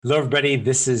Hello, everybody.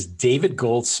 This is David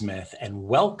Goldsmith, and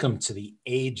welcome to the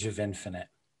Age of Infinite.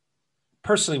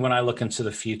 Personally, when I look into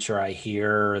the future, I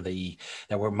hear that we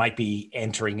might be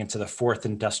entering into the fourth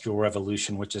industrial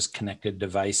revolution, which is connected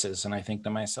devices. And I think to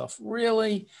myself,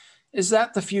 really? Is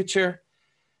that the future?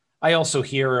 I also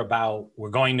hear about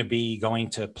we're going to be going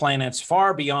to planets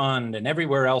far beyond and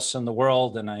everywhere else in the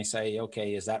world. And I say,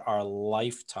 okay, is that our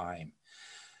lifetime?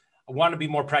 I want to be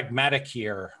more pragmatic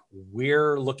here.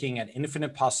 We're looking at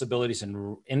infinite possibilities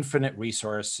and infinite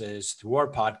resources through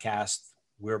our podcast.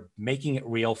 We're making it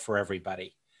real for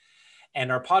everybody.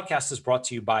 And our podcast is brought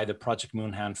to you by the Project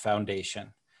Moonhound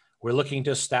Foundation. We're looking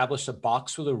to establish a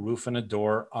box with a roof and a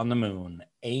door on the moon,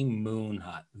 a moon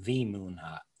hut, the moon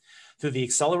hut, through the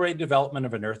accelerated development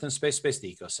of an Earth and space-based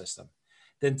ecosystem.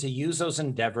 Then to use those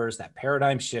endeavors, that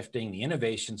paradigm shifting, the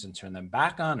innovations, and turn them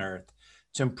back on Earth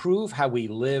to improve how we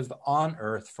live on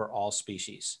Earth for all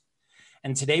species.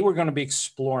 And today we're going to be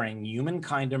exploring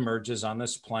humankind emerges on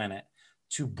this planet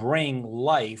to bring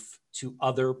life to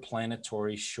other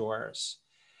planetary shores.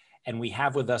 And we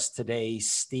have with us today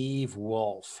Steve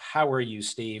Wolf. How are you,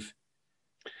 Steve?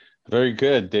 Very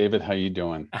good, David. How you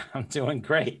doing? I'm doing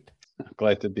great.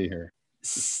 Glad to be here.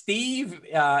 Steve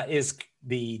is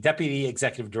the Deputy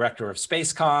Executive Director of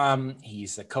Spacecom.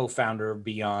 He's the co-founder of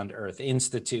Beyond Earth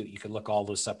Institute. You can look all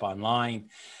this up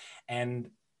online. And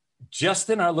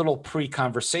just in our little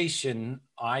pre-conversation,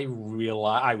 I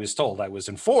was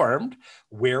informed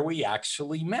where we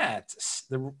actually met.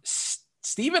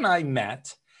 Steve and I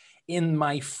met in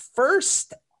my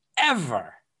first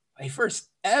ever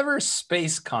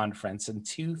space conference in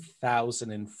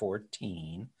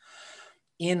 2014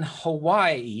 in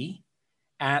Hawaii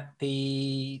at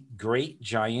the Great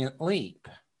Giant Leap.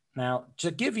 Now,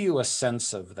 to give you a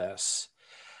sense of this,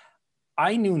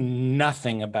 I knew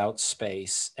nothing about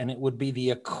space, and it would be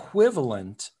the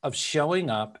equivalent of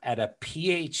showing up at a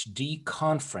PhD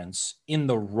conference in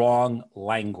the wrong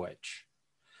language.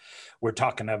 We're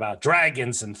talking about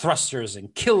dragons and thrusters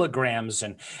and kilograms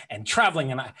and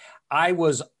traveling. And I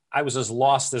was as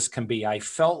lost as can be. I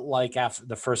felt like after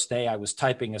the first day I was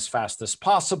typing as fast as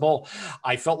possible.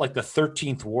 I felt like the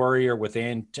 13th Warrior with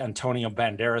Antonio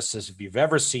Banderas, if you've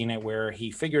ever seen it, where he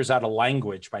figures out a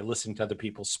language by listening to other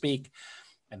people speak.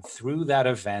 And through that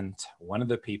event, one of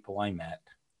the people I met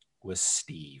was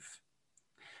Steve.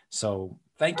 So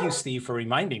thank you, Steve, for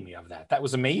reminding me of that. That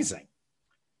was amazing.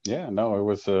 Yeah, no, it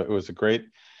was a great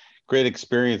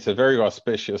experience. Very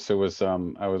auspicious. It was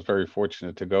I was very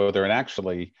fortunate to go there, and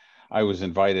actually, I was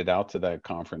invited out to that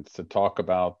conference to talk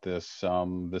about this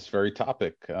this very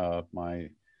topic. The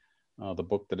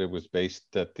book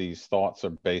that these thoughts are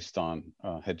based on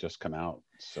had just come out,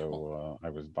 so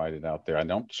I was invited out there. I'm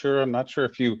not sure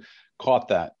if you caught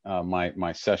that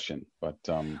my session, but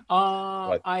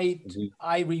I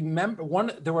remember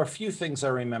there were a few things I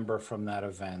remember from that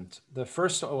event. The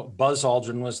first, Buzz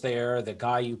Aldrin was there. The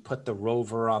guy who put the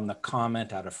rover on the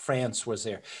Comet out of France was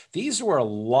there. These were a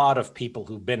lot of people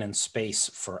who've been in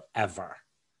space forever.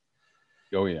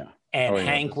 Oh yeah. And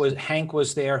Hank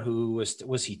was there. Who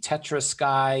was he? Tetris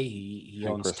guy. He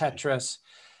owns Tetris.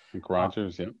 Hank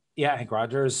Rogers, yeah. Yeah, Hank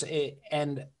Rogers.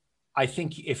 And I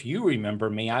think if you remember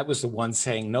me, I was the one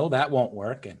saying, no, that won't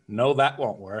work. And no, that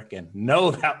won't work. And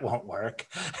no, that won't work.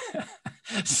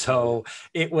 So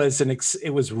it was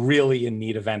really a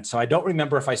neat event. So I don't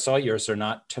remember if I saw yours or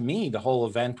not. To me, the whole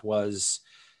event was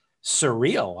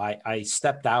surreal. I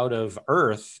stepped out of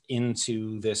Earth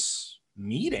into this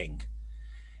meeting.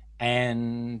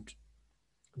 And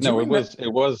no, it was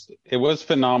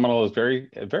phenomenal. It was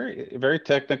very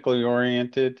technically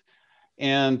oriented,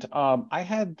 and I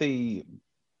had the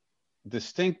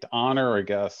distinct honor, I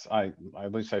guess.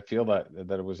 At least I feel that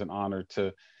it was an honor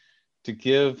to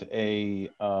give a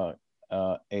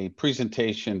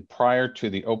presentation prior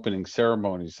to the opening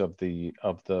ceremonies of the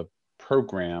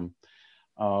program,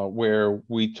 where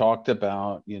we talked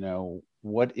about,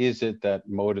 what is it that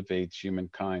motivates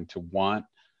humankind to want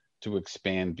to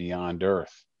expand beyond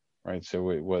Earth, right? So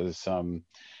it was time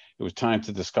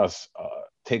to discuss,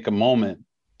 take a moment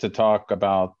to talk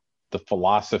about the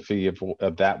philosophy of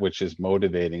that which is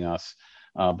motivating us,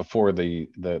 before the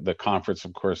conference,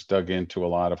 of course, dug into a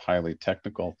lot of highly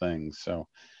technical things. So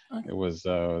it was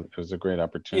a great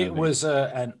opportunity. It was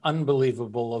an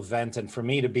unbelievable event, and for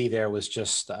me to be there was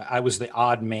just I was the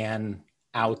odd man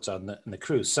out on the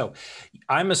cruise. So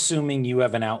I'm assuming you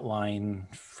have an outline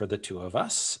for the two of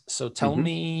us. So tell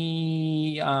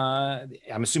me,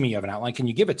 I'm assuming you have an outline. Can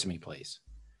you give it to me, please?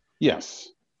 Yes.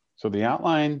 So the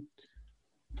outline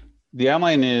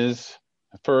is,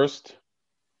 first,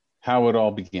 how it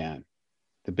all began.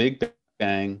 The Big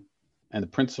Bang, and the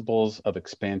principles of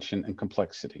expansion and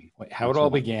complexity. Wait, how it all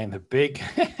began, the big,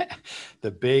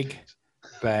 the Big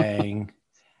Bang,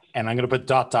 and I'm going to put ...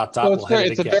 So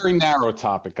it's a very narrow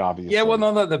topic, obviously. Yeah, well,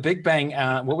 no, the Big Bang.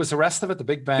 What was the rest of it? The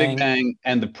Big Bang. Big Bang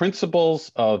and the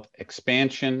principles of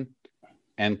expansion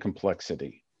and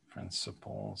complexity.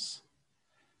 Principles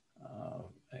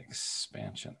of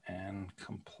expansion and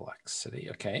complexity.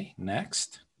 Okay,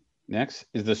 next. Next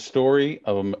is the story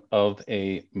of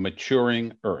a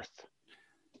maturing Earth.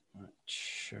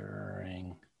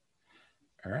 Maturing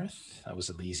Earth. That was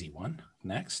an easy one.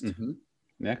 Next. Mm-hmm.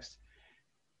 Next,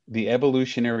 the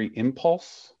evolutionary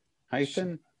impulse -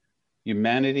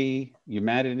 humanity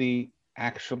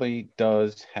actually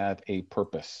does have a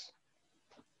purpose.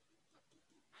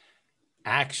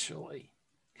 Actually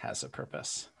has a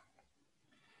purpose.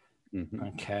 Mm-hmm.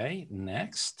 Okay,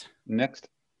 next. Next,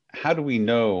 how do we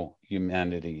know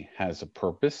humanity has a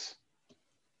purpose?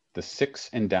 The 6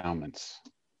 endowments.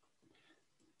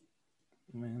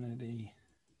 Humanity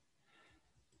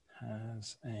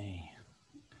has a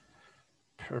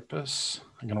purpose.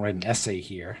 I'm going to write an essay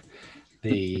here.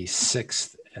 The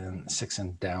 6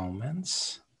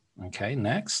 endowments. Okay,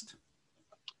 next.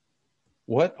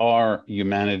 What are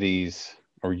humanity's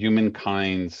or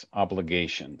humankind's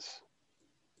obligations?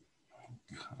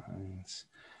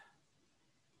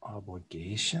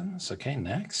 Obligations. Okay,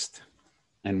 next.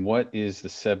 And what is the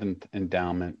 7th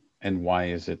endowment and why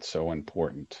is it so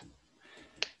important?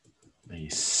 The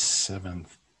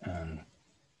 7th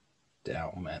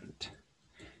endowment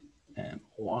and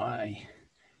why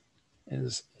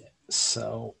is it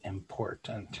so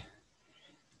important?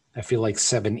 I feel like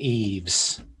 7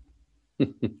 Eves.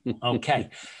 Okay.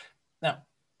 Now,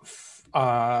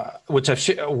 what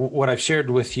I've shared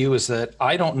with you is that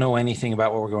I don't know anything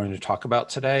about what we're going to talk about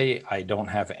today.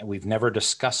 We've never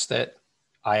discussed it.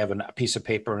 I have a piece of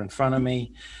paper in front of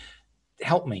me.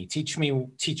 Help me, teach me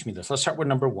this. Let's start with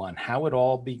number 1, how it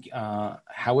all began.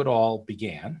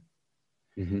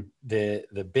 Mm-hmm.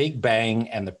 The Big Bang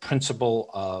and the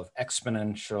principle of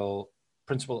exponential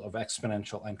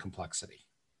and complexity.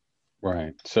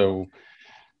 Right. So,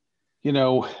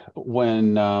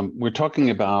 when we're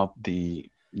talking about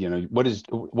what is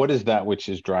that which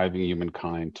is driving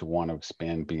humankind to want to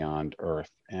expand beyond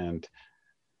Earth? And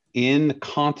in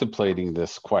contemplating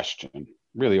this question,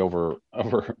 really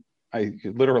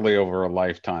literally over a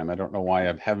lifetime, I don't know why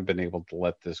I haven't been able to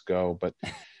let this go, but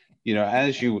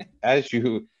as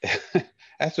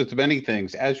with many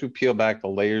things, as you peel back the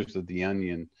layers of the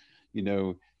onion,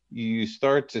 you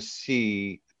start to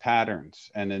see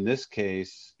patterns. And in this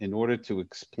case, in order to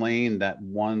explain that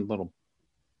one little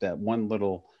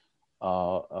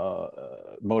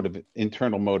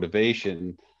internal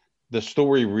motivation, the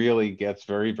story really gets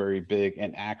very, very big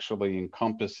and actually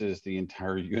encompasses the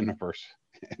entire universe.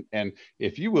 And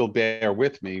if you will bear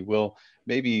with me, we'll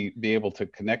maybe be able to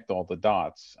connect all the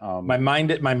dots. My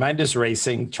mind is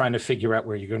racing, trying to figure out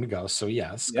where you're going to go. So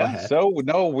yes, go ahead. So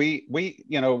no, we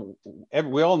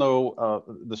all know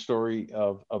the story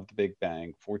of the Big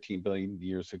Bang. 14 billion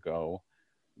years ago,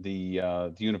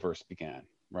 the universe began,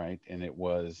 right? And it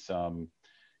was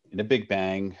in a Big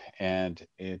Bang, and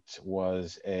it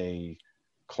was a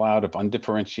cloud of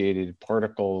undifferentiated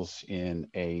particles in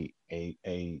a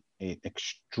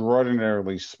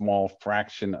extraordinarily small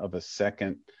fraction of a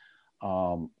second.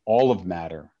 All of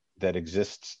matter that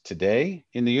exists today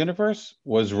in the universe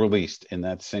was released in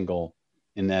that single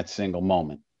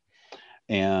moment.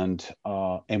 And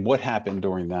what happened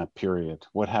during that period?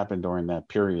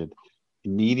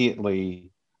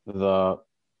 Immediately, the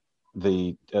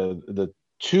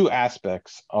 2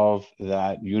 aspects of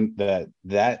that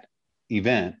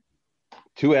event.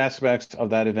 2 aspects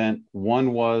of that event.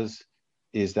 One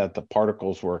is that the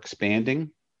particles were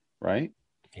expanding, right?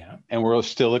 Yeah. And we're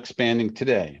still expanding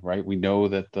today, right? We know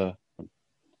that the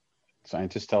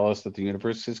scientists tell us that the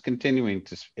universe is continuing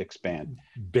to expand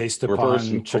based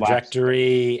upon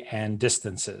trajectory and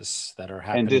distances that are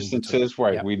happening. And distances,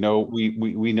 right? Yep.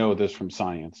 We know this from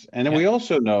science, and then we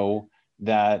also know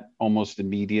that almost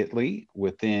immediately,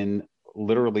 within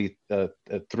literally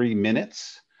 3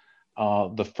 minutes,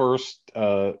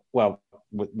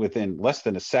 within less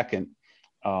than a second,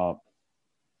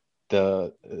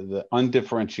 the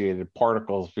undifferentiated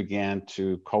particles began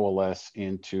to coalesce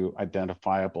into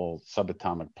identifiable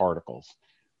subatomic particles.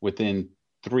 Within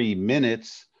 3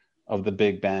 minutes of the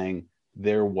Big Bang,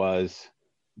 there was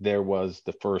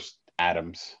the first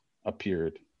atoms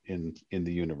appeared in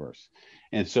the universe.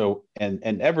 And so,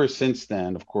 and ever since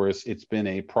then, of course, it's been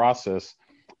a process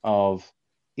of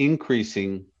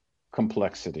increasing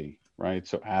complexity, right?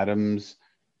 So atoms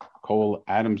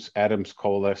atoms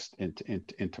coalesced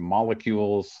into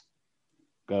molecules,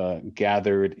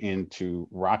 gathered into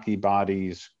rocky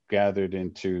bodies, gathered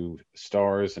into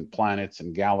stars and planets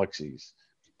and galaxies,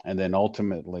 and then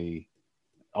ultimately,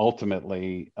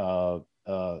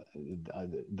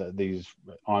 these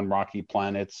on rocky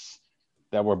planets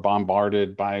that were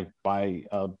bombarded by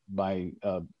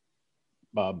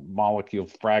molecule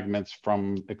fragments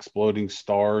from exploding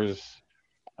stars,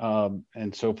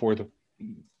 and so forth.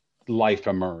 Life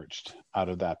emerged out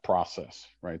of that process,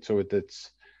 right? So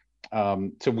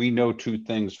so we know two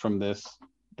things from this,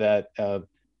 that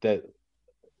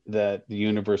the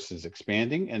universe is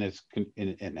expanding, and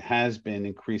it has been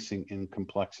increasing in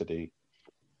complexity,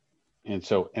 and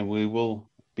we will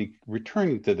be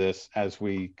returning to this as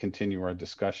we continue our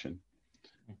discussion.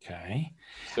 Okay.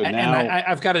 So now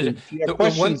I've got to.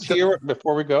 Questions here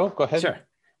before we go? Go ahead. Sure.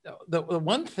 The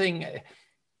one thing,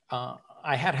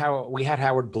 we had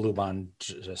Howard Bloom on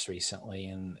just recently,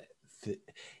 and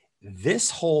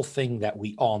this whole thing that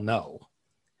we all know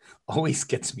always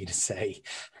gets me to say,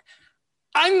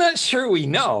 I'm not sure we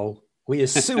know. We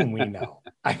assume we know.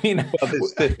 I mean, well,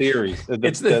 it's the theories.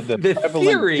 The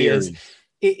theory is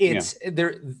it's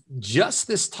there. Just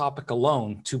this topic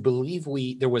alone, to believe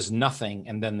there was nothing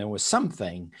and then there was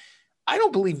something, I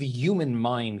don't believe the human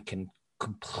mind can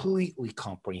completely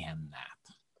comprehend that.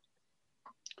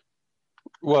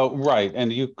 Well, right,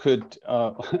 and you could,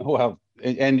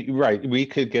 right, we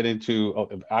could get into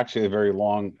actually a very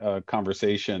long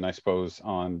conversation, I suppose,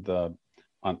 on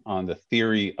the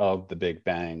theory of the Big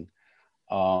Bang,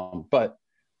 but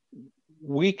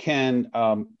we can.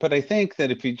 But I think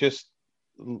that if you just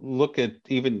look at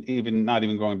even not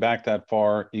even going back that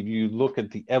far, if you look at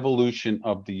the evolution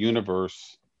of the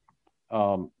universe,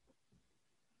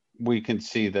 we can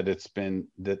see that it's been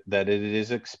that it is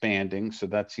expanding. So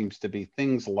that seems to be,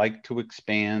 things like to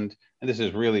expand, and this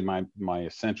is really my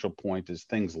essential point, is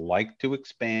things like to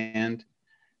expand,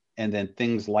 and then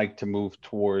things like to move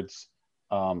towards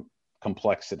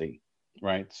complexity,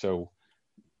 right? So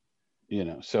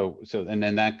and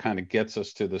then that kind of gets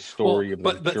us to the story of the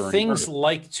but things Earth.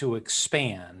 Like to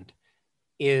expand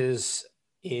is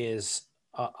a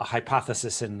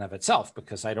hypothesis in and of itself,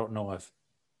 because I don't know if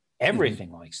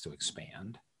everything likes to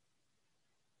expand.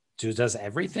 Does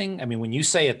everything? I mean, when you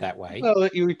say it that way. Well,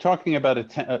 you were talking about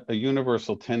a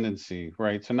universal tendency,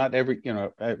 right? So not every,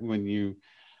 when you,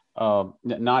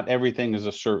 not everything is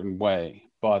a certain way,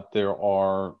 but there's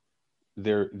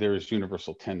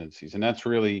universal tendencies. And that's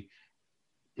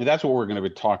what we're going to be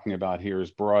talking about here,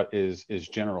 is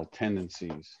general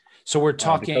tendencies. So we're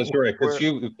talking, because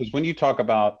when you talk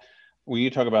about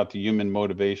the human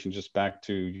motivation, just back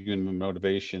to human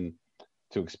motivation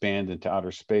to expand into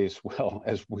outer space, well,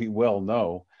 as we well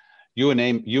know, you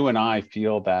and I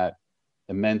feel that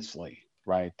immensely,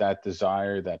 right? That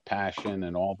desire, that passion,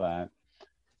 and all that.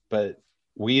 But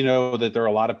we know that there are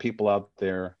a lot of people out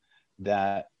there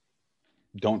that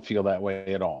don't feel that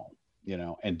way at all,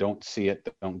 and don't see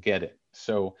it, don't get it.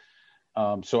 So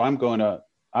I'm going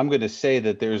to say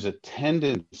that there's a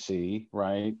tendency,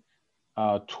 right,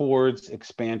 towards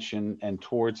expansion and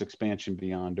towards expansion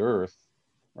beyond Earth,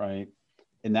 right?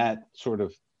 And that sort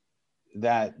of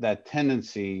that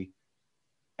tendency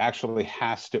actually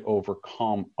has to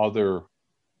overcome other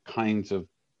kinds of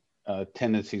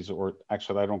tendencies, or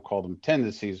actually I don't call them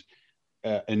tendencies,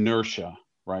 inertia,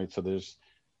 right? So there's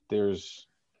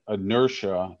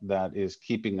inertia that is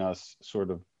keeping us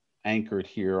sort of anchored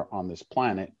here on this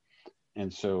planet,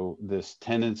 and so this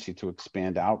tendency to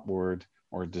expand outward,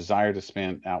 or desire to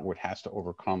expand outward, has to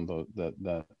overcome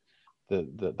the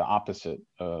opposite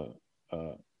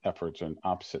efforts and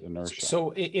opposite inertia.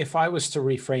 So if I was to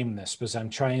reframe this, because I'm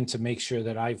trying to make sure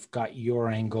that I've got your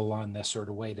angle on this, or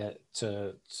the way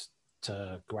to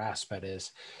grasp it,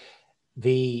 is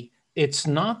it's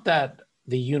not that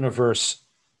the universe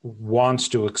wants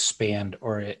to expand,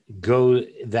 or it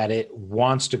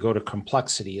wants to go to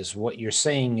complexity. Is what you're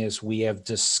saying is we have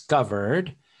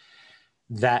discovered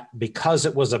that because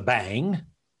it was a bang,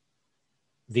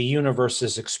 the universe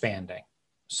is expanding.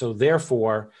 So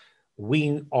therefore,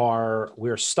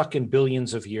 we're stuck in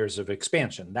billions of years of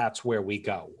expansion. That's where we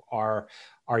go. Our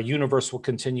universe will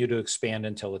continue to expand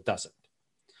until it doesn't.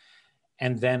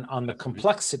 And then on the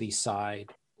complexity side,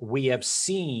 we have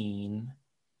seen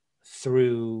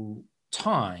through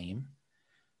time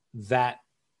that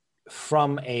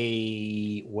from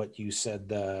what you said,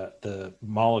 the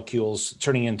molecules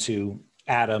turning into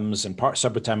atoms and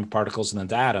subatomic particles and then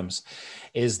to atoms,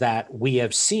 is that we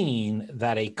have seen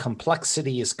that a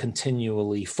complexity is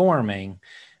continually forming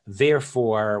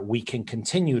Therefore, we can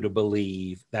continue to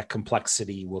believe that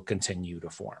complexity will continue to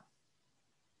form.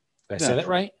 Did I say that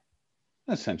right?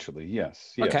 Essentially,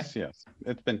 yes, Okay. yes.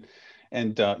 It's been,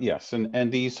 and yes,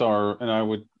 and these are, and I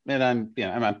would, and I'm,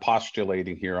 yeah, I'm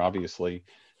postulating here, obviously,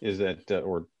 is that,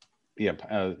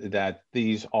 that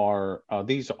these are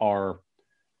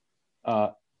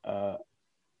uh, uh,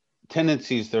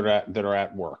 tendencies that are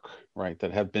at work, right?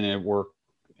 That have been at work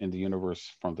in the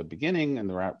universe from the beginning, and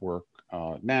they're at work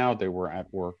now. They were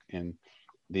at work in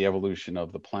the evolution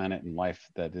of the planet and life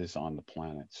that is on the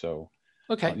planet. So.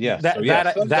 Okay, Yes. that So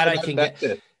yes, that I can that's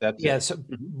get. it. That's Yeah. it. So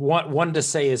one to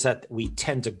say is that we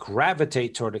tend to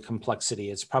gravitate toward a complexity.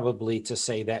 It's probably to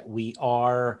say that we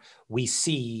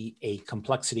see a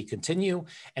complexity continue,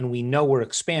 and we know we're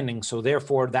expanding. So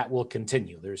therefore, that will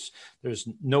continue. There's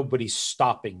nobody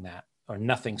stopping that, or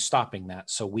nothing stopping that.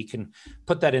 So we can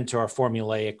put that into our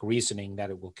formulaic reasoning that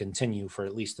it will continue for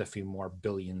at least a few more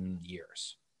billion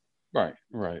years. Right.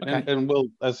 Right. Okay. And we'll,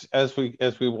 as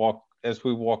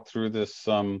we walk through this,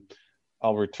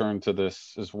 I'll return to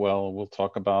this as well. We'll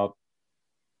talk about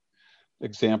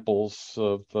examples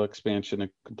of expansion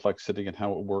and complexity and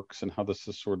how it works and how this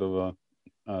is sort of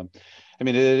I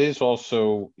mean, it is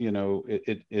also,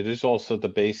 it is also the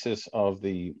basis of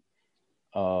the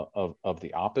of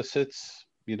the opposites,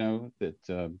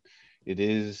 that it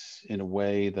is in a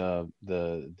way the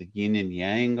yin and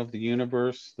yang of the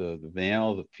universe, the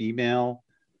male, the female.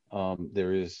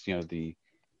 There is,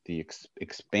 the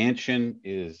expansion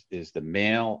is the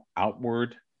male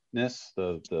outwardness,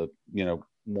 the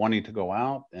wanting to go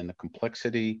out, and the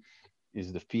complexity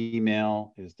is the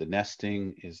female, is the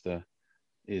nesting, is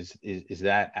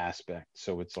that aspect.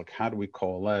 So it's like, how do we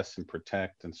coalesce and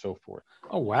protect and so forth?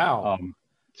 Oh, wow.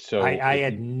 So I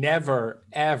had never,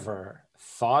 ever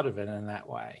thought of it in that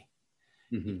way.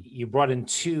 You brought in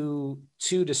two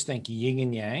distinct yin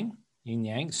and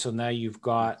yang. So now you've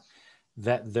got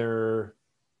that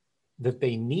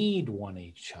they need one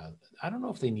each other. I don't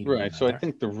know if they need one another. So I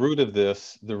think the root of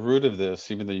this,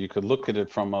 even though you could look at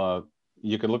it from a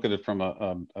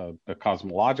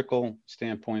cosmological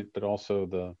standpoint, but also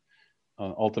the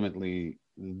ultimately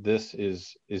this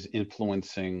is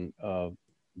influencing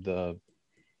the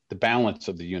balance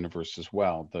of the universe as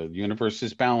well. The universe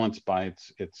is balanced by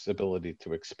its ability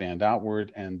to expand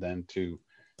outward and then to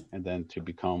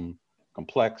become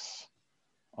complex.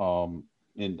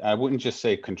 And I wouldn't just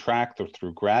say contract or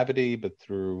through gravity, but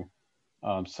through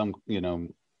some,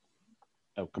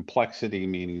 complexity,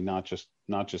 meaning not just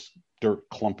dirt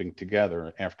clumping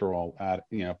together. After all,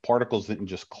 particles didn't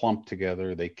just clump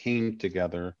together; they came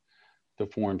together to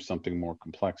form something more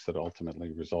complex that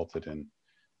ultimately resulted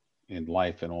in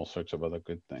life and all sorts of other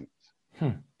good things.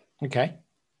 Okay,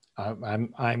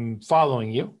 I'm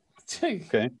following you.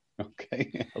 Okay.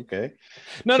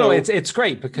 No, it's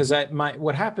great because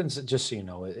what happens, just so you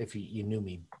know, if you knew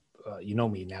me, you know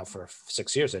me now for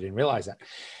 6 years, I didn't realize that,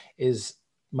 is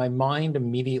my mind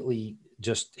immediately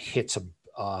just hits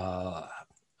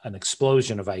an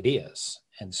explosion of ideas.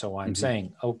 And so I'm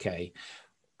saying, okay,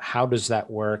 how does that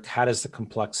work? How does the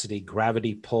complexity,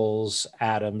 gravity pulls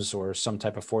atoms or some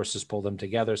type of forces pull them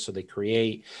together so they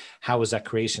create? How is that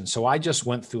creation? So I just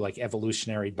went through like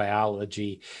evolutionary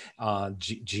biology,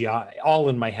 all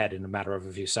in my head in a matter of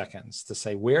a few seconds to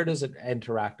say, where does it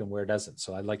interact and where does it?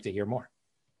 So I'd like to hear more.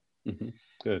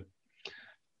 Good.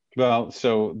 Well,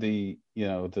 so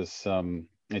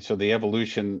so the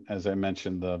evolution, as I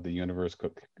mentioned, the universe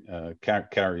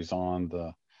carries on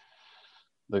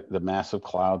the massive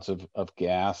clouds of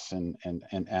gas and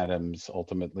atoms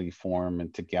ultimately form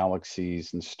into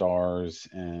galaxies and stars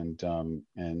and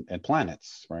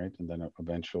planets, right? And then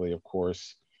eventually, of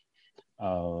course,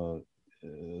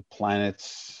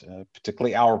 planets,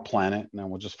 particularly our planet. Now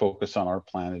we'll just focus on our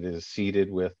planet, is seeded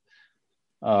with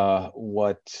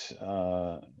what's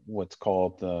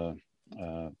called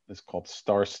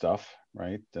star stuff,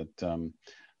 right? That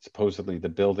supposedly the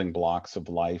building blocks of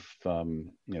life,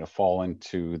 fall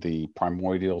into the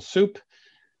primordial soup,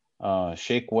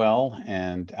 shake well,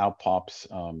 and out pops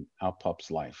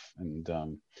life, and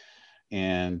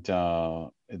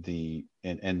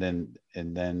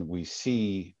then we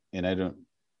see, and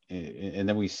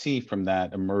then we see from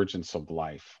that emergence of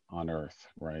life on Earth,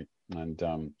 right? And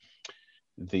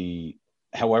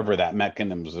however that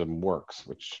mechanism works,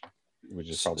 which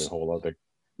is probably a whole other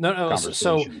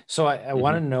conversation. So I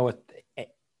want to know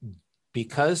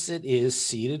because it is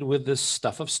seeded with the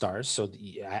stuff of stars. So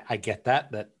I get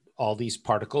that all these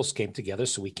particles came together.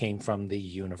 So we came from the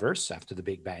universe after the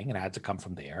Big Bang and it had to come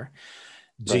from there.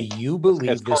 Do you believe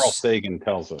as Carl Sagan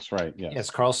tells us, right?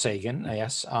 Yes, Carl Sagan.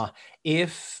 Yes.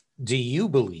 If Do you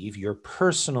believe, your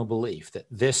personal belief, that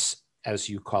this, as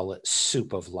you call it,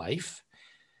 soup of life,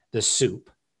 the soup,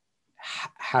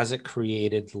 has it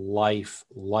created life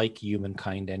like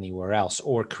humankind anywhere else,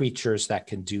 or creatures that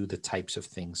can do the types of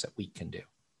things that we can do?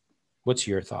 What's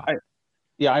your thought?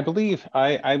 Yeah, I believe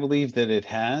that it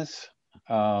has.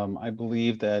 I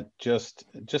believe that just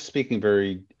speaking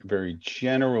very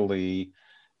generally,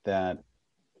 that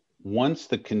once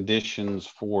the conditions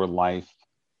for life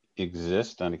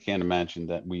exist, and I can't imagine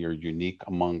that we are unique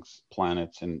amongst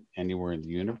planets and anywhere in the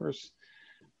universe.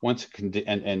 Once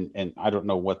and I don't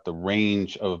know what the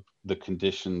range of the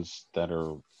conditions that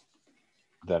are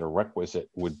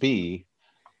requisite would be,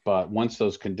 but once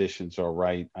those conditions are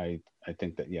right, I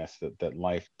think that yes, that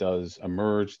life does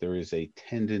emerge. There is a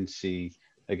tendency.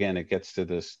 Again, it gets to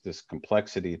this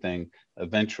complexity thing.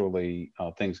 Eventually,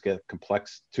 things get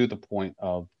complex to the point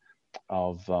of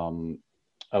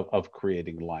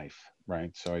creating life,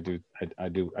 right? So I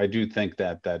do think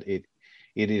that it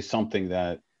is something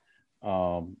that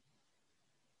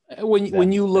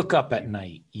when you look up at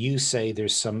night, you say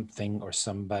there's something or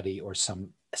somebody or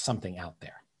something out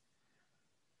there.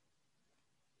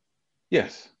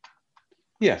 Yes.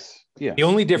 Yes. Yes. The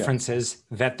only difference is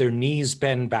that their knees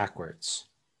bend backwards.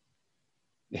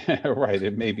 Yeah, right.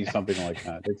 It may be something like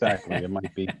that. Exactly. It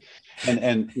might be,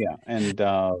 and yeah, and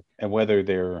whether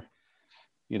they're,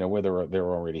 whether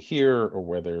they're already here or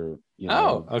whether,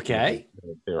 Oh, okay.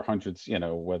 there are hundreds,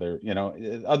 whether,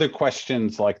 other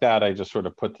questions like that, I just sort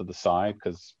of put to the side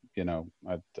because, it's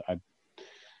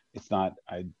not,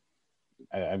 I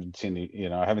haven't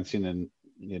seen I haven't seen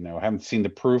I haven't seen the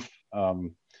proof.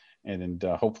 And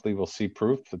hopefully we'll see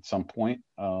proof at some point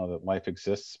that life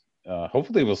exists.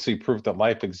 Hopefully we'll see proof that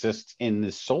life exists in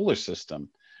this solar system.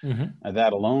 Mm-hmm.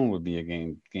 That alone would be a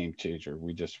game changer.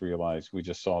 We just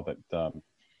saw that the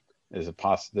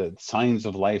signs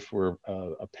of life were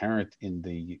apparent in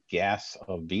the gas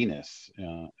of Venus,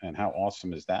 and how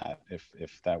awesome is that if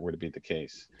that were to be the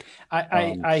case?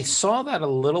 I saw that a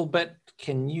little bit.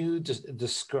 Can you just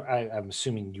describe? I'm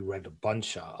assuming you read a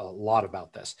lot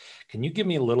about this. Can you give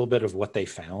me a little bit of what they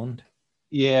found?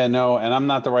 Yeah, no, and I'm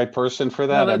not the right person for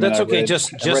that. No, I mean, that's okay. I read a us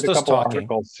couple talking.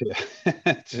 articles. Yeah.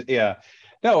 Yeah.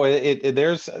 No,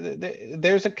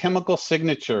 there's a chemical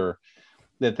signature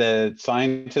that the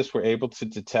scientists were able to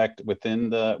detect within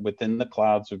the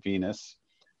clouds of Venus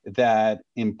that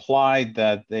implied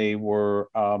that they were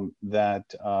that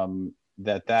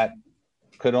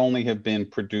could only have been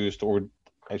produced, or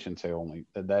I shouldn't say only,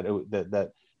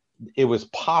 that it was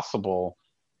possible.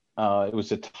 It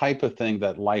was a type of thing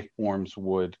that life forms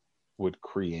would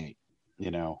create.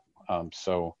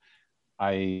 So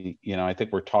I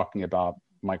think we're talking about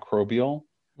microbial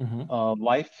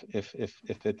life, if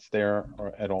it's there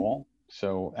or at all.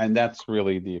 So, and that's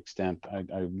really the extent.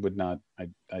 I would not. I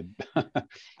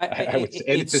would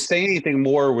say, to say anything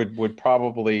more would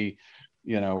probably,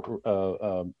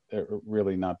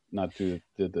 really not do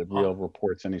the real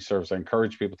reports any service. I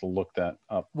encourage people to look that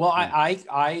up. Well,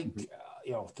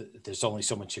 there's only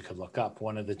so much you could look up.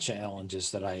 One of the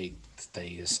challenges that I say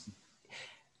is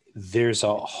there's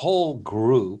a whole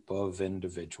group of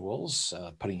individuals,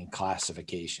 putting in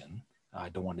classification, I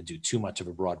don't want to do too much of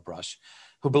a broad brush,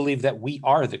 who believe that we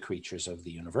are the creatures of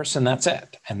the universe and that's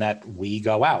it, and that we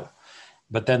go out.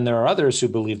 But then there are others who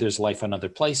believe there's life in other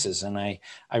places. And I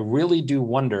really do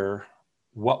wonder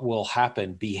what will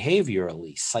happen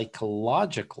behaviorally,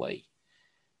 psychologically,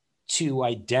 to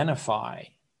identify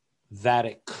that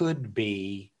it could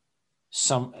be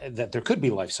that there could be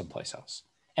life someplace else.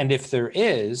 And if there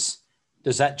is,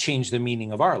 does that change the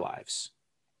meaning of our lives?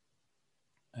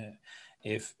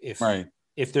 If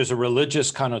there's a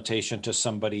religious connotation to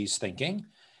somebody's thinking,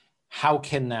 how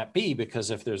can that be?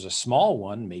 Because if there's a small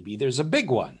one, maybe there's a big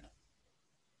one.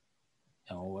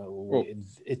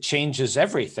 It changes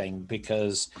everything,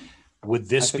 because would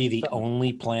this be the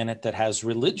only planet that has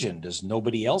religion? Does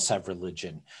nobody else have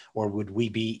religion? Or would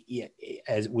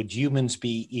would humans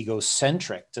be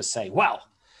egocentric to say, well,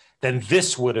 then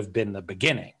this would have been the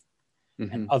beginning,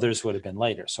 and others would have been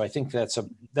later? So I think that's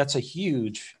a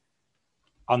huge,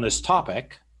 on this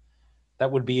topic,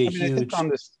 that would be a huge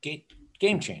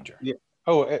game changer. Yeah.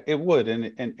 Oh, it would,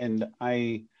 and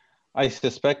I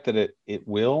suspect that it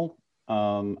will.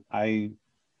 I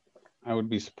would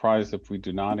be surprised if we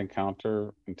do not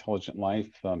encounter intelligent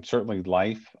life. Certainly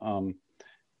life.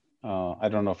 I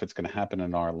don't know if it's going to happen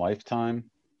in our lifetime.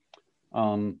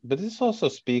 But this also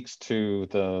speaks to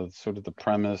the sort of the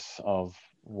premise of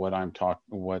what I'm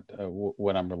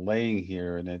relaying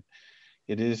here, and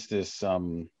it is this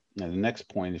Now, the next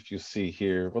point, if you see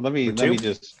here, well, Number let two. me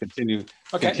just Okay.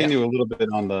 Yeah. continue a little bit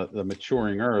on the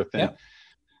maturing Earth, and Yeah.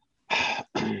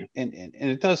 and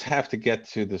it does have to get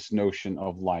to this notion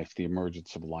of life, the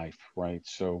emergence of life, right?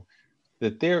 So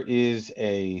that there is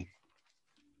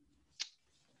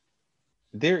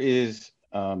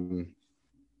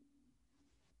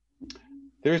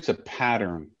there's a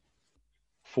pattern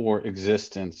for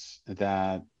existence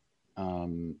that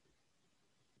um,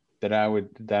 I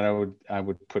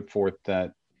would put forth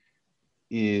that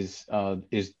is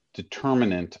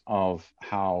determinant of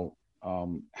how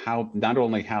not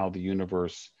only how the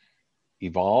universe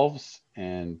evolves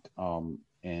and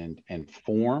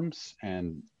forms,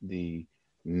 and the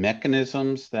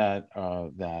mechanisms that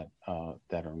are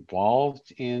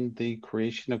involved in the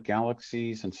creation of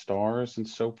galaxies and stars and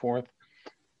so forth,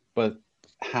 but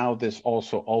how this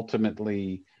also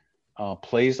ultimately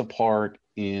plays a part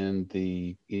in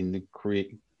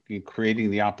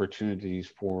creating the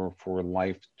opportunities for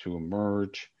life to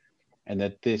emerge, and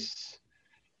that this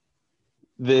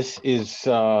is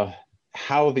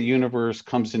how the universe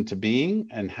comes into being,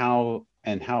 and how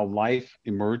life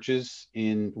emerges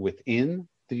in within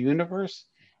the universe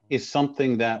is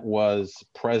something that was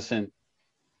present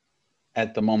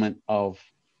at the moment of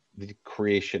the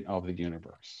creation of the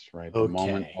universe, right? The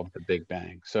moment Okay. of the Big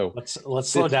Bang. So Let's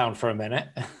slow this, down for a minute.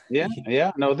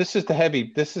 yeah, no, this is the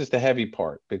heavy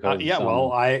part, Yeah, because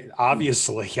well, I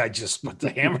obviously I just put the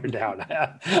hammer down.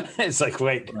 It's like,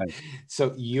 wait. right,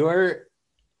 So you're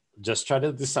just try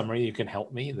to the summary. You can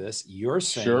help me. This you're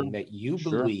sure, saying that you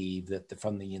sure, believe that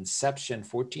from the inception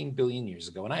 14 billion years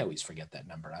ago, and I always forget that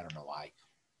number. I don't know why.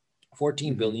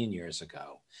 14 hmm billion years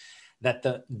ago, that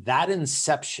that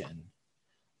inception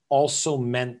also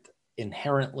meant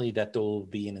inherently that there will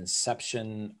be an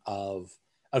inception of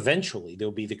eventually there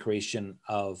will be the creation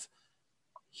of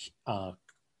uh, right.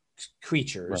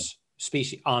 creatures,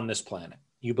 species on this planet.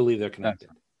 You believe they're That's connected.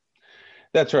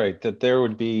 that's right. That there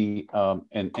would be,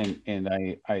 and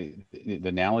the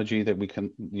analogy that we can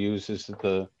use is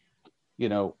that you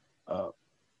know, uh,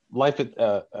 life,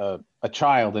 a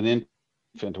child, an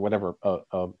infant, or whatever, a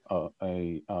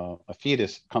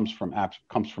fetus comes from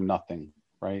nothing,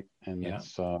 right? And Yeah.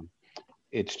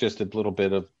 it's just a little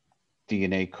bit of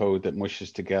DNA code that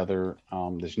mushes together.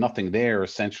 There's nothing there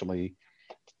essentially,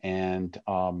 and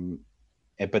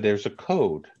but there's a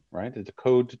code, right? The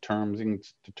code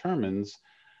determines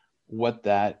what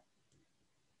that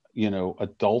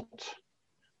adult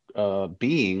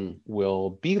being will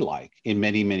be like in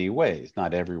many ways,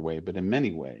 not every way, but in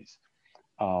many ways.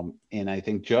 And I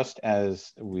think just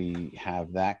as we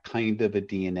have that kind of a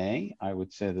DNA, I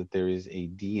would say that there is a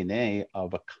DNA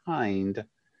of a kind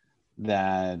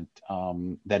that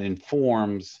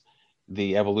informs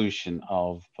the evolution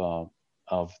of the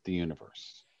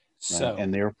universe, right? So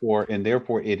And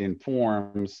therefore it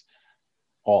informs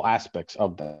all aspects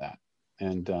of that.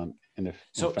 And if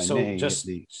I so may, just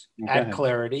go add ahead.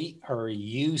 clarity. Are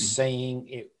you Mhm. saying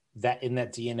it that in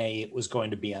that DNA it was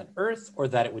going to be on Earth, or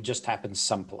that it would just happen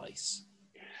someplace?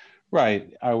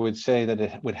 Right. I would say that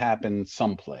it would happen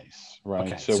someplace, right?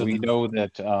 Okay. So So we the know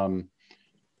that, and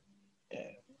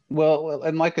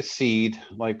like a seed,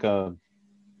 like a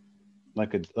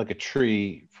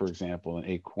tree, for example, an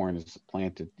acorn is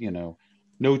planted.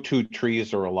 No two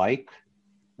trees are alike.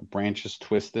 Branches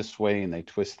twist this way and they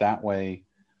twist that way.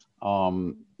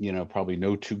 Probably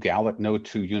no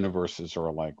two universes are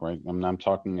alike, right? I'm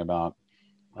talking about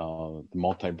the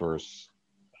multiverse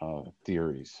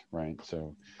theories, right?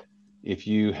 So if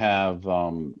you have,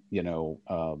 uh,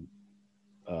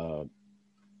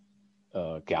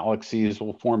 galaxies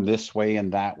will form this way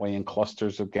and that way, and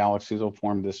clusters of galaxies will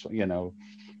form this, in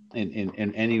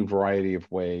any variety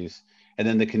of ways. And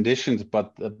then the conditions,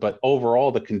 but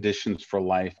overall, the conditions for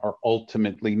life are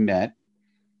ultimately met.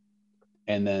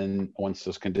 And then once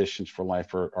those conditions for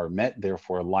life are met,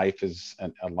 therefore life is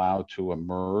allowed to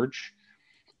emerge.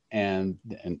 And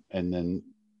then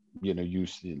you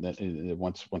see that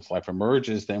once life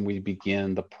emerges, then we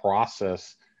begin the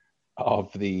process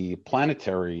of the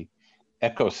planetary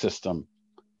ecosystem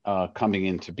coming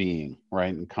into being,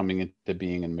 right? And coming into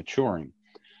being and maturing.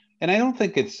 And I don't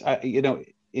think it's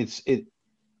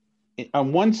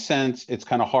on one sense, it's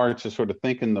kind of hard to sort of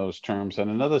think in those terms. And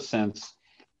another sense,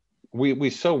 we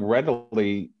so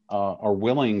readily are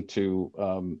willing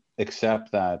to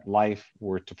accept that life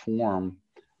were to form.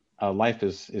 Life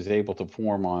is able to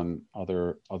form on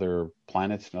other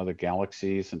planets and other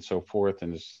galaxies and so forth.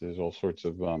 And there's all sorts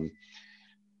of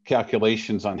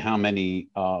calculations on how many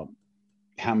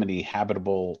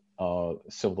habitable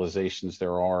civilizations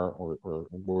there are, or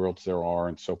worlds there are,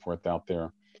 and so forth out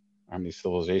there. how many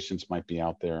civilizations might be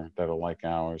out there that are like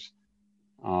ours.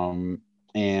 And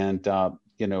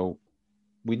you know,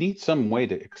 we need some way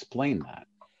to explain that.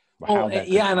 Well,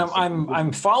 yeah, and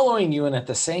I'm following you, and at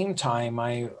the same time,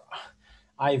 I've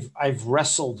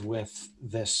wrestled with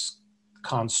this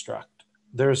construct.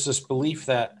 There's this belief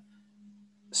that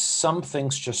some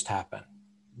things just happen.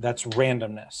 That's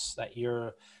randomness. That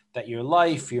your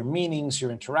life, your meanings,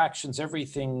 your interactions,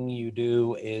 everything you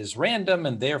do is random,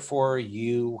 and therefore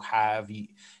you have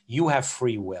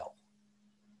free will.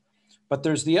 But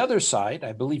there's the other side.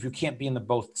 I believe you can't be in the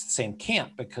both same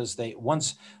camp, because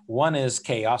one is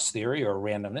chaos theory or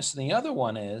randomness, and the other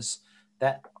one is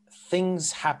that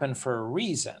things happen for a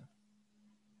reason,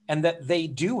 and that they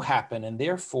do happen, and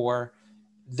therefore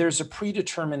there's a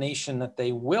predetermination that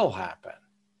they will happen.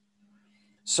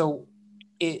 So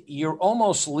you're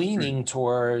almost leaning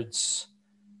towards,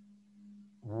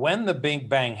 when the Big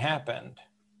Bang happened,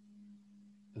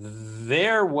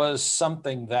 there was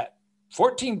something that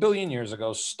 14 billion years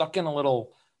ago stuck in a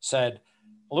little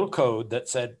code that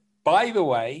said, by the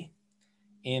way,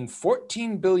 in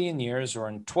 14 billion years or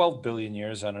in 12 billion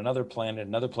years on another planet,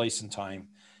 another place in time,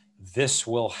 this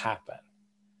will happen.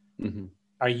 Mm-hmm.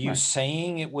 Are you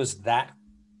saying it was that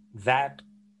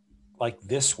like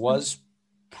this was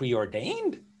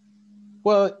preordained?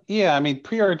 Well, yeah, I mean,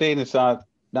 preordained is not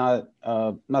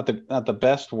the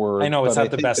best word. I know it's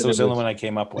not the best. It was the only one I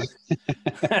came up with.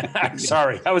 I'm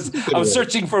sorry. I was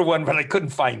searching for one, but I couldn't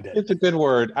find it. It's a good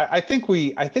word. I think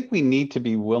we need to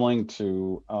be willing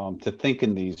to think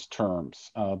in these terms,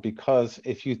 because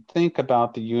if you think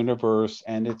about the universe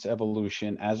and its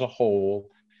evolution as a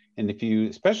whole, and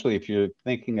especially if you're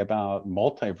thinking about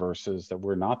multiverses, that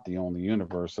we're not the only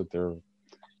universe, that there are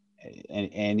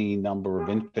any number of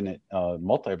infinite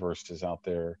multiverses out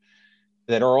there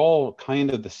that are all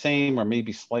kind of the same or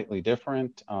maybe slightly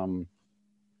different. In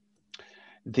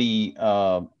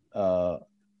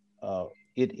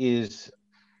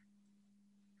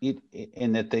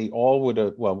that they all would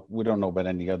have, well, we don't know about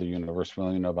any other universe, we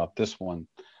only know about this one,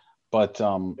 but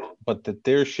that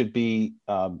there should be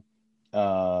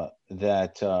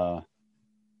that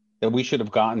we should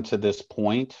have gotten to this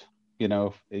point,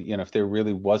 if there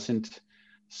really wasn't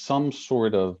some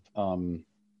sort of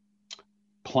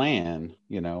plan,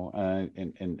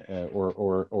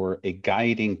 or a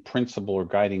guiding principle or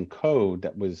guiding code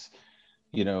that was,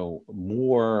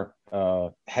 more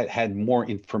had more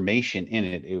information in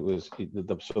it. It was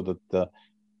so that the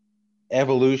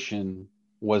evolution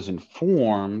was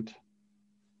informed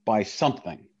by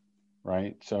something,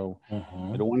 right? So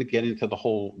I don't want to get into the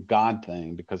whole God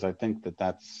thing, because I think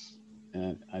that's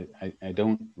I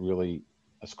don't really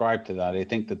ascribe to that. I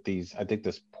think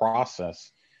this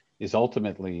process is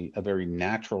ultimately a very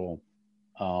natural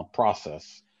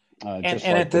process. And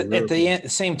at the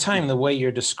same time, the way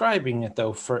you're describing it,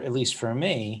 though, at least for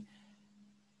me,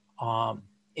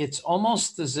 it's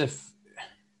almost as if,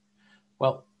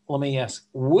 well, let me ask,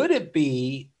 would it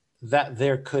be that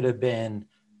there could have been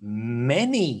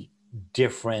many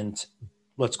different,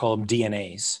 let's call them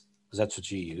DNAs, because that's what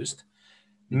you used,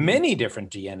 many different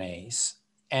DNAs,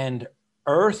 and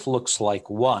Earth looks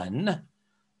like one?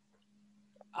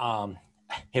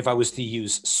 If I was to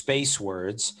use space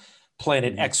words,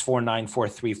 planet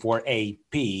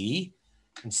X494348b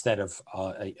instead of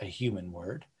a human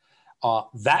word,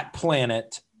 that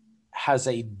planet has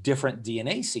a different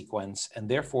DNA sequence, and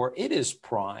therefore it is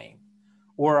prime.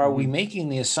 Or are we making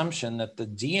the assumption that the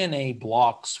DNA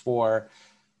blocks for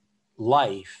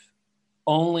life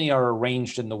only are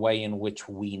arranged in the way in which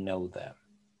we know them?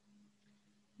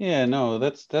 Yeah, no,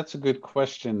 that's a good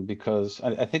question, because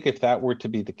I think if that were to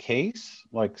be the case,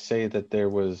 like say that there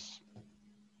was,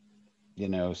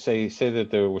 say that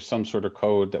there was some sort of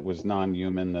code that was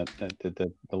non-human, that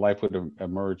the life would have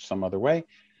emerged some other way,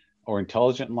 or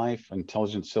intelligent life,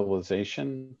 intelligent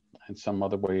civilization in some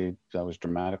other way that was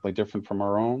dramatically different from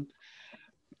our own.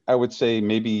 I would say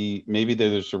maybe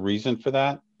there's a reason for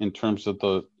that in terms of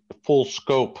the full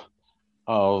scope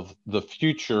of the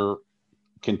future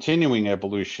continuing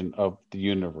evolution of the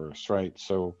universe, right?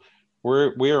 So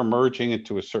we are merging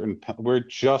into we're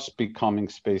just becoming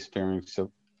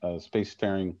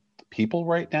spacefaring people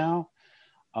right now.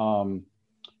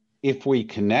 If we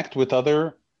connect with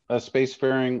other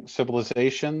spacefaring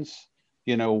civilizations,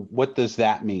 what does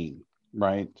that mean,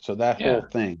 right? So that whole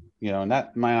thing, and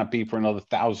that might not be for another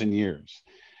 1,000 years.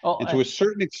 And to a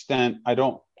certain extent,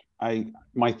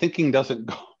 my thinking doesn't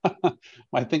go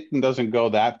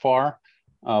that far.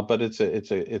 But it's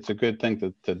a good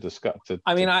thing to discuss.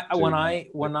 I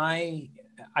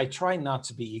try not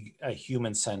to be a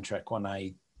human centric when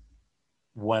I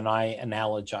when I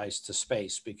analogize to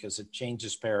space, because it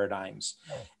changes paradigms.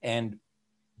 And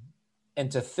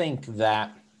to think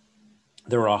that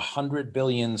there are 100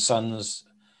 billion suns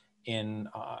in,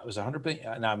 it was 100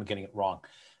 billion, now I'm getting it wrong.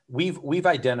 We've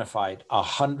identified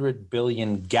 100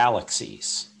 billion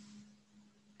galaxies,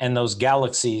 and those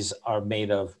galaxies are made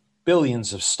of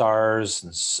billions of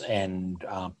stars and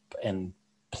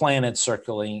planets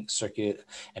circulating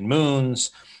and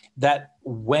moons. That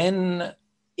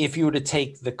if you were to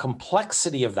take the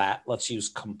complexity of that, let's use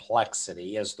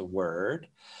complexity as the word,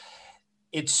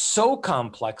 it's so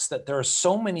complex that there are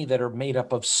so many that are made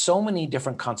up of so many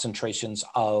different concentrations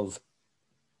of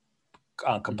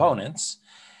components,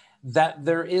 that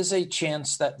there is a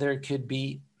chance that there could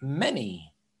be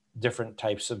many different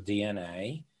types of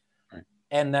DNA. Right.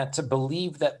 And that to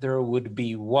believe that there would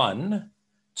be one,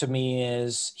 to me,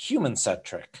 is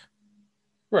human-centric.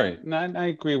 Right. And I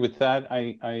agree with that.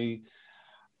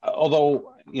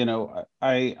 Although,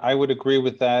 I would agree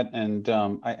with that. And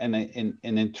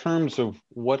in terms of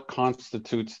what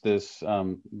constitutes this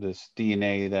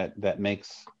DNA that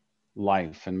makes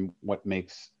life and what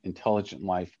makes intelligent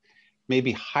life, may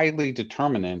be highly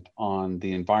determinant on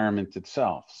the environment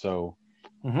itself. So,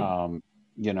 that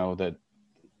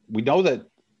we know that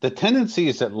the tendency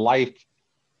is that life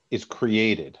is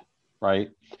created,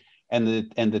 right? And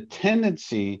the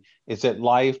tendency is that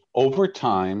life over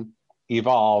time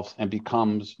evolves and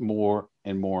becomes more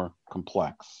and more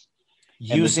complex.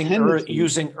 Using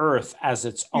Earth as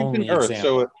its only example.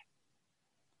 So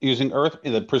using Earth,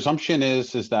 the presumption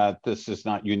is that this is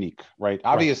not unique, right?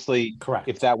 Obviously, correct.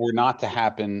 If that were not to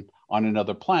happen on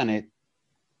another planet,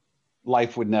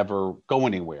 life would never go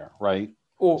anywhere, right?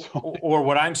 Or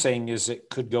what I'm saying is it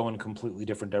could go in a completely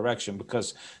different direction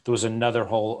because there was another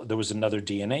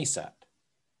DNA set.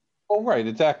 Oh, right,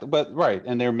 exactly. But right,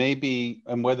 and there may be,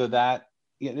 and whether that,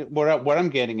 what I'm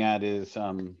getting at is,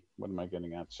 what am I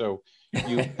getting at? So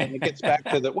and it gets back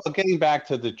to getting back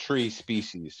to the tree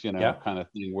species, kind of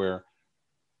thing, where,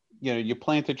 you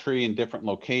plant a tree in different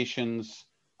locations.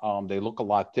 They look a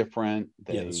lot different.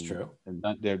 Yeah, that's true.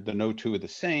 They're no two are the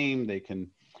same. They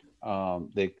can,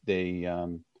 they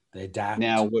adapt.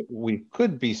 Now, what we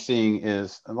could be seeing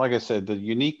is, like I said, the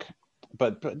unique,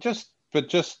 but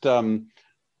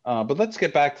let's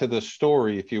get back to the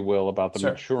story, if you will, about the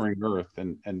maturing Earth,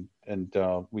 and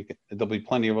there'll be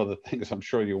plenty of other things I'm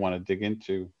sure you want to dig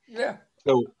into. Yeah.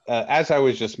 So as I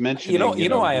was just mentioning,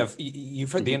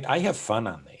 I have fun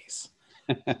on these.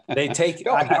 They take.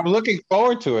 I'm looking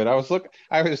forward to it. I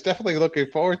was definitely looking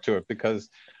forward to it because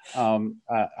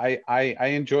I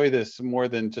enjoy this more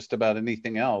than just about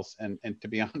anything else. And to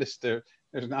be honest,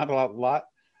 there's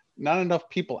not enough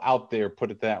people out there,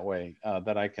 put it that way,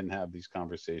 that I can have these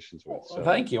conversations with. So.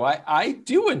 Thank you. I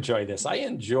do enjoy this. I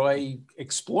enjoy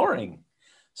exploring.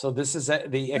 So this is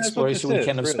the Exploration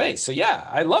Weekend of Space. So yeah,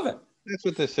 I love it. That's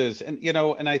what this is. And,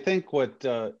 and I think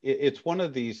it's one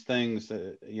of these things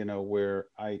that, where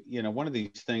one of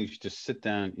these things, you just sit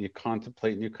down, you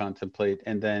contemplate,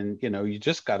 and then, you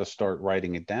just got to start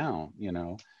writing it down,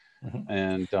 Mm-hmm.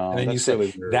 And then you say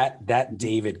really that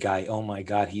David guy, oh my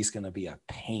God, he's going to be a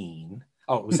pain.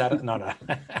 Oh, was that? No.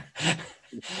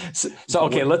 So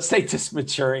okay, let's take this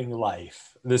maturing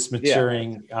life, this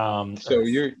maturing. Yeah. So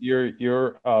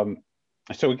you're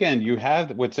so again, you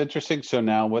have what's interesting. So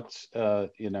now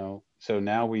so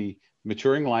now we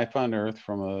maturing life on Earth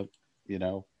from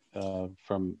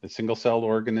from the single-celled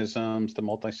organisms to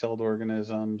multi-celled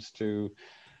organisms to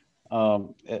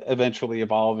eventually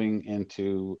evolving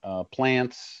into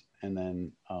plants and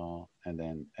then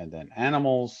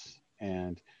animals.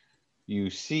 And you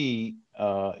see,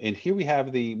 and here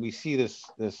we see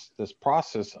this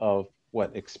process of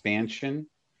expansion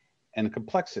and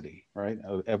complexity, right?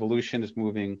 Evolution is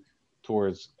moving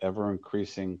towards ever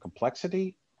increasing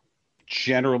complexity.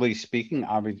 Generally speaking,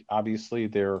 obviously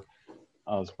there,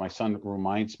 as my son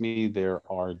reminds me, there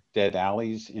are dead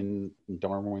alleys in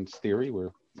Darwin's theory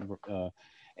where,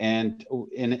 and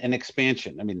in an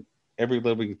expansion. I mean, every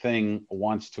living thing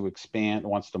wants to expand,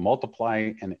 wants to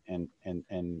multiply and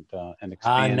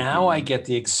expand. Now I get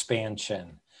the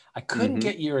expansion. I couldn't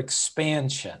get your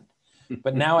expansion.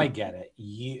 But now I get it.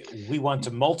 We want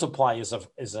to multiply as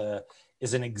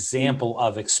an example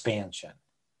of expansion.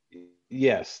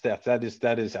 Yes, that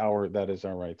is our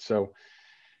right. So,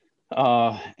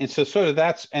 and so sort of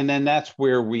that's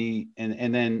where we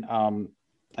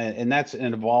and that's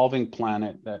an evolving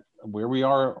planet that where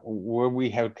we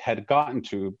had gotten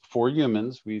to for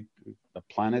humans. A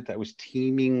planet that was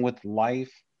teeming with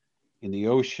life in the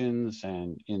oceans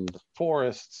and in the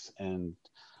forests and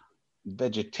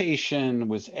vegetation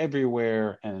was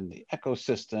everywhere, and the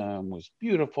ecosystem was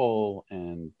beautiful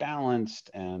and balanced.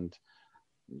 And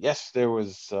yes, there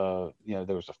was, there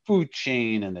was a food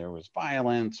chain, and there was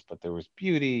violence, but there was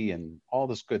beauty and all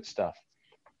this good stuff.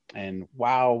 And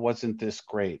wow, wasn't this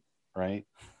great, right?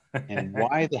 And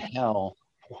why the hell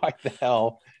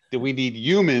do we need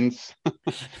humans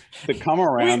to come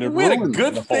around and We had a ruin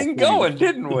good the whole thing thing? going,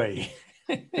 didn't we?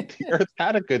 The Earth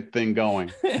had a good thing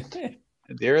going.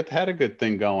 The Earth had a good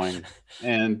thing going,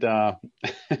 and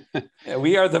Yeah,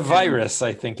 we are the virus,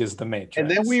 I think, is the matrix. and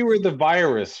then we were the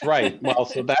virus, right? Well,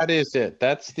 so that is it.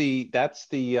 That's the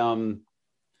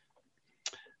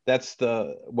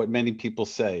what many people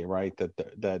say, right?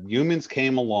 That humans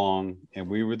came along and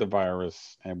we were the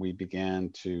virus, and we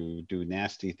began to do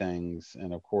nasty things.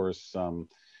 And of course,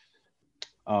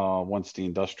 once the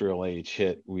industrial age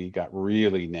hit, we got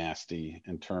really nasty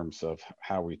in terms of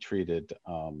how we treated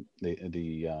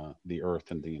the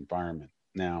earth and the environment.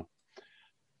 Now,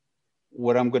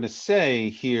 what I'm going to say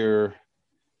here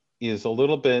is a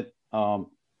little bit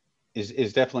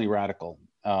is definitely radical.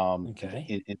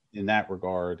 Okay. In that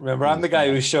regard. Remember, I'm the guy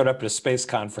who showed up at a space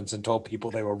conference and told people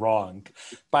they were wrong.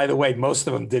 By the way, most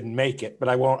of them didn't make it, but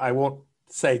I won't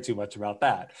say too much about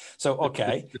that. So,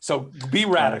 okay. So be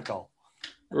radical.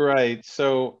 Right.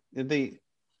 So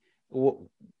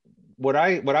what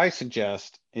I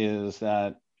suggest is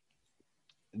that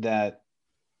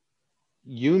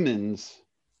humans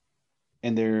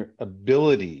and their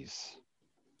abilities,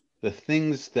 the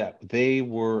things that they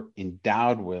were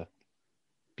endowed with,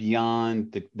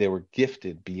 they were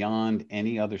gifted beyond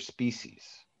any other species,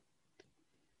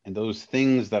 and those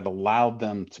things that allowed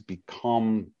them to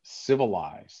become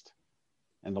civilized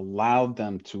and allowed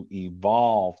them to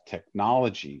evolve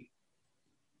technology,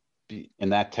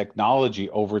 and that technology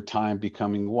over time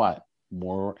becoming what?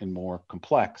 More and more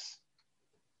complex.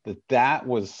 That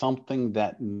was something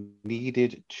that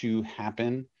needed to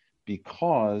happen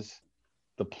because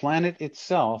the planet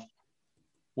itself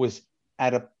was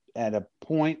at a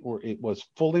point where it was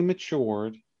fully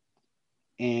matured,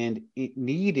 and it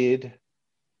needed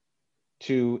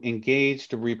to engage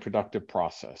the reproductive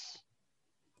process,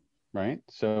 right?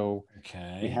 So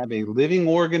we have a living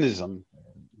organism.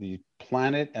 The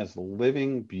planet as a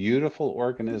living, beautiful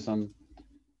organism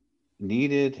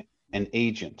needed an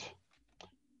agent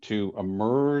to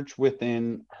emerge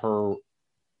within her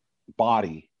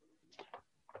body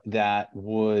that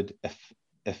would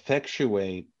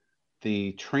effectuate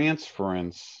the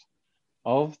transference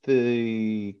of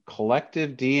the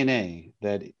collective DNA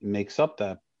that makes up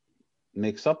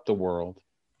the world,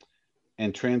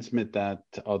 and transmit that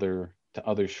to other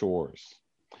shores.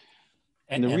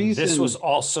 And the reason this was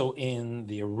also in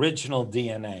the original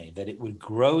DNA, that it would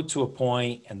grow to a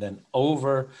point and then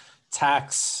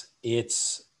overtax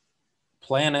its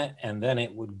planet, and then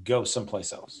it would go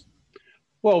someplace else.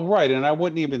 Well, right, and I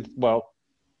wouldn't even. Well,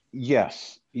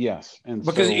 yes, and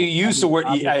because so, you used the word.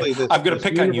 I'm going to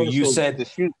pick on you. You said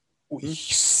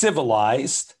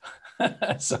civilized.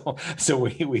 so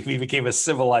we became a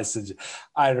civilized.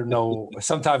 I don't know.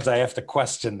 Sometimes I have to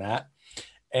question that.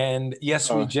 And yes,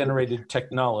 we generated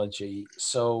technology.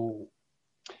 So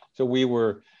we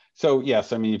were. So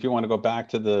yes, I mean, if you want to go back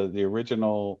to the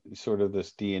original sort of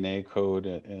this DNA code,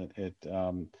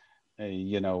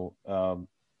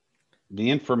 the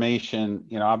information,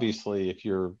 obviously, if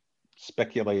you're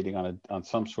speculating on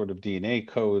some sort of DNA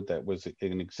code that was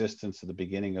in existence at the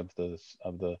beginning of the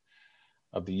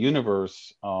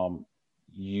universe,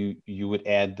 you would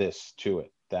add this to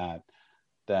it, that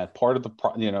part of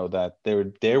that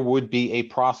there would be a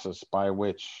process by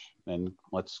which, and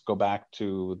let's go back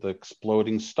to the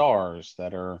exploding stars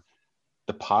that are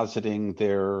depositing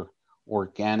their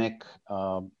organic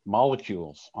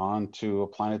molecules onto a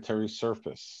planetary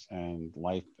surface, and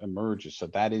life emerges. So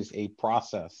that is a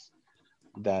process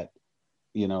that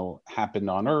happened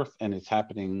on Earth, and it's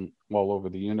happening all over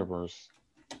the universe.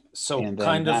 So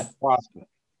kind of process,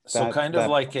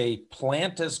 like a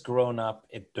plant has grown up,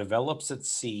 it develops its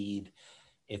seed,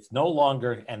 it's no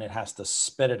longer, and it has to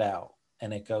spit it out,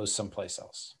 and it goes someplace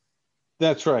else.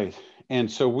 That's right.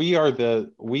 And so we are the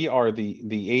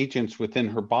agents within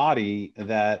her body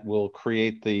that will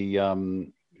create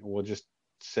we'll just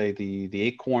say the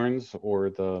acorns or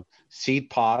the seed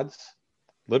pods,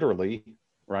 literally,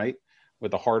 right,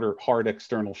 with a hard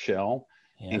external shell,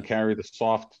 and carry the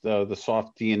soft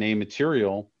DNA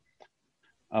material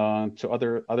to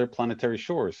other planetary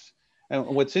shores. And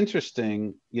what's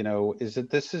interesting, is that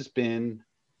this has been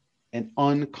an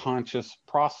unconscious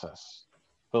process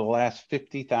for the last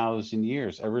 50,000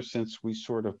 years, ever since we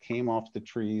sort of came off the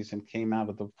trees and came out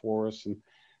of the forest and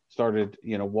started,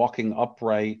 walking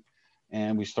upright,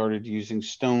 and we started using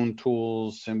stone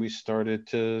tools, and we started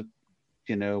to,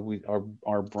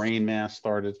 our brain mass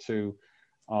started to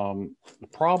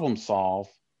problem solve.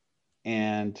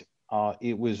 And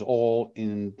it was all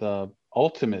in the,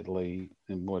 ultimately,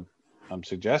 and what I'm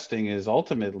suggesting is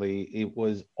ultimately it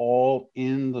was all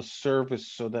in the service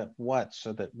so that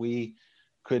we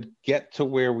could get to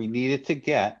where we needed to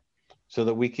get so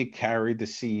that we could carry the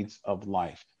seeds of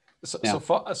life. So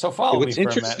follow me What's for a minute.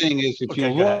 interesting is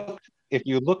if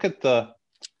you look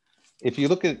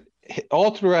at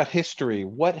all throughout history,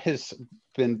 what has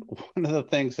been one of the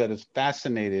things that has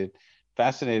fascinated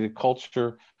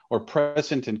culture, or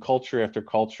present in culture after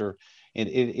culture, it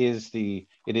is the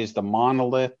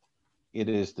monolith, it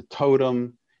is the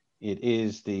totem, it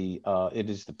is the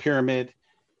pyramid,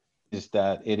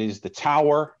 it is the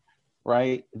tower,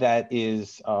 right? That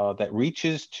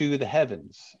reaches to the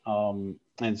heavens,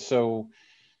 and so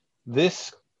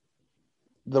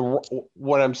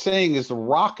what I'm saying is the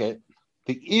rocket,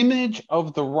 the image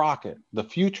of the rocket, the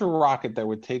future rocket that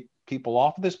would take people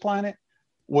off of this planet,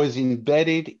 was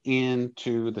embedded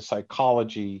into the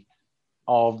psychology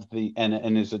of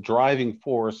and is a driving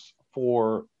force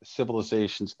for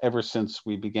civilizations ever since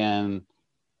we began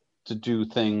to do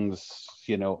things,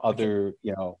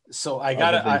 So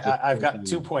I've got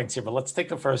 2 points here, but let's take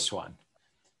the first one.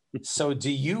 So do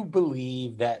you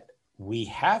believe that we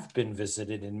have been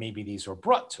visited and maybe these were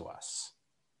brought to us?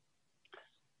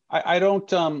 I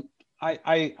don't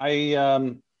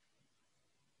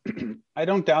I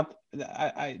don't doubt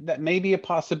that may be a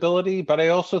possibility, but I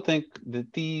also think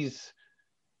that these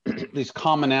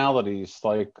commonalities,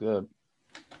 like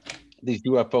these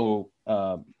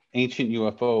ancient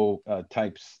UFO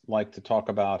types, like to talk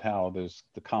about how there's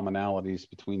the commonalities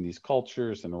between these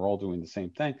cultures and they're all doing the same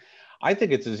thing. I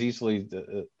think it's as easily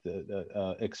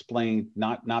explained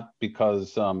not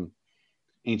because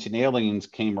ancient aliens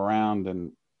came around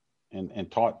and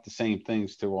taught the same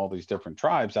things to all these different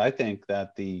tribes. I think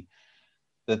that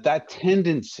that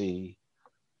tendency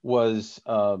was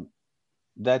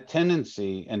that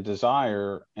tendency and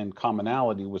desire and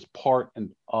commonality was part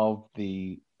of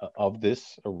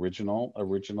this original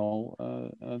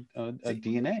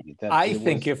DNA. I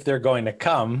think if they're going to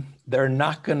come, they're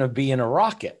not going to be in a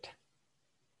rocket.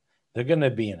 They're going to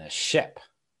be in a ship,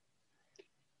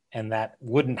 and that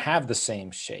wouldn't have the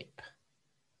same shape.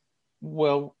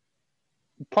 Well,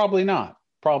 probably not.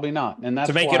 And that's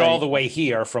to make it all the way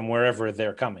here from wherever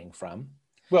they're coming from.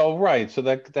 Well, right. So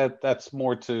that's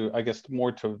more to, I guess,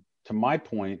 more to my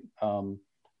point,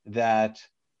 that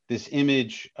this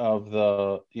image of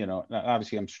the,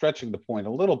 obviously I'm stretching the point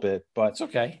a little bit, but it's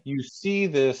okay. You see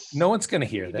this. No one's going to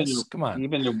hear this. Come on.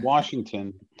 Even in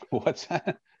Washington, what's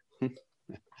that?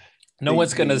 No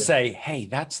one's going to say, hey,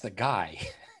 that's the guy.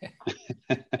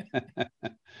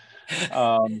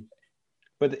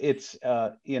 But it's,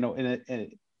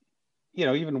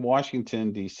 even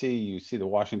Washington, D.C., you see the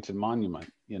Washington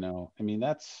Monument, I mean,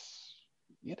 that's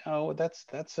an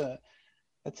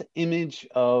image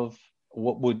of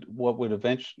what would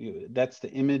eventually, that's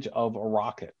the image of a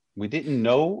rocket. We didn't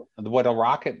know what a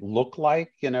rocket looked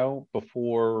like,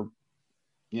 before,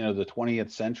 the 20th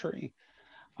century.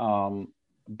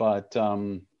 But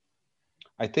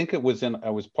I think it was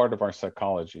part of our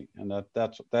psychology, and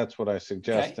that's what I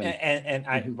suggest. Okay. And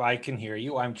I can hear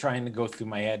you. I'm trying to go through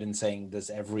my head and saying, does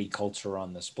every culture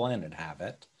on this planet have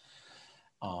it?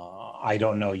 I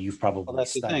don't know. You've probably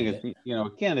that's studied the thing.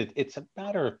 Again, it's a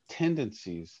matter of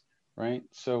tendencies, right?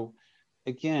 So,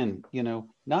 again,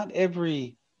 not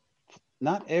every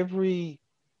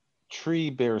tree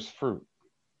bears fruit,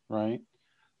 right?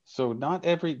 So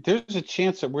there's a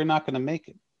chance that we're not going to make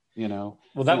it. Well,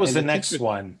 that was the next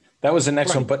one. That was the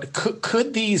next one. But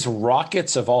could these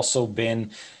rockets have also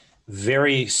been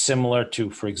very similar to,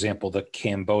 for example, the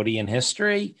Cambodian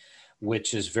history,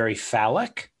 which is very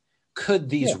phallic? Could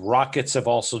these rockets have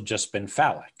also just been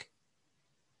phallic?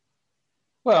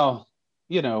 Well,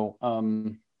 it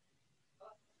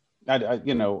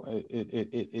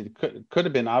could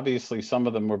have been. Obviously, some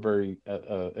of them were very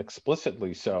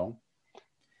explicitly so.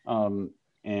 I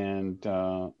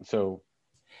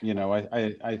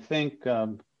think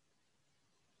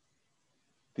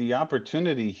the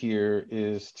opportunity here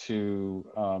is to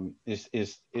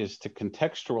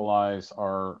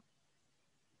contextualize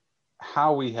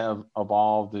how we have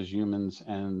evolved as humans,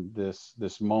 and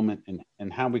this moment,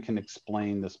 and how we can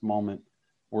explain this moment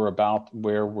where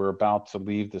we're about to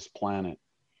leave this planet.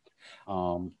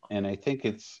 And I think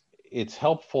it's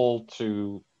helpful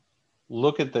to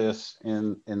look at this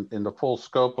in the full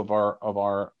scope of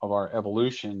our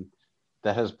evolution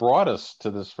that has brought us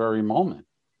to this very moment.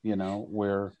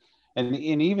 where, and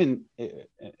even,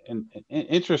 and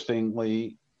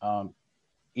interestingly,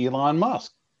 Elon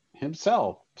Musk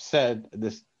himself said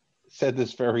this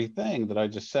very thing that I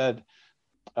just said,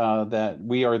 that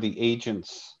we are the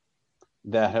agents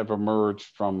that have emerged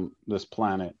from this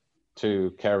planet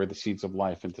to carry the seeds of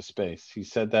life into space. He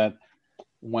said that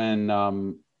when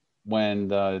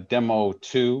the Demo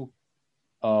 2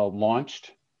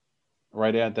 launched,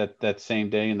 right at that same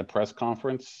day in the press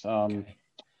conference,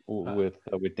 with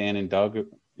Dan and Doug,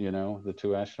 the two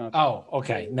astronauts. Oh,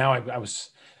 okay. Now I was.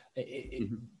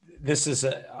 Mm-hmm. This is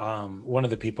one of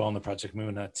the people on the Project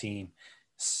Moon team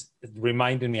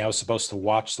reminded me I was supposed to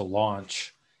watch the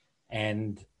launch,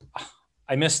 and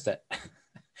I missed it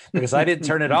because I didn't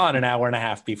turn it on an hour and a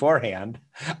half beforehand.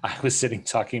 I was sitting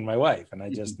talking to my wife, and I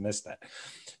just missed it.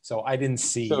 So I didn't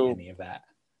see any of that.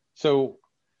 So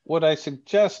what I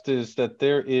suggest is that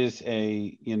there is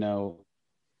I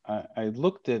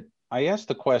asked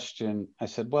the question, I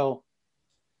said, well,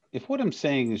 if what I'm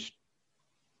thinking,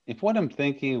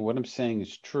 what I'm saying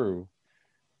is true,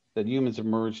 that humans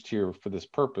emerged here for this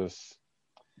purpose,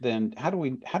 then how do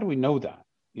we know that?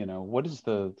 What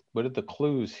are the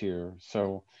clues here?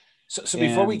 So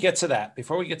before we get to that,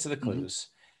 before we get to the clues,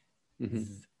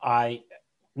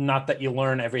 not that you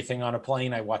learn everything on a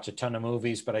plane. I watch a ton of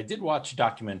movies, but I did watch a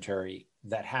documentary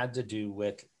that had to do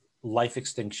with life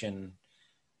extinction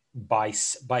by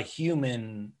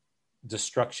human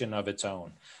destruction of its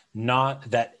own.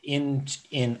 Not that in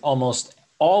almost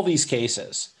all these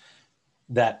cases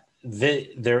that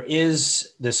there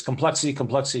is this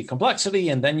complexity,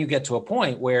 and then you get to a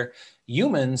point where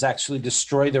humans actually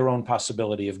destroy their own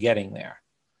possibility of getting there.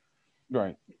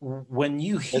 Right. When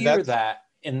you hear that,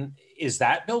 and is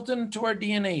that built into our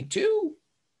DNA too?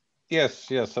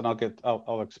 Yes, and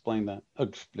I'll explain that.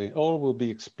 All will be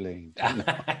explained.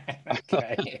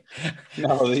 Okay.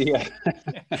 No, the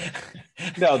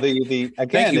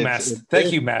again.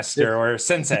 Thank you, master or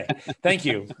sensei. Thank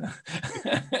you.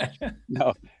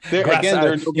 No, there are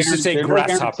no you should say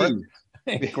grasshopper.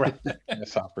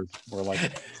 Grasshoppers, more like.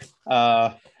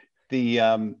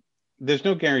 There's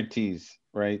no guarantees,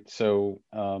 right? So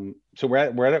we're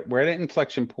at an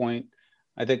inflection point.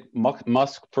 I think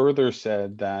Musk further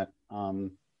said that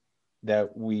time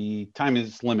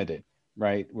is limited,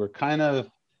 right? We're kind of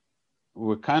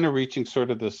reaching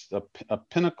sort of this a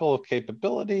pinnacle of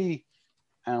capability,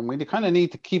 and we kind of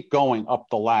need to keep going up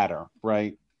the ladder,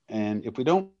 right? And if we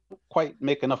don't quite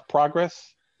make enough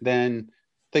progress, then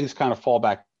things kind of fall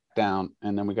back down,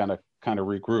 and then we got to kind of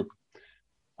regroup.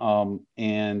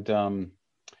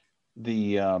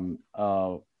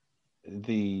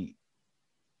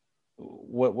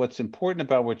 What's important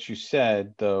about what you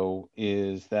said, though,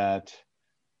 is that,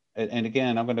 and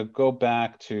again, I'm going to go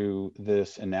back to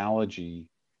this analogy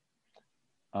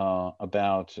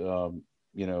about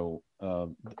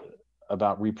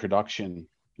reproduction,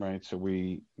 right? So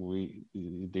the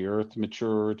earth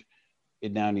matured,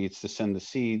 it now needs to send the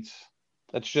seeds.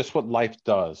 That's just what life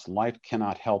does. Life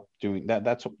cannot help doing that.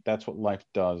 That's what life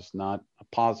does. Not a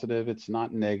positive. It's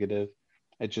not negative.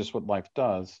 It's just what life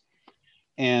does.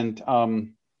 And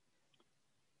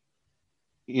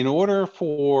in order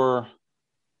for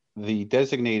the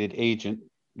designated agent,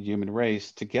 the human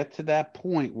race, to get to that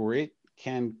point where it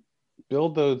can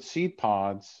build those seed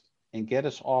pods and get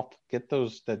that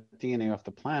DNA off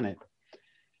the planet,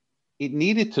 it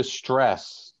needed to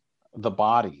stress the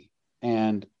body.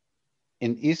 And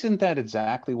isn't that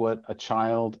exactly what a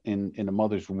child in a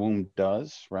mother's womb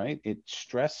does, right? It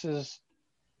stresses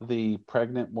the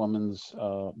pregnant woman's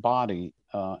body.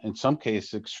 In some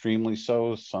cases, extremely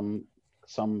so. Some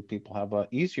people have an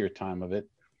easier time of it,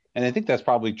 and I think that's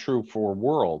probably true for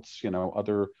worlds.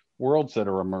 Other worlds that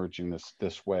are emerging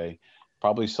this way.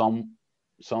 Probably some.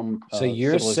 So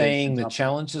you're saying the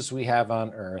challenges we have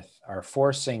on Earth are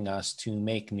forcing us to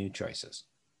make new choices.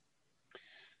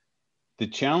 The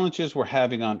challenges we're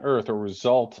having on Earth are a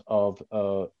result of,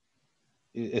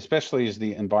 especially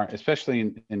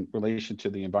in relation to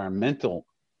the environmental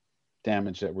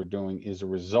damage that we're doing, is a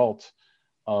result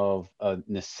of a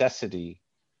necessity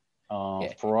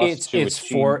for us to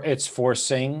achieve. It's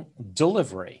forcing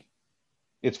delivery.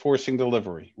 It's forcing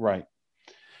delivery, right?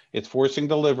 It's forcing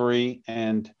delivery.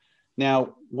 And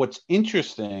now what's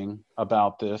interesting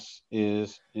about this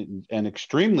is, and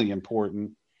extremely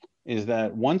important, is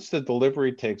that once the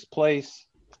delivery takes place,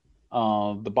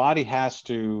 the body has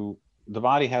to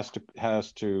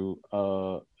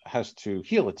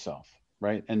heal itself,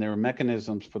 right? And there are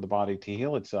mechanisms for the body to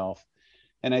heal itself.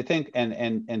 And I think,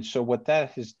 and so what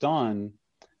that has done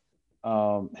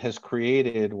has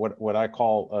created what I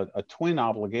call a twin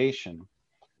obligation,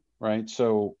 right?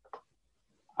 So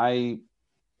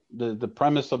the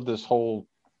premise of this whole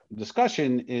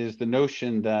discussion is the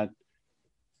notion that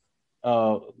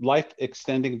life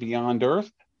extending beyond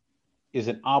Earth is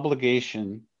an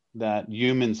obligation that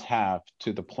humans have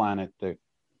to the planet that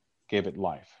gave it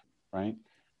life, right?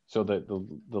 So that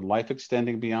the life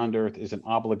extending beyond Earth is an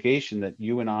obligation that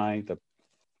you and I, the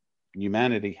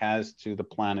humanity, has to the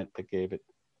planet that gave it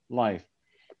life.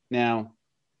 Now,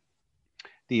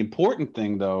 the important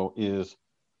thing, though, is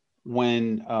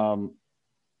when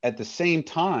at the same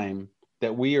time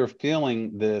that we are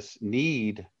feeling this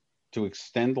need to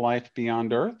extend life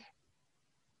beyond Earth,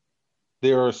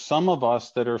 there are some of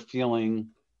us that are feeling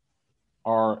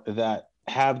that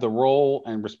have the role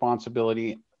and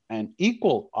responsibility and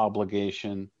equal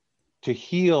obligation to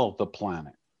heal the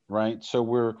planet, right? So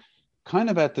we're kind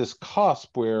of at this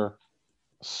cusp where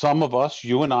some of us,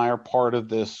 you and I, are part of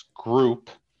this group,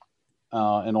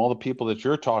 and all the people that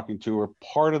you're talking to are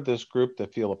part of this group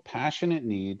that feel a passionate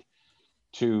need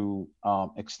to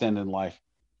extend in life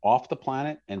off the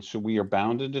planet. And so we are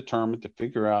bound and determined to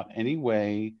figure out any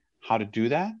way how to do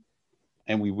that.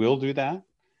 And we will do that.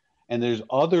 And there's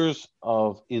others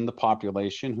in the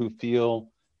population who feel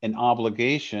an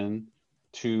obligation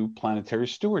to planetary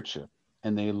stewardship,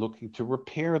 and they're looking to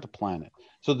repair the planet.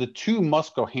 So the two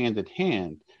must go hand in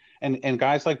hand. And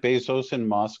guys like Bezos and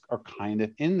Musk are kind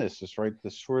of in this right?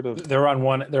 This sort of they're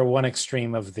one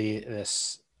extreme of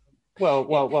this.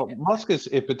 Well, Musk is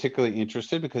particularly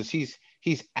interested because he's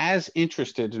as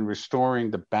interested in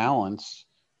restoring the balance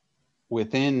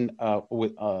within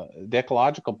the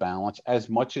ecological balance as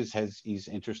much as he's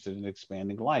interested in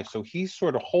expanding life. So he's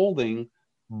sort of holding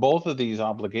both of these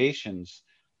obligations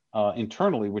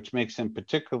internally, which makes him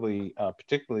particularly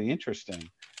interesting.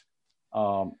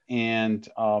 So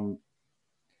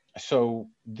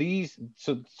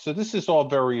this is all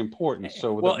very important.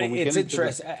 So well, it's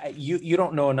interesting. You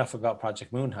don't know enough about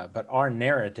Project Moon Hut, but our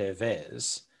narrative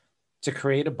is to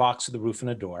create a box with a roof and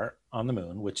a door on the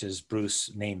moon, which is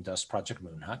Bruce named us Project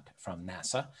Moon Hut from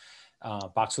NASA.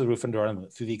 Box with a roof and door on the moon,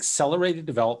 through the accelerated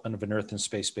development of an Earth and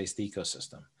space-based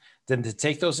ecosystem. Then to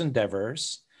take those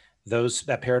endeavors,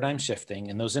 that paradigm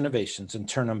shifting and those innovations, and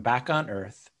turn them back on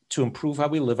Earth to improve how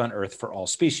we live on Earth for all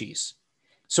species.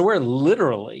 So we're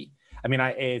literally,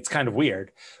 it's kind of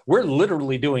weird. We're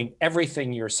literally doing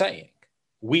everything you're saying.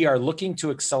 We are looking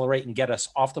to accelerate and get us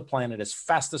off the planet as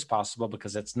fast as possible,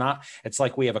 because it's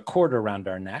like we have a cord around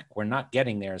our neck. We're not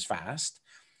getting there as fast.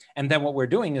 And then what we're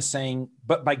doing is saying,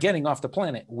 but by getting off the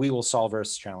planet, we will solve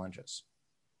Earth's challenges.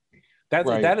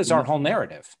 That is our whole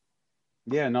narrative.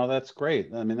 Yeah, no, that's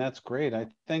great. That's great. I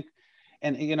think,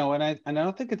 and I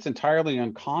don't think it's entirely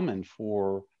uncommon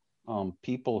for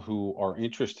people who are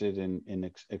interested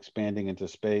in expanding into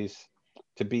space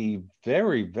to be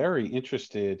very, very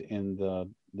interested in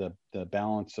the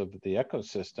balance of the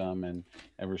ecosystem and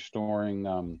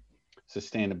restoring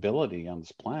sustainability on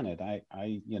this planet.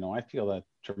 I feel that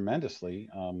tremendously,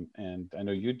 and I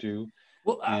know you do.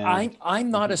 Well,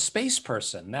 I'm not a space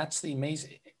person. That's the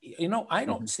amazing. I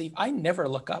don't, Steve. I never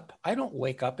look up. I don't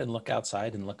wake up and look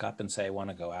outside and look up and say I want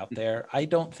to go out there. I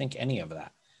don't think any of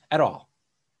that at all,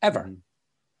 ever.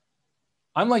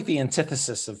 I'm like the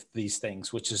antithesis of these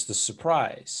things, which is the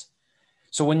surprise.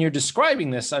 So when you're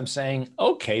describing this, I'm saying,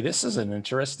 okay, this is an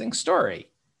interesting story,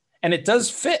 and it does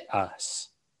fit us,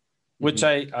 which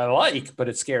I like, but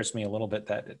it scares me a little bit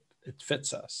that it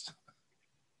fits us.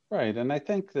 Right. And I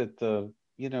think that the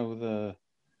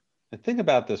thing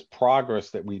about this progress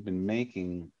that we've been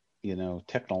making,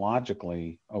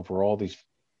 technologically over all these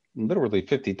literally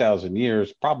 50,000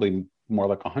 years, probably more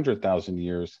like 100,000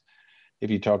 years, if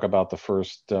you talk about the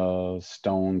first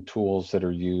stone tools that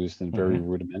are used and very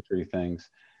rudimentary things.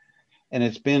 And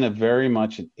it's been a very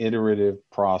much an iterative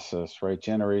process, right?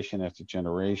 Generation after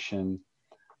generation.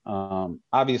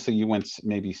 Obviously you went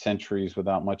maybe centuries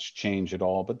without much change at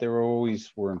all, but there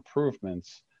always were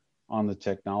improvements on the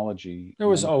technology. There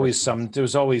was always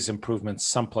improvements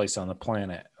someplace on the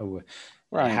planet,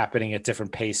 happening at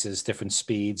different paces, different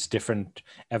speeds, different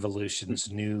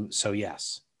evolutions, new. So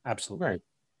yes, absolutely.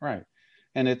 Right.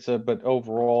 And but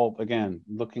overall, again,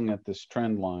 looking at this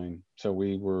trend line, so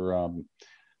we were,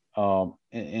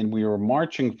 and we were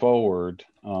marching forward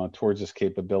towards this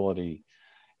capability.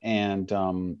 And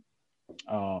and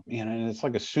it's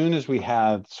like as soon as we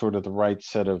had sort of the right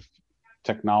set of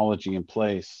technology in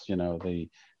place, in the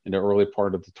early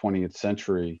part of the 20th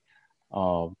century,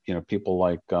 people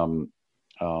like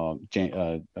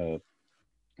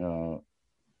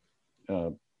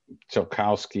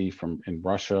Tsiolkovsky in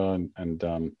Russia and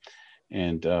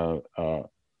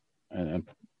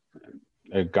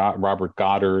Robert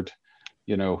Goddard,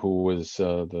 who was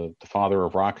the father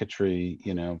of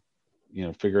rocketry,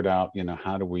 figured out,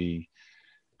 how do we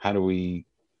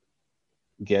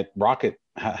get rocket,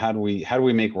 how do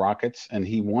we make rockets? And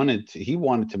he wanted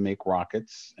to make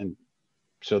rockets, and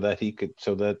so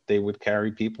that they would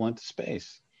carry people into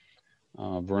space.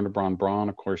 Wernher von Braun,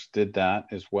 of course, did that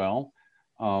as well.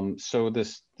 So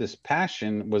this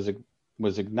passion was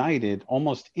ignited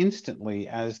almost instantly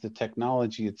as the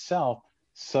technology itself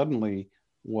suddenly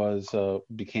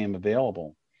became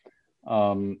available.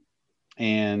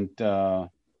 And so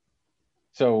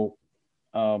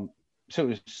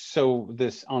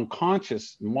this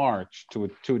unconscious march, to a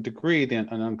degree, an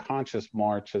unconscious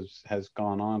march has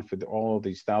gone on for all of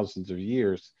these thousands of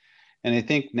years. And I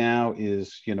think now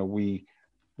is, we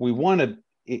want to,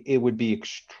 it would be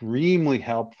extremely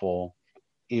helpful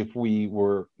if we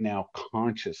were now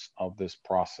conscious of this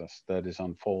process that is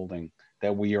unfolding,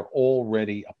 that we are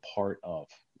already a part of,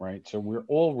 right? So we're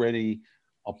already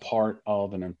a part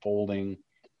of an unfolding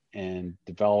and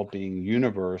developing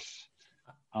universe.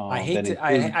 I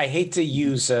hate to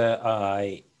use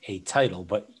a title,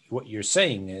 but what you're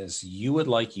saying is you would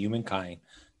like humankind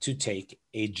to take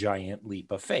a giant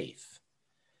leap of faith,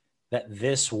 that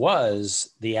this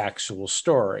was the actual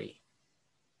story,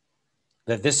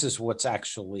 that this is what's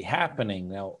actually happening.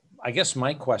 Now, I guess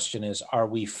my question is, are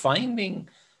we finding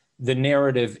the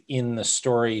narrative in the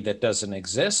story that doesn't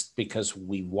exist because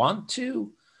we want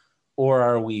to,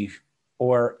 or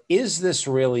is this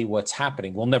really what's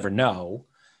happening? We'll never know.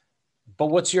 But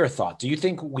what's your thought? Do you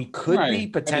think we could be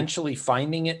potentially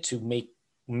finding it to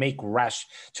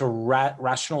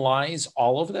rationalize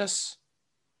all of this?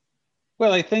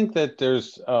 Well, I think that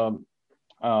there's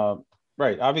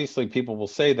right. Obviously, people will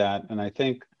say that, and I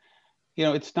think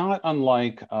it's not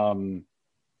unlike what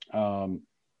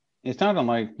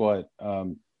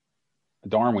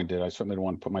Darwin did. I certainly don't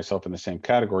want to put myself in the same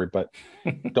category, but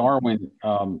Darwin,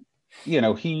 all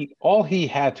he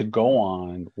had to go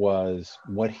on was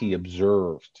what he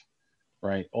observed,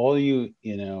 right? And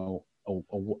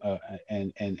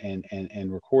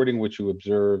recording what you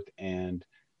observed and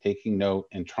taking note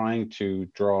and trying to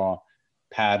draw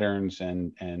patterns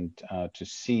and to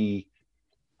see,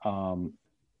 and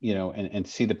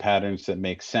see the patterns that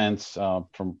make sense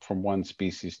from one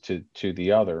species to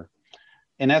the other.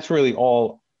 And that's really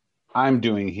all I'm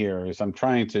doing here, is I'm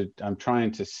trying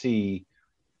to see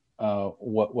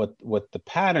what the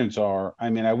patterns are. I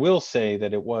mean, I will say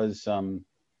that it was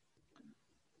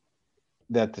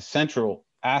that the central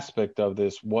aspect of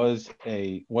this was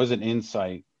an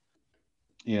insight,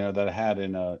 that I had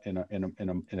in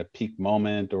a peak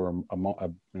moment, or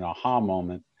an aha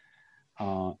moment.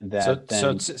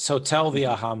 So tell the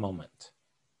aha moment.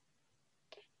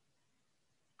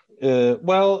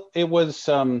 Well, it was.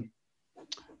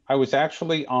 I was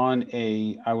actually on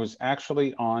a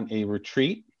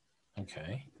retreat.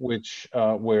 Okay. Which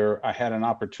where I had an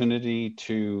opportunity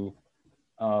to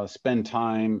spend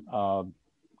time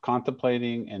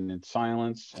contemplating and in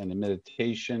silence and in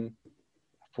meditation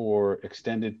for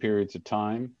extended periods of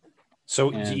time.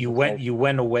 So you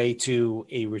went away to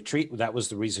a retreat. That was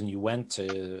the reason you went,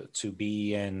 to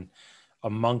be in a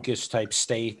monkish type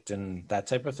state and that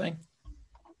type of thing?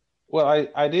 Well,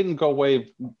 I didn't go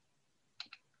away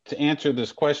to answer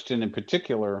this question in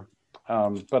particular,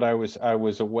 but I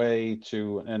was away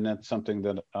to, and that's something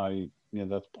that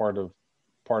that's part of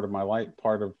my life,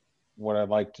 part of what I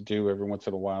like to do every once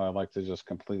in a while. I like to just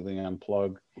completely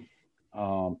unplug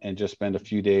and just spend a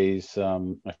few days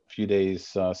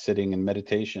sitting in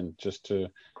meditation, just to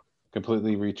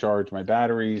completely recharge my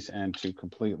batteries and to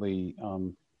completely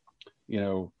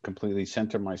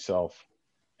center myself.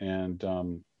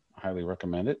 And highly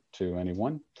recommend it to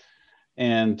anyone.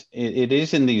 And it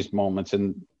is in these moments,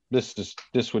 and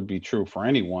this would be true for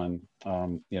anyone.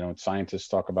 Scientists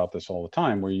talk about this all the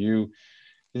time, where it's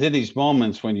in these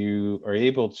moments when you are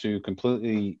able to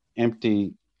completely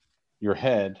empty your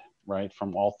head, right,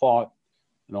 from all thought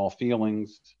and all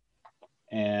feelings,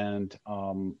 and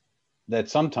that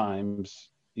sometimes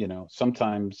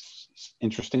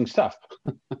interesting stuff.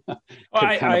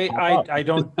 I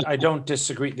don't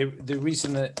disagree. The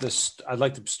reason that I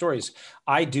like the stories,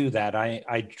 I do that.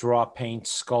 I draw, paint,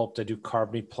 sculpt. I do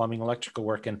carpentry, plumbing, electrical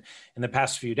work. And in the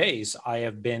past few days,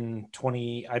 I've been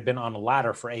on a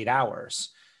ladder for 8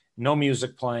 hours, no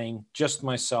music playing, just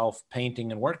myself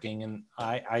painting and working. And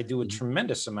I do a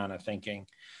tremendous amount of thinking.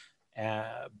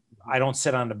 I don't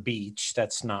sit on the beach.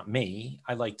 That's not me.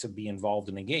 I like to be involved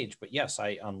and engaged, but yes,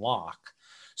 I unlock.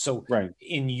 So right.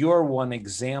 In your one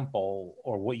example,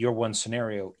 or your one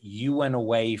scenario, you went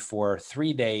away for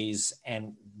 3 days,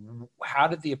 and how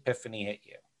did the epiphany hit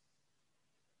you?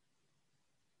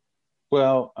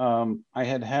 Well, I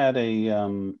had I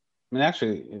mean,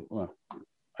 actually, well,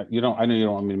 I know you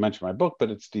don't want me to mention my book, but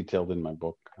it's detailed in my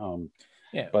book.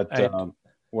 Yeah, But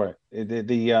what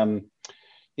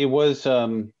it was,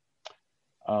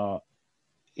 uh,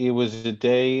 it was a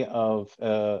day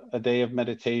of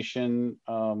meditation,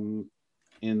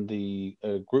 in the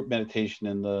group meditation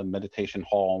in the meditation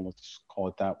hall, let's call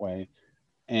it that way.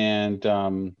 And,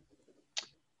 and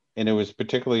it was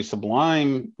particularly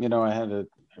sublime. You know, I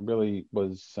really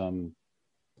was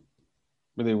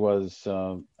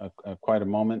quite a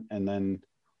moment. And then,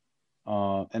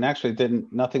 and actually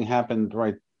nothing happened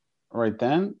right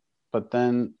then, but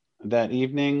then that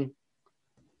evening,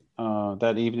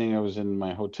 I was in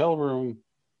my hotel room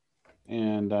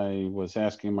and I was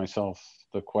asking myself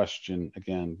the question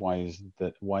again, why is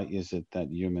it that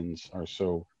humans are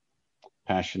so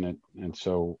passionate and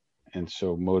so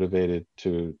motivated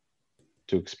to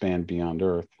expand beyond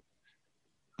Earth?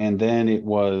 And then it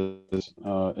was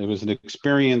an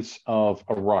experience of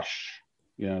a rush,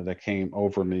 you know, that came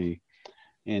over me.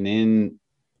 And in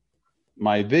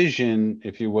my vision,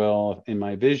 if you will,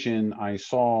 I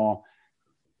saw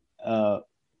uh,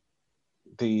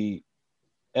 the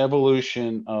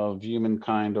evolution of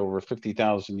humankind over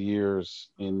 50,000 years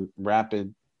in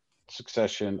rapid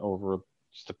succession over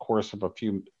just the course of a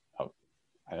few,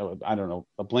 I don't know,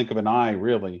 a blink of an eye,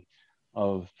 really,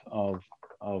 of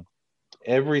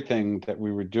everything that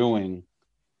we were doing.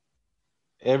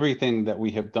 Everything that we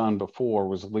have done before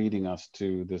was leading us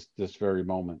to this very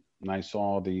moment. And I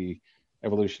saw the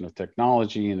evolution of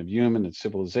technology and of human and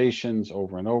civilizations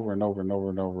over and over and over and over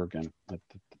and over again,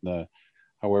 the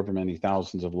however many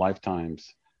thousands of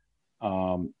lifetimes.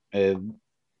 And,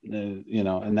 you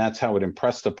know, and that's how it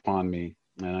impressed upon me.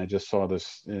 And I just saw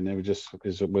this, and it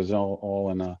was all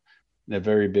in a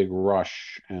very big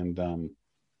rush.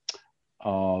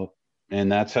 Uh,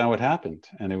 and that's how it happened.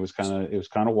 And it was kind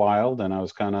of wild. And I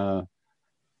was kind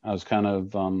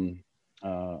of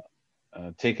uh,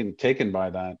 taken by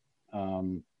that.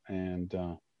 And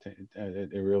it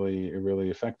really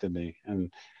affected me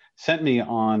and sent me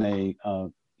on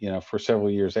you know, for several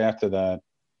years after that,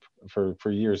 for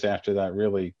years after that,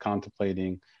 really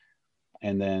contemplating,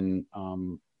 and then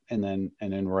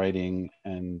writing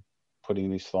and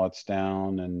putting these thoughts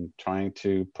down and trying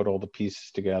to put all the pieces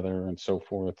together and so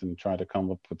forth, and try to come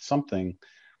up with something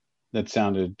that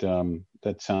sounded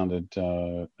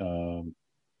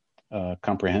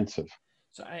comprehensive.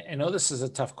 so I know this is a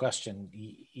tough question,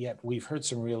 yet we've heard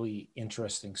some really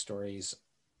interesting stories,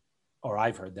 or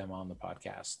I've heard them on the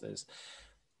podcast.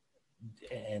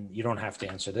 And you don't have to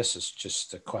answer this. It's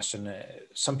just a question.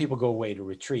 Some people go away to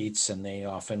retreats and they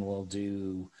often will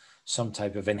do some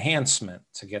type of enhancement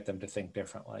to get them to think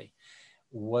differently.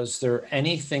 Was there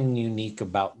anything unique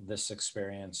about this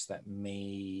experience that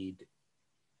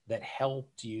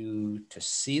helped you to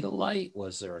see the light?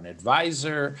 Was there an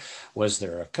advisor? Was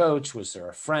there a coach? Was there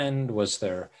a friend? Was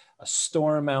there a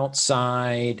storm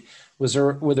outside?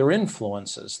 Were there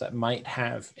influences that might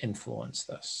have influenced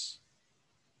this?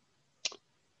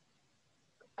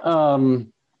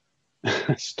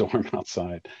 Storm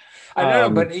outside. I don't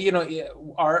know, but you know,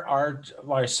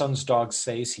 our son's dog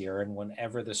stays here, and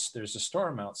whenever there's a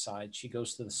storm outside, she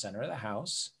goes to the center of the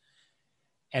house,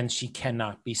 and she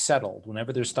cannot be settled.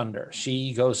 Whenever there's thunder,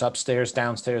 she goes upstairs,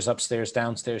 downstairs, upstairs,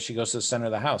 downstairs. She goes to the center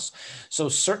of the house. So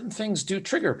certain things do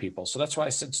trigger people. So that's why I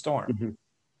said storm. Mm-hmm.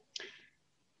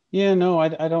 Yeah, no, I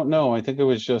don't know. I think it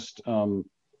was just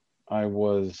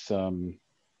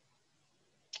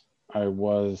I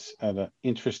was at an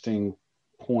interesting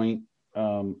point,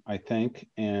 I think,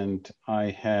 and I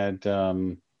had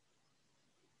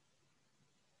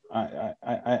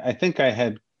I think I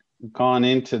had gone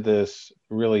into this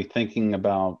really thinking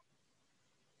about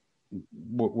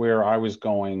where I was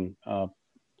going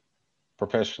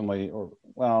professionally, or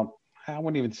well, I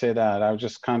wouldn't even say that. I was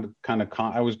just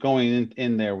I was going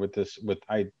in there with this.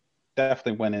 I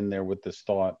definitely went in there with this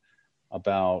thought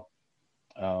about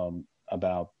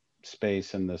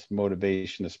space and this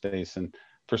motivation of space, and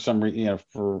for some reason,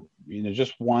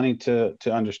 just wanting to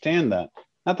understand that.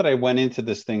 Not that I went into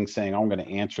this thing saying I'm going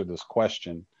to answer this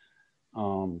question,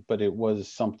 but it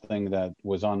was something that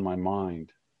was on my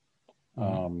mind.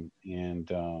 Mm-hmm.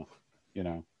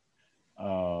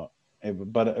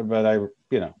 But I,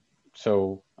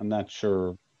 so I'm not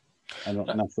sure.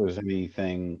 Not sure there's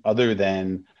anything other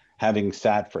than having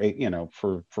sat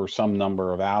for some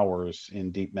number of hours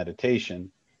in deep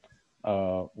meditation,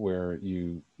 where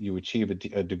you achieve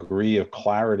a degree of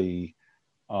clarity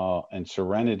and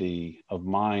serenity of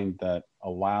mind that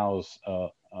allows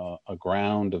a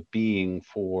ground of being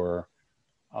for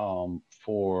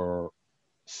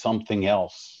something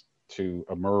else to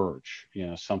emerge,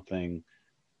 something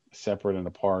separate and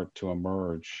apart to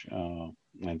emerge,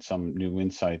 and some new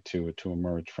insight to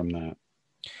emerge from that.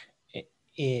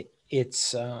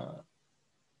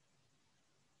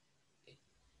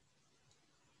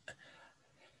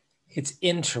 It's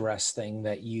interesting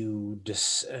that you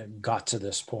just got to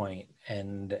this point,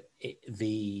 and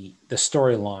the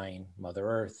storyline, Mother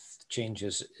Earth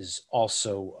changes, is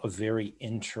also a very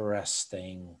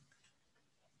interesting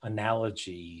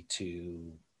analogy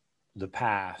to the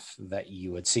path that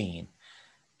you had seen.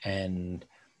 And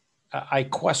I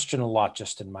question a lot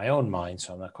just in my own mind,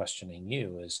 so I'm not questioning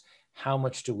you, is how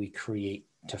much do we create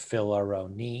to fill our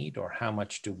own need, or how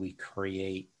much do we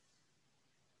create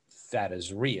that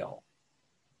is real?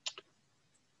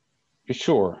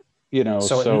 Sure.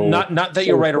 So not that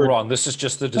you're right or wrong. This is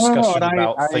just the discussion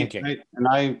about thinking.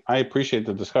 I appreciate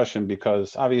the discussion,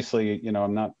 because obviously,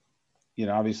 I'm not,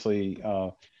 obviously,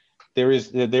 there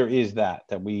is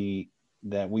that we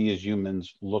as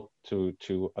humans look to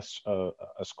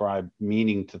ascribe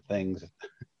meaning to things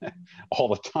all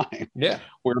the time. Yeah,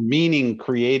 we're meaning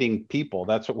creating people.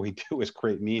 That's what we do, is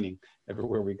create meaning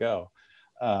everywhere we go,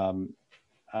 and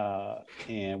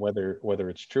whether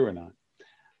it's true or not.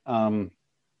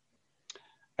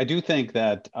 I do think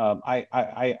that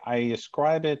I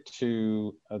ascribe it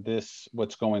to this.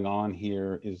 What's going on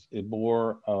here is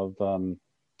more of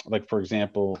like, for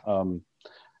example,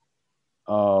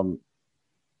 a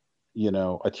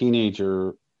teenage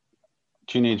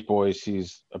boy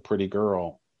sees a pretty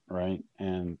girl, right?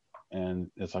 And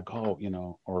it's like, oh,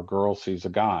 or a girl sees a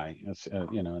guy. It's and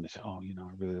they say, oh,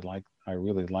 I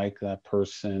really like that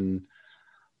person.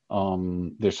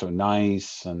 They're so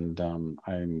nice, and I'm,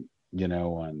 and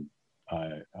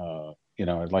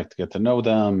I'd like to get to know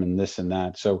them, and this and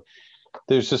that. So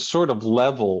there's this sort of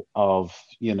level of,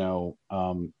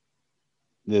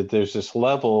 there's this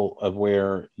level of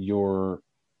where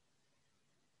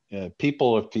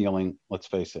people are feeling, let's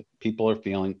face it, people are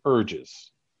feeling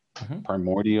urges,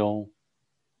 primordial,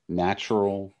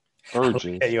 natural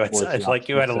urges. It's like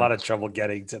you had a lot of trouble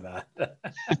getting to that.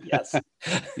 Yes.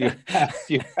 you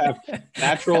have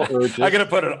natural urges. I'm going to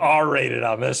put an R-rated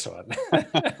on this one.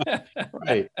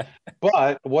 Right.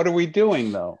 But what are we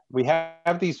doing, though? We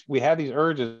have these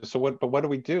urges. So what do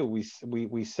we do? We say,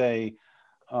 we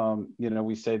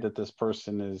say that this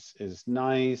person is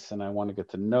nice, and I want to get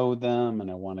to know them, and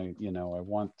I want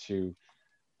to,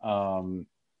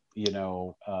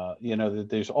 that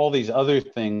there's all these other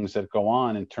things that go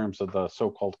on in terms of the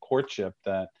so-called courtship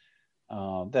that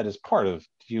is part of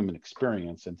human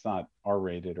experience. It's not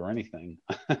R-rated or anything.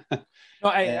 No,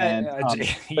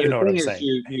 you know what I'm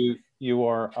saying.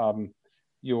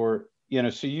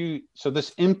 So this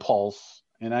impulse,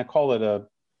 and I call it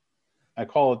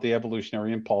the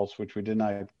evolutionary impulse, which we did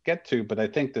not get to, but I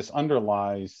think this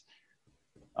underlies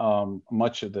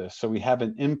much of this. So we have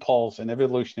an impulse, an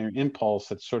evolutionary impulse,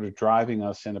 that's sort of driving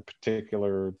us in a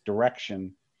particular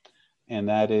direction. And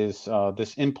that is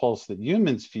this impulse that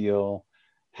humans feel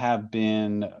have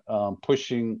been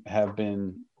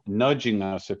nudging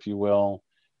us, if you will,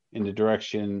 in the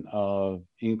direction of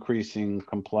increasingly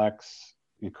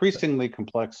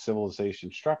complex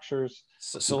civilization structures,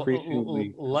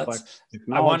 increasingly complex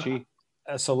technology.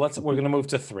 We're going to move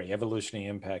to 3. Evolutionary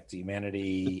impact.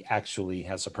 Humanity actually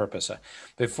has a purpose.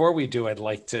 Before we do, I'd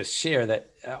like to share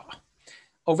that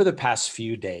over the past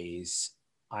few days,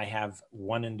 I have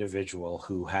one individual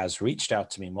who has reached out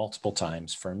to me multiple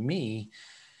times for me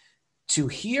to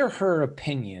hear her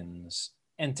opinions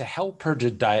and to help her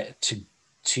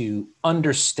to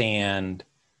understand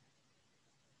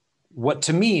what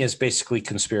to me is basically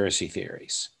conspiracy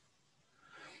theories.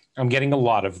 I'm getting a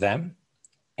lot of them.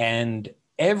 And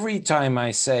every time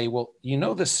I say, well,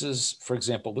 this is, for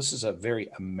example, this is a very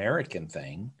American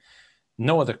thing.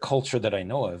 No other culture that I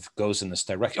know of goes in this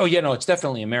direction. Oh, yeah, no, it's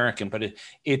definitely American, but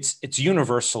it's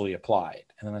universally applied.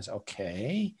 And then I say,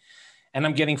 okay. And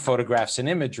I'm getting photographs and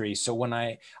imagery. So when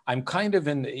I'm kind of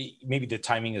maybe the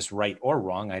timing is right or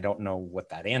wrong. I don't know what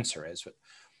that answer is, but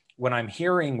when I'm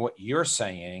hearing what you're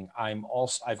saying,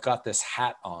 I've got this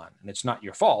hat on, and it's not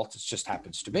your fault. It just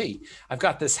happens to be. I've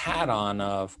got this hat on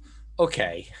of,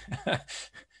 okay,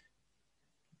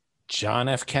 John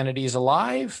F. Kennedy's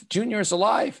alive, Jr. is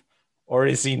alive, or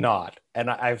is he not?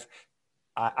 And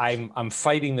I'm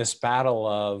fighting this battle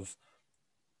of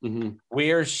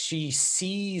where she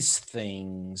sees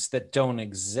things that don't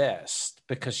exist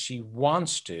because she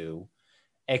wants to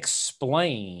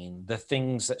explain the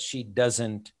things that she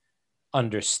doesn't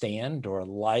understand or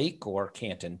like or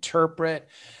can't interpret.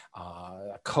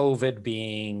 COVID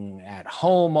being at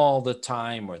home all the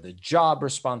time, or the job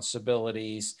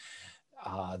responsibilities,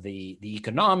 the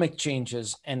economic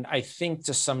changes. And I think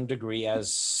to some degree,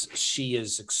 as she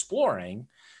is exploring,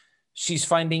 she's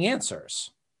finding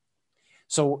answers.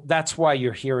 So that's why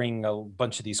you're hearing a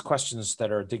bunch of these questions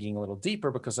that are digging a little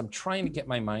deeper, because I'm trying to get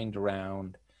my mind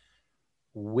around,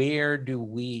 where do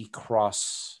we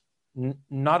cross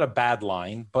not a bad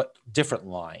line, but different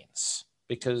lines?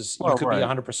 Because you could be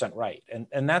 100% right.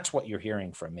 And that's what you're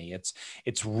hearing from me.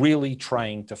 It's really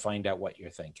trying to find out what you're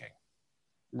thinking.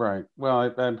 Right.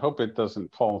 Well, I hope it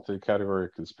doesn't fall into the category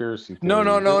of conspiracy theory. No.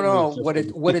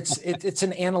 It's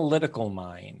an analytical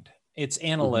mind. It's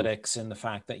analytics in the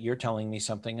fact that you're telling me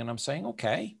something and I'm saying,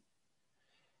 okay,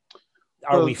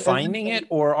 are we finding it,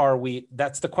 or are we?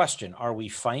 That's the question. Are we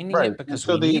finding it because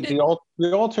we need it?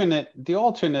 The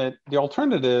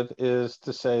alternative is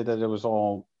to say that it was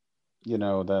all,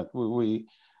 that we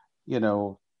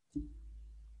and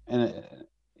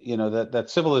that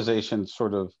civilization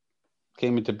sort of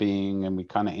came into being, and we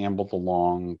kind of ambled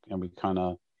along, and we kind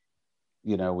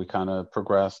of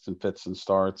progressed in fits and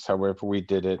starts, however we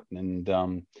did it, and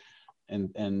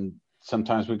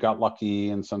sometimes we got lucky,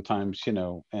 and sometimes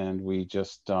and we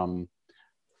just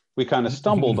we kind of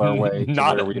stumbled our way to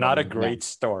where we not a great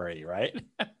story, right?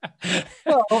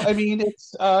 Well, I mean,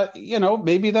 it's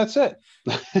maybe that's it.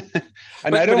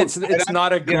 And but it's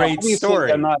not a great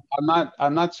story. I'm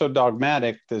not so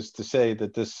dogmatic as to say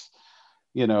that this,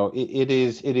 it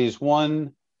is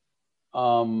one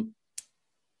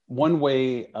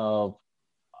way of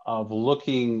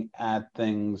looking at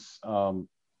things,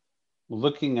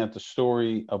 looking at the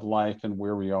story of life and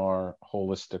where we are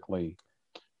holistically.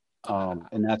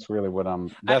 And that's really what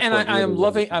I'm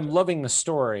loving the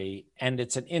story, and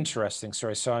it's an interesting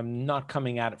story. So I'm not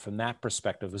coming at it from that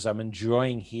perspective, because I'm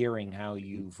enjoying hearing how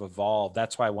you've evolved.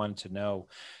 That's why I wanted to know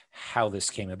how this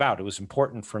came about. It was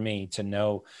important for me to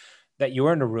know that you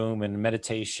were in a room in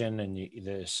meditation, and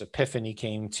this epiphany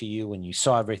came to you, and you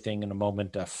saw everything in a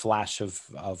moment, a flash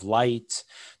of light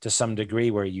to some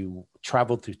degree, where you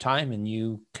traveled through time and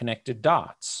you connected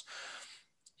dots.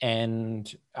 And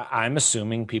I'm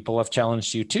assuming people have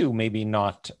challenged you too, maybe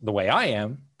not the way I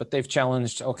am, but they've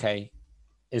challenged, okay,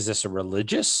 is this a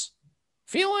religious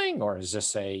feeling, or is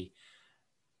this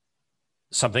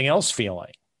something else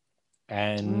feeling?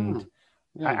 And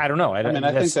I don't know. I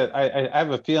think that I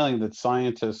have a feeling that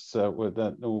scientists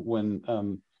when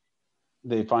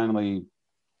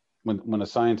a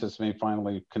scientist may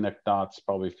finally connect dots,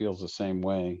 probably feels the same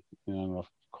way. I don't know if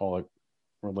you call it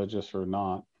religious or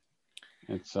not.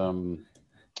 It's so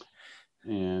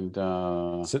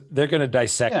they're going to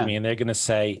dissect me, and they're going to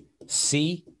say,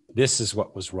 see, this is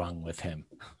what was wrong with him.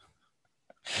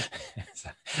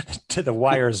 The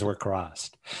wires were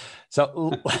crossed.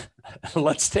 So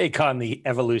let's take on the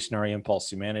evolutionary impulse.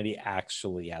 Humanity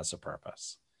actually has a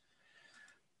purpose.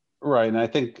 Right. And I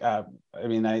think, I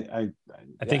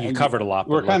think you covered a lot.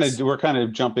 We're kind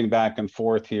of jumping back and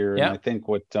forth here. Yeah. And I think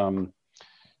what, so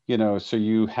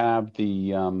you have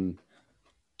the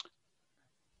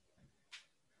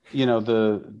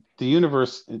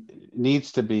universe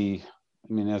needs to be,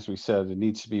 as we said, it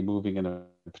needs to be moving in a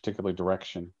particular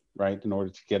direction, right? In order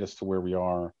to get us to where we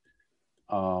are,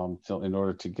 so in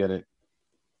order to get it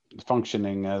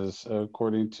functioning as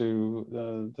according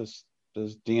to this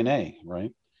DNA,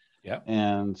 right? Yeah.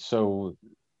 And so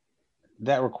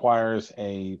that requires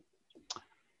a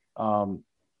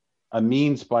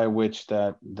means by which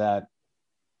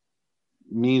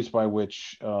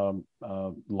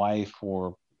life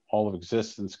or all of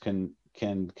existence can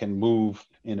move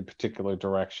in a particular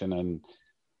direction. And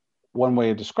one way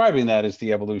of describing that is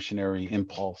the evolutionary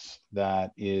impulse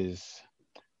that is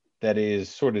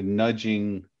sort of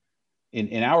nudging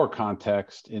in our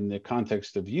context, in the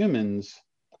context of humans,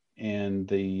 and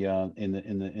in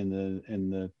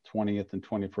the 20th and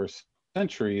 21st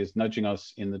century, is nudging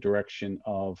us in the direction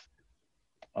of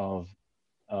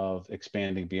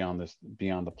expanding beyond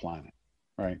the planet,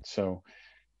 right? So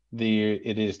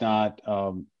it is not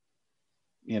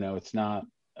it's not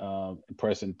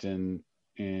present in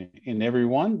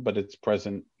everyone, but it's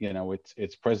present,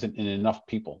 it's present in enough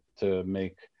people to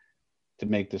make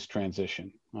this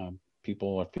transition.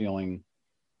 People are feeling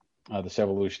this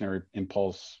evolutionary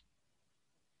impulse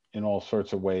in all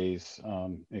sorts of ways.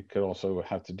 It could also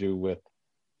have to do with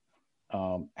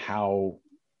how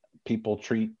people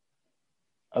treat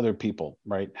other people,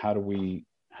 right? How do we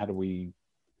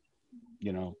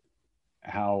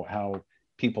how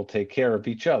people take care of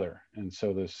each other. And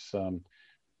so this so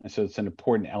it's an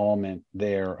important element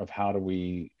there of how do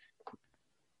we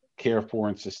care for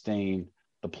and sustain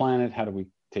the planet? How do we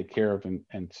take care of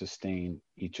and sustain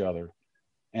each other?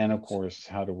 And of course,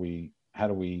 how do we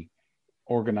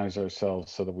organize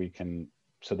ourselves so that we can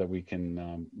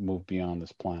move beyond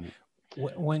this planet?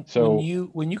 When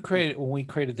we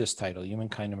created this title,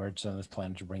 Humankind Emerged on this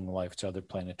planet to bring life to other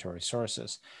planetary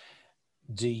sources.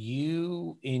 Do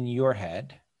you, in your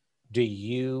head, do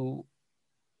you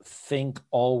think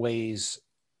always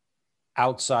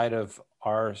outside of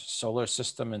our solar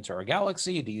system into our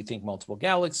galaxy? Do you think multiple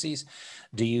galaxies?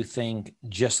 Do you think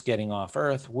just getting off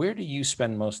Earth? Where do you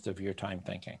spend most of your time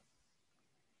thinking?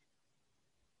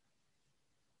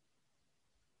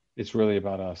 It's really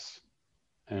about us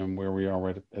and where we are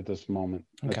right at this moment.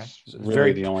 Okay. That's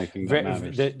really the only thing that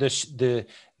matters.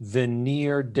 The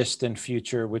near distant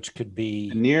future, which could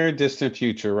be the near distant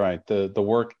future, right? The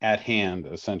work at hand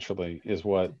essentially is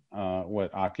what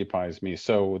occupies me.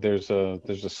 So there's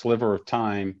a sliver of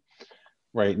time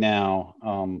right now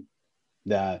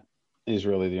that is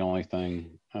really the only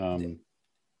thing.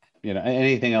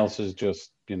 Anything else is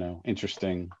just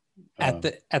interesting. At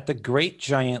the Great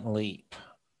Giant Leap,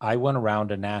 I went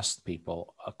around and asked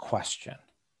people a question.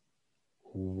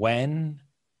 When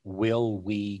will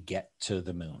we get to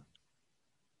the moon?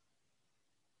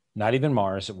 Not even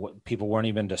Mars. People weren't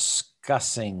even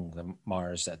discussing the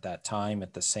Mars at that time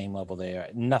at the same level they are.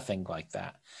 Nothing like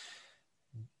that.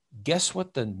 Guess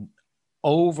what?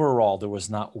 Overall, there was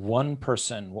not one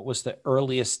person. What was the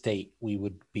earliest date we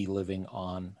would be living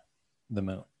on the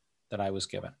moon that I was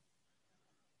given?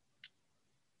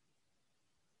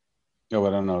 Oh, I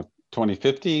don't know,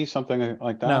 2050, something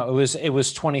like that? No, it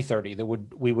was 2030.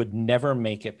 We would never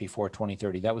make it before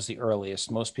 2030. That was the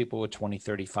earliest. Most people would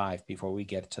 2035 before we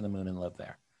get to the moon and live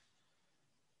there.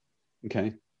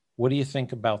 Okay. What do you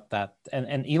think about that?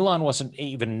 And Elon wasn't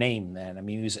even named then. I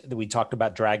mean, we talked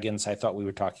about dragons. I thought we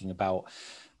were talking about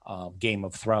Game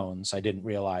of Thrones. I didn't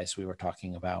realize we were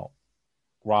talking about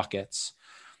rockets.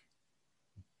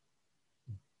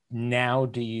 Now,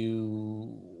 do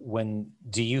you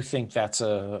think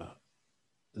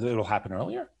it'll happen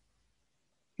earlier?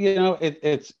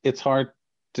 It's hard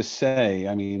to say.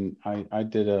 I mean, I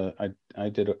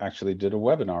actually did a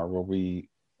webinar where we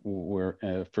were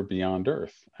for Beyond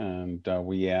Earth, and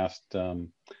we asked a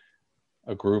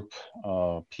group,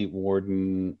 Pete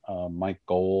Worden, Mike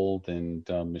Gold, and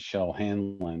Michelle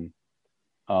Hanlon,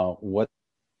 what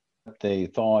they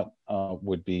thought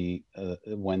would be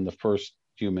when the first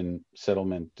human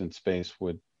settlement in space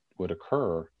would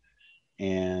occur.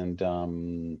 And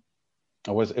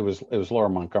it was Laura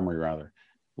Montgomery, rather.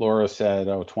 Laura said,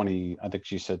 I think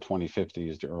she said 2050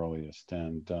 is the earliest.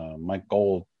 And Mike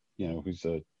Gold, who's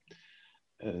a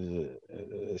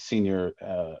senior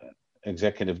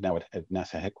executive now at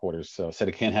NASA headquarters, said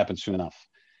it can't happen soon enough.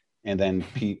 And then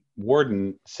Pete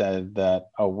Worden said that,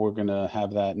 we're going to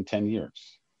have that in 10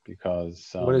 years because.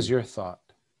 What is your thought?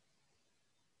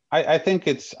 I think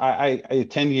it's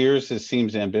 10 years. It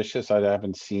seems ambitious. I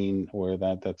haven't seen where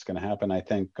that's going to happen. I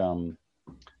think 20.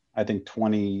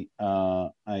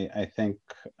 I think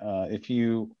if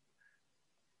you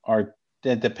are,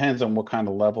 it depends on what kind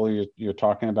of level you're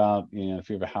talking about. If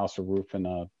you have a house, a roof, and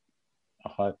a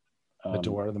hut. A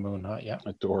door of the moon hut, yeah.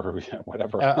 A door,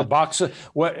 whatever. A box.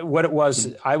 What it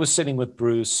was, I was sitting with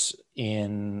Bruce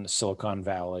in Silicon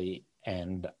Valley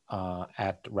and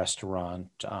at restaurant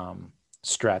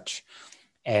Stretch,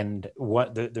 and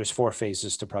there's 4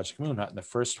 phases to Project Moon Hut. And the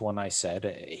first one I said,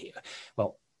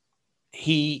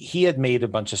 he had made a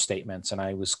bunch of statements, and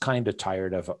I was kind of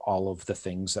tired of all of the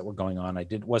things that were going on.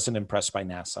 Wasn't impressed by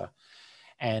NASA,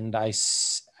 and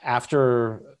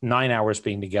after 9 hours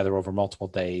being together over multiple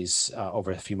days,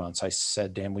 over a few months, I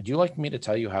said, Dan, would you like me to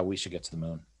tell you how we should get to the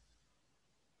moon?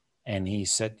 And he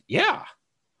said, yeah.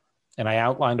 And I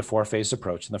outlined a 4-phase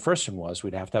approach. And the first one was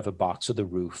we'd have to have a box with a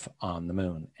roof on the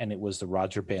moon. And it was the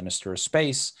Roger Bannister of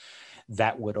space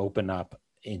that would open up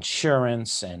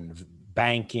insurance and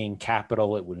banking,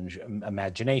 capital. It would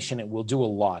imagination. It will do a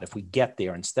lot. If we get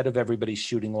there, instead of everybody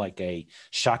shooting like a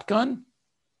shotgun,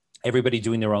 everybody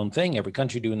doing their own thing, every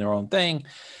country doing their own thing,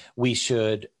 we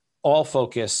should all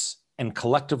focus and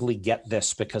collectively get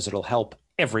this because it'll help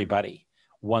everybody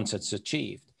once it's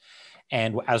achieved.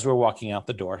 And as we're walking out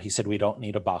the door, he said, we don't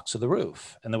need a box of the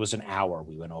roof. And there was an hour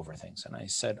we went over things. And I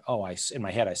said, in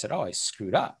my head, I said, I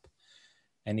screwed up.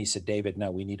 And he said, David,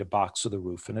 no, we need a box with a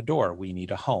roof and a door. We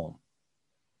need a home.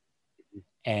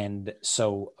 And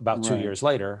so about 2 years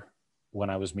later, when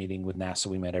I was meeting with NASA,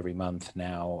 we met every month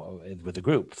now with the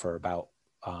group for about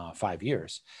 5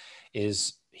 years,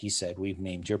 he said, we've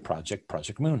named your project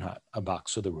Project Moon Hut, a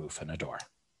box with a roof and a door.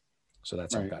 So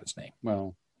that's how it got its name.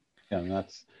 Well, yeah,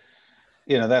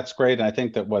 That's great. And I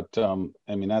think that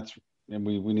I mean, and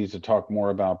we need to talk more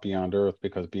about Beyond Earth,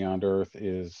 because Beyond Earth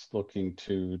is looking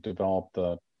to develop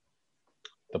the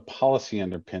policy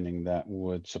underpinning that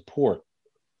would support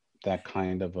that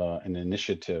kind of an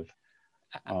initiative.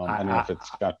 I don't know if it's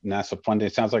got NASA funding.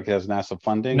 It sounds like it has NASA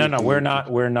funding. No, we're not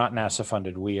NASA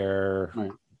funded. We are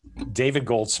right. David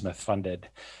Goldsmith funded,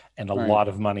 and a lot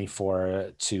of money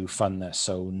to fund this.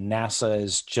 So NASA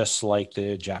is just like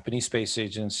the Japanese space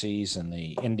agencies and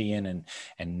the Indian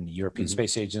and European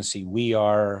Space Agency. We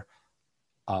have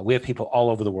people all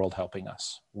over the world helping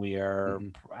us. We are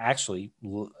actually,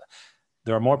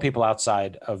 there are more people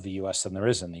outside of the US than there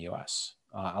is in the US.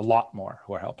 A lot more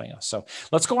who are helping us. So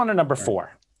let's go on to number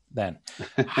 4 then.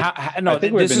 No, I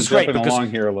think we've been jumping along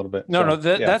here a little bit.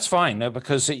 That's fine.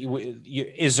 Because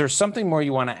is there something more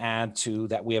you want to add to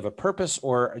that? We have a purpose,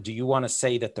 or do you want to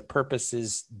say that the purpose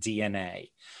is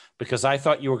DNA? Because I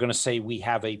thought you were going to say we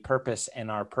have a purpose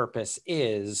and our purpose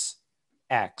is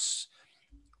X,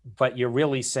 but you're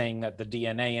really saying that the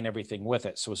DNA and everything with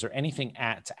it. So is there anything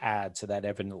to add to that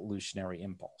evolutionary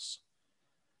impulse?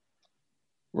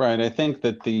 Right. I think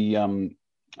that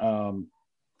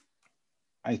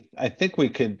I think we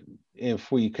could, if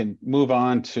we can move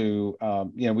on to,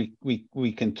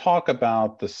 we can talk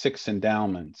about the 6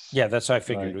 endowments. Yeah, that's what I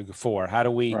figured. Right. 4. How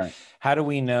do we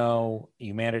know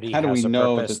humanity has a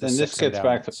purpose? And this gets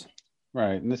back to,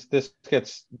 right. And this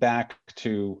gets back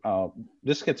to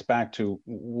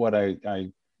what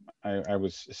I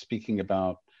was speaking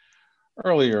about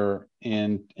earlier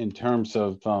in terms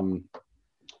of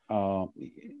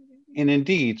and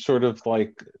indeed sort of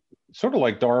like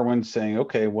Darwin saying,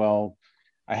 okay, well,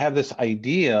 I have this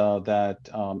idea that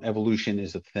evolution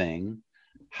is a thing.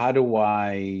 How do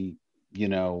I,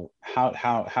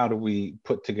 how do we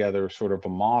put together sort of a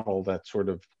model that sort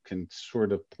of can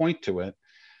sort of point to it?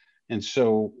 And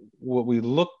so what I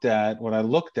looked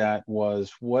at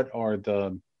was what are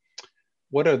the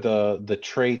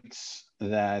traits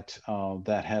that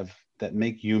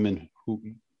make humans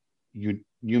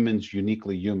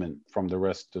uniquely human from the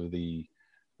rest of the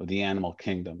animal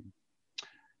kingdom.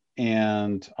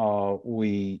 And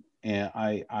I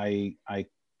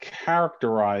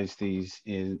characterize these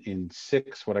in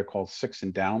 6, what I call 6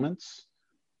 endowments,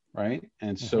 right?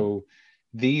 And so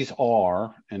these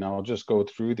are, and I'll just go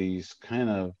through these kind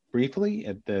of briefly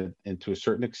and to a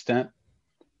certain extent.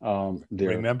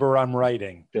 Remember, I'm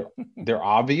writing. They're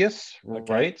obvious,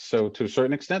 okay. Right? So to a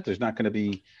certain extent, there's not going to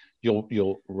be,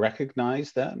 you'll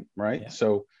recognize them, right? Yeah.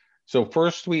 So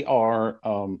first we are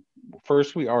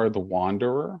the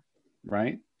wanderer,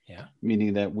 right? Yeah.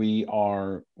 Meaning that we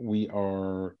are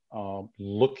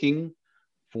looking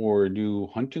for new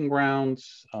hunting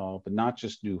grounds, but not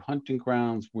just new hunting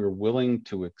grounds. We're willing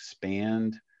to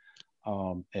expand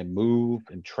and move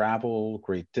and travel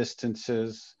great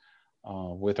distances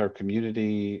with our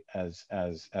community as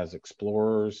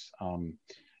explorers.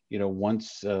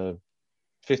 Once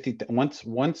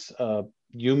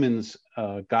humans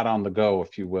got on the go,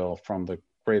 if you will, from the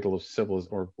cradle of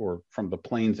civilization or from the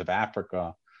plains of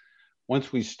Africa,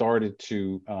 once we started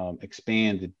to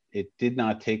expand, it did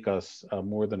not take us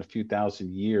more than a few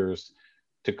thousand years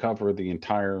to cover the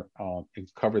entire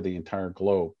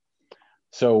globe.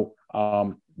 So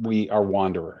we are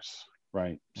wanderers,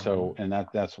 right? So, and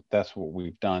that's what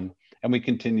we've done, and we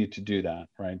continue to do that,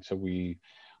 right? So we've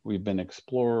been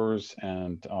explorers,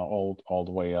 and all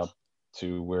the way up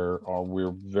to where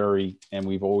we're very, and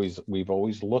we've always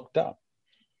looked up,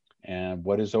 and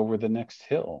what is over the next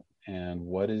hill, and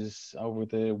what is on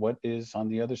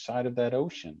the other side of that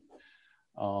ocean.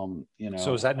 So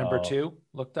is that number 2?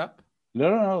 Looked up?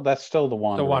 No, that's still the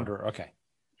wanderer. The wanderer, okay.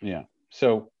 Yeah.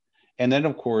 So, and then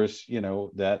of course,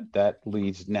 that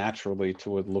leads naturally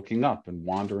to it looking up and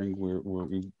wandering.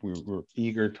 We're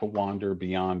eager to wander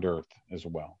beyond Earth as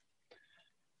well.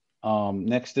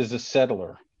 Next is a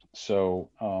settler.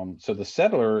 So the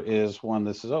settler is one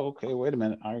that says, oh, okay, wait a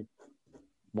minute,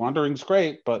 wandering's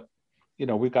great, but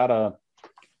we gotta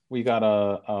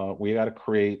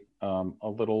create a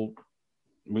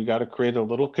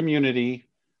little community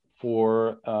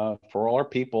for all our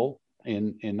people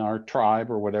in our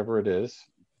tribe or whatever it is,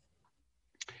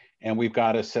 and we've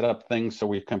got to set up things so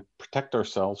we can protect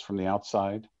ourselves from the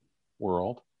outside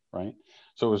world, right?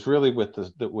 So it was really with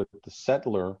the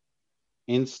settler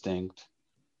instinct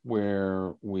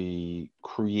where we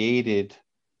created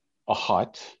a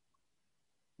hut,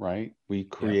 right? We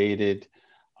created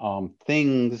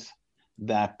things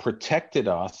that protected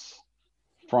us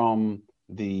from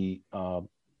the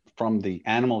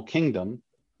animal kingdom,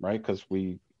 right? Because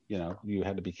you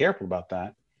had to be careful about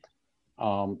that.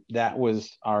 That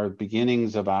was our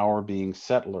beginnings of our being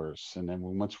settlers. And then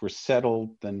once we're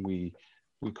settled, then we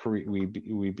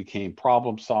became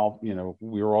problem solve. You know,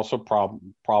 we were also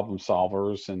problem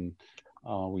solvers, and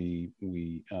we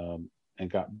and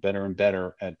got better and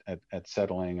better at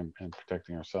settling and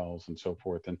protecting ourselves and so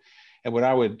forth. And what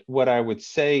I would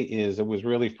say is it was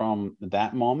really from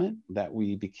that moment that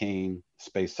we became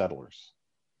space settlers,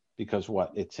 because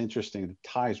it's interesting, it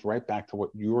ties right back to what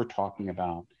you were talking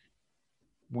about.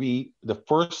 The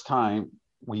first time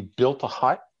we built a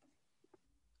hut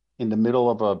in the middle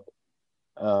of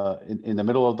in the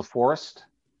middle of the forest,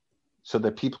 so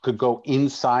that people could go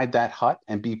inside that hut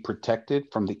and be protected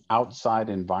from the outside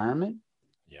environment.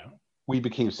 Yeah, we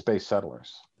became space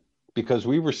settlers, because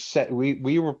we were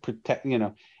you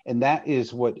know, and that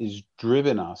is what is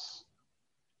driven us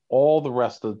all the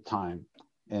rest of the time.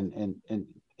 And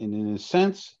in a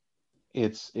sense,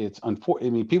 it's unfortunate.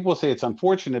 I mean, people say it's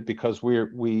unfortunate because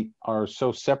we are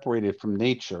so separated from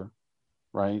nature,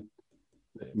 right?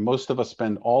 Most of us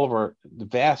spend the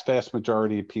vast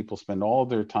majority of people spend all of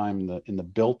their time in the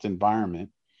built environment,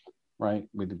 right?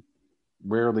 We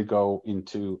rarely go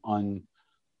into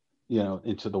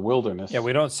into the wilderness. Yeah,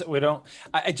 we don't.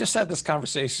 I just had this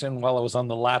conversation while I was on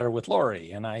the ladder with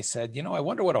Lori, and I said, I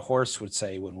wonder what a horse would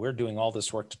say when we're doing all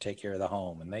this work to take care of the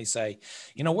home. And they say,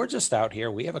 we're just out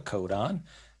here. We have a coat on.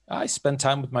 I spend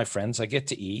time with my friends. I get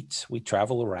to eat. We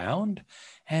travel around,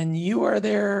 and you are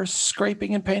there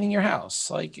scraping and painting your house.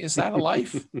 Like, is that a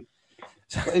life?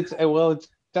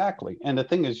 Exactly. And the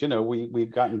thing is,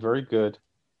 we've gotten very good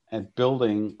at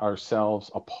building ourselves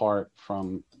apart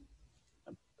from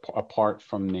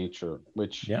nature,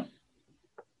 which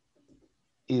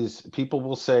is, people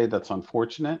will say that's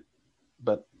unfortunate,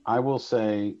 but I will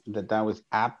say that was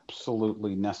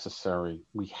absolutely necessary.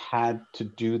 We had to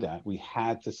do that. We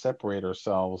had to separate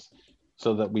ourselves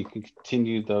so that we could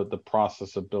continue the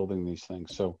process of building these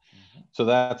things. So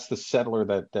that's the settler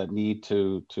that need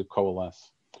to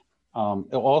coalesce.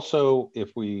 Also,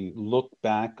 if we look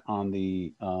back on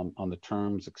the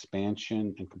terms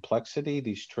expansion and complexity,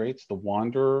 these traits, the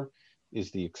wanderer is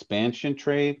the expansion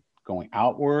trait, going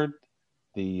outward,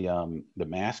 the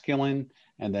masculine,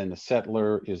 and then the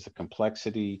settler is the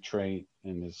complexity trait,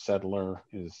 and the settler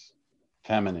is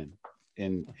feminine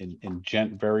in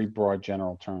very broad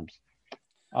general terms.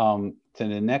 So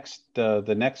the next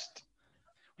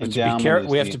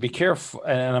we have to be careful,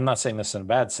 and I'm not saying this in a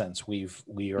bad sense. We've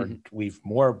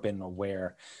more been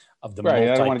aware of the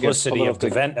multiplicity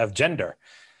of gender.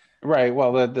 Right.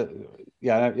 Well,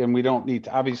 and we don't need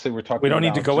to. Obviously, we don't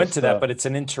need to go into that, but it's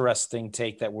an interesting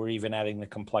take that we're even adding the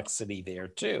complexity there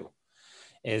too.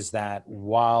 Is that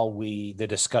while the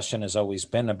discussion has always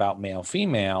been about male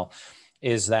female,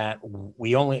 is that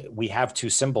we have two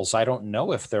symbols. I don't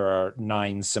know if there are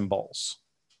 9 symbols.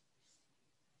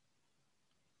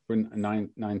 9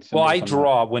 symbols. Well, I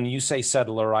draw, when you say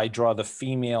settler, I draw the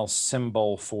female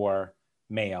symbol for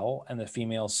male and the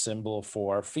female symbol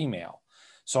for female.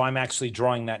 So I'm actually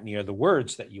drawing that near the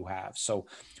words that you have. So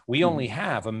we only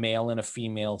have a male and a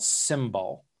female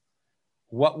symbol.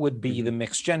 What would be the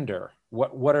mixed gender?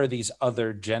 What are these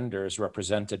other genders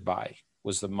represented by?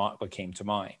 Was what came to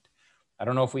mind. I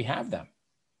don't know if we have them.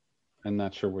 I'm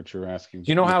not sure what you're asking.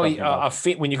 Do you know how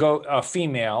when you go, a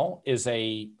female is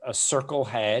a circle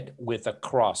head with a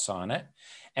cross on it,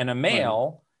 and a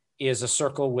male is a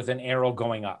circle with an arrow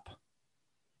going up.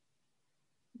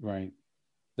 Right.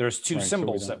 There's 2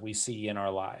 symbols that we see in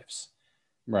our lives.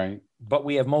 Right. But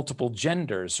we have multiple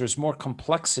genders. There's more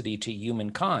complexity to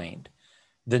humankind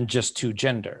than just 2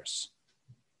 genders.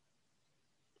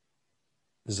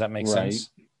 Does that make sense?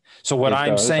 So what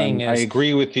I'm saying is, I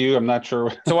agree with you. I'm not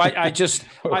sure. So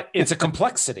it's a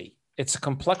complexity. It's a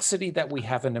complexity that we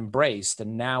haven't embraced.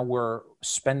 And now we're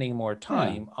spending more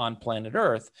time on planet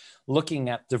Earth looking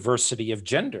at diversity of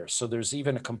gender. So there's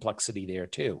even a complexity there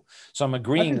too. So I'm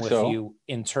agreeing with you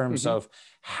in terms of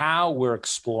how we're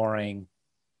exploring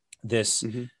this,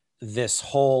 this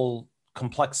whole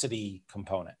complexity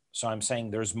component. So I'm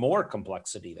saying there's more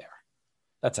complexity there.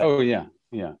 That's it. Oh, yeah.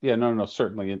 Yeah. No,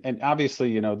 certainly. And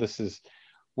obviously, this is,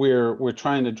 we're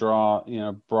trying to draw,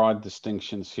 broad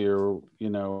distinctions here,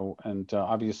 and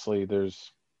obviously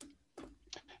there's,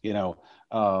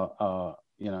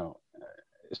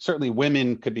 certainly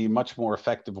women could be much more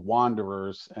effective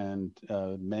wanderers, and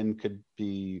men could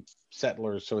be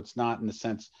settlers. So it's not, in the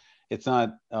sense, it's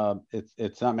not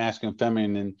masculine and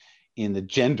feminine in the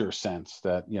gender sense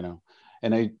that,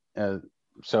 and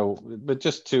so, but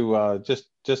just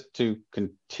to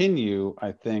continue,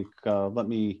 I think let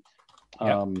me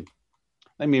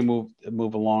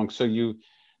move along. So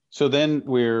So then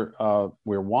we're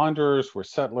wanderers, we're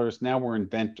settlers, now we're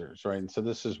inventors, right? And so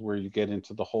this is where you get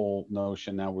into the whole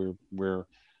notion. Now we're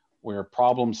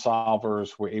problem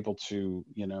solvers. We're able to,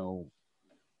 you know,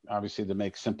 obviously to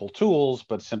make simple tools,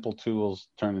 but simple tools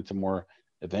turn into more,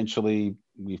 eventually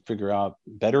we figure out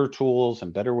better tools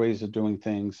and better ways of doing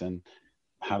things, and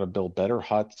how to build better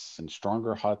huts and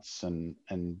stronger huts, and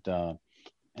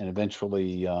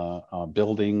eventually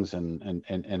buildings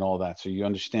and all that. So you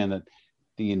understand that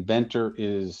the inventor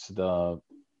is the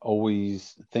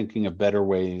always thinking of better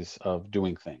ways of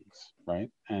doing things,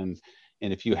 right? And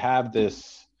if you have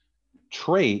this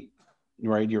trait,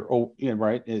 right,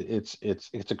 right, it's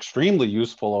extremely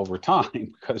useful over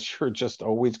time because you're just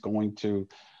always going to,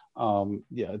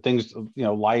 yeah, things, you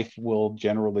know, life will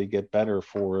generally get better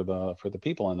for the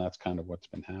people, and that's kind of what's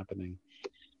been happening.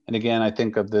 And again, I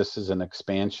think of this as an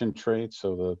expansion trait.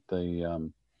 So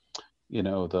you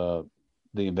know,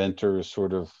 the inventor is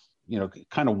sort of, you know,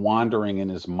 kind of wandering in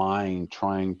his mind,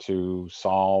 trying to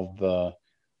solve the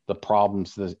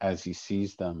problems as he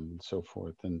sees them, and so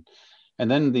forth.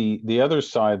 And then the other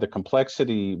side, the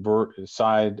complexity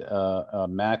side,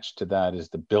 matched to that is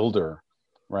the builder,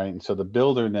 right? And so the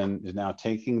builder then is now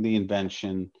taking the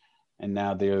invention, and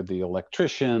now they're the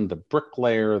electrician, the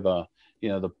bricklayer, the, you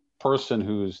know, the person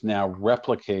who's now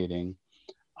replicating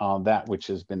that which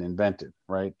has been invented,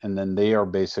 right? And then they are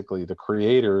basically the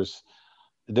creators.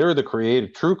 They're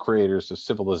the true creators of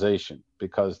civilization,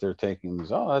 because they're taking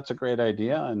these, oh, that's a great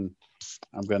idea, and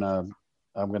I'm gonna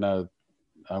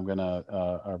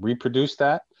reproduce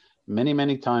that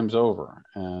many times over.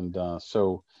 And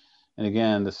so, and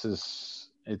again, it's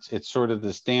sort of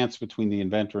this dance between the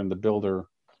inventor and the builder,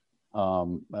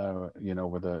 you know,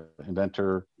 with the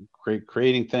inventor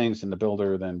creating things and the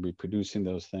builder then reproducing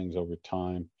those things over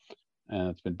time. And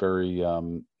it's been very,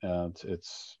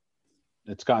 it's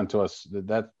gotten to us,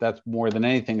 that's more than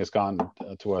anything has gotten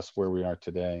to us where we are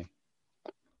today.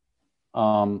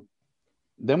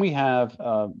 Then we have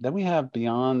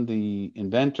beyond the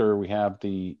inventor, we have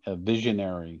the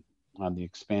visionary on the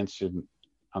expansion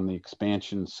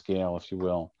scale, if you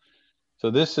will. So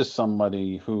this is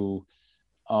somebody who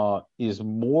is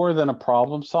more than a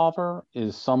problem solver,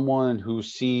 is someone who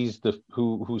sees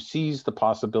the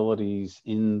possibilities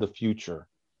in the future,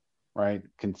 right?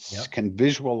 Can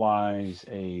visualize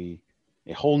a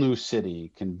whole new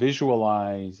city, can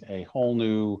visualize a whole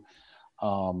new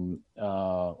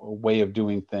way of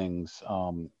doing things.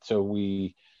 So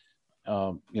we,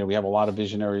 you know, we have a lot of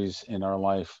visionaries in our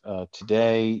life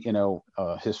today. You know,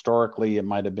 historically, it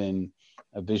might have been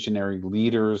visionary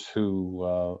leaders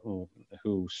who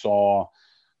saw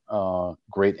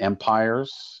great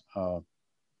empires,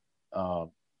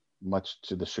 much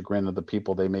to the chagrin of the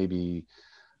people they may be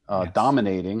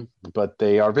dominating, but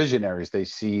they are visionaries. They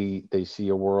see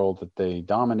a world that they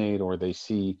dominate, or they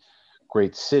see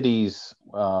great cities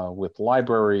with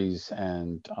libraries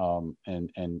and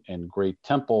great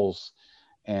temples,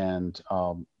 and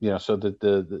you know, so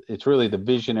that it's really the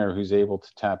visionary who's able to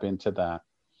tap into that.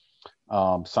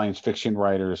 Science fiction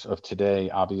writers of today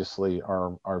obviously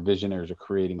are visionaries, are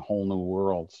creating whole new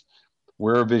worlds.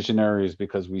 We're visionaries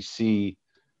because we see,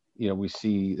 you know, we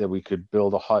see that we could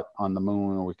build a hut on the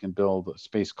moon, or we can build a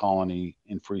space colony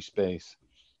in free space,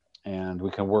 and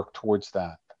we can work towards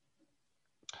that.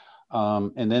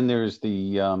 And then there's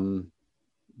the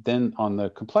then on the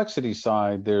complexity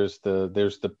side, there's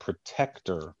the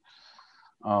protector,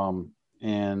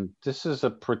 and this is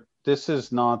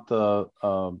not the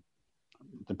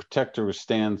protector who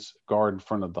stands guard in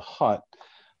front of the hut,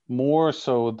 more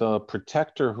so the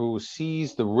protector who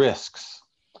sees the risks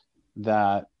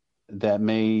that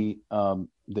may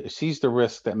sees the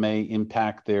risk that may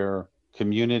impact their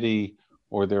community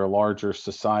or their larger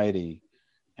society,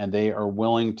 and they are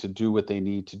willing to do what they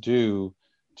need to do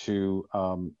to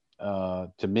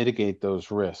mitigate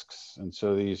those risks. And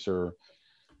so these are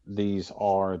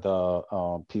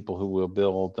the people who will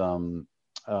build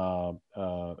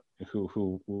who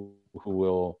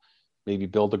will maybe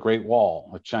build a Great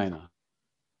Wall of China,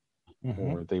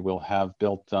 or they will have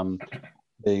built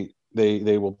they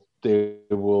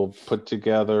will put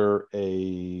together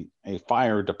a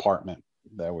fire department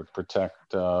that would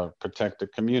protect a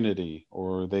community,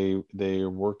 or they're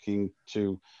working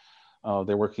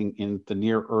in the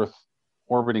Near Earth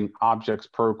Orbiting Objects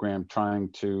program, trying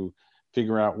to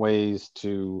figure out ways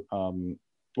to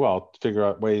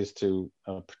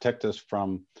protect us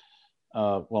from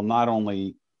not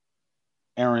only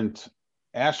errant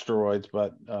asteroids,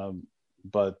 but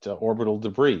orbital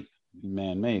debris,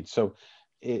 man-made. So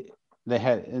they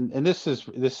had, and this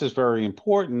is very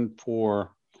important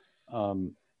for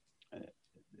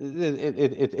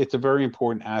it's a very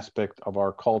important aspect of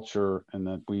our culture, and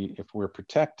that if we're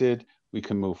protected, we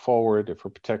can move forward. If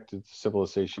we're protected,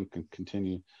 civilization can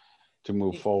continue to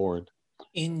move forward.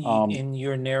 In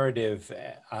your narrative,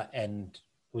 and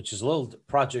which is a little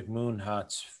Project Moon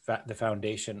Hut's the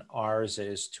foundation, ours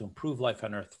is to improve life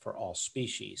on Earth for all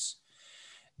species.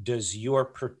 Does your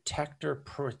protector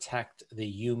protect the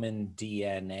human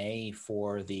DNA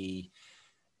for the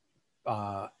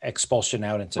expulsion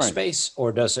out into space,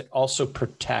 or does it also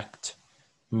protect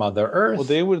Mother Earth? Well,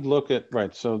 they would look at,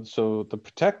 so the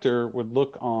protector would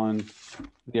look on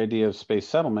the idea of space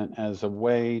settlement as a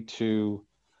way to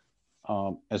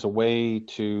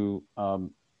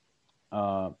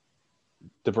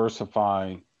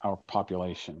diversify our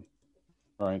population,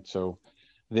 right? So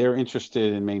they're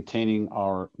interested in maintaining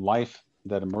our life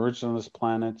that emerged on this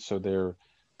planet. So they're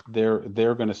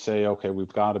going to say, okay,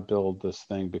 we've got to build this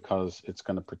thing because it's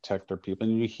going to protect our people.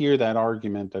 And you hear that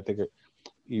argument. I think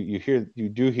you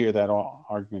do hear that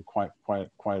argument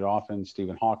quite often.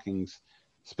 Stephen Hawking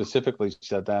specifically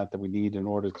said that we need, in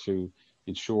order to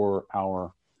ensure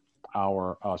our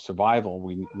survival,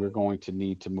 we're going to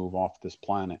need to move off this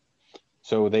planet.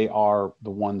 So they are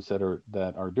the ones that are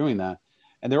doing that,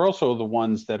 and they're also the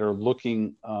ones that are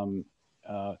looking.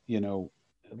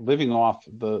 Living off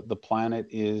the planet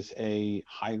is a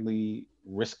highly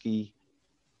risky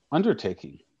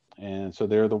undertaking, and so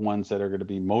they're the ones that are going to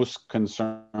be most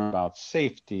concerned about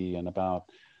safety and about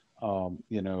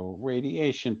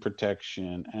radiation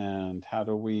protection, and how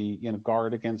do we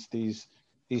guard against these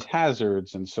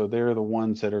hazards. And so they're the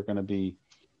ones that are going to be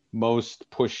most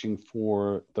pushing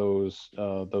for those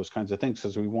kinds of things,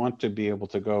 because we want to be able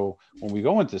to go, when we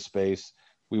go into space,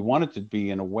 we want it to be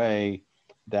in a way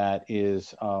that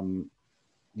is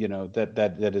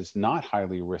that is not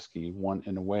highly risky,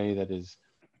 in a way that is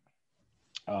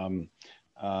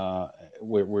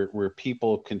where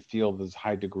people can feel this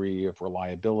high degree of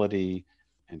reliability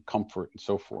and comfort and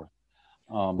so forth.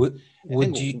 Go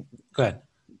ahead.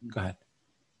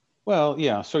 Well,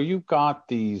 yeah. So you've got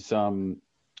these 6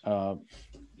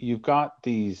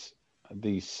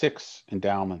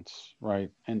 endowments,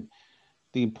 right? And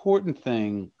the important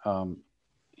thing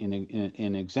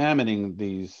in examining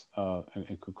these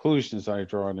conclusions I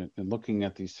draw and looking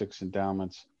at these 6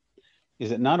 endowments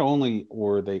is that not only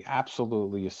were they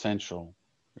absolutely essential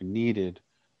or needed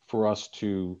for us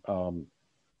to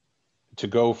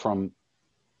go from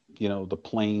the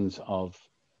plains of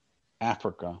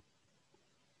Africa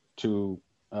to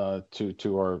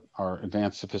our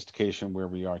advanced sophistication where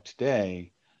we are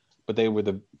today, but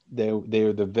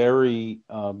they're the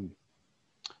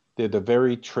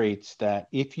very traits that,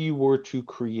 if you were to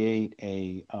create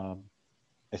a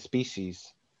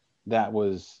species that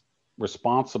was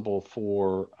responsible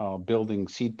for building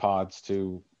seed pods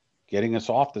to getting us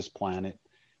off this planet,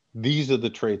 these are the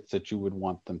traits that you would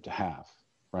want them to have,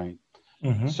 right?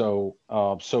 Mm-hmm. So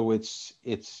it's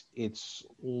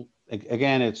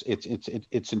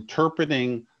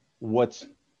interpreting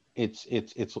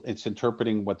it's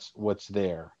interpreting what's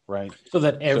there, right? So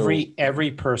that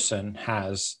every person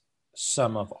has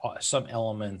some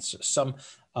elements, some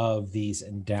of these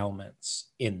endowments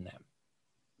in them.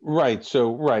 Right.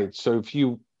 So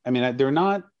if they're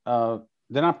not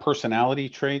personality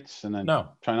traits, and I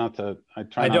try not to.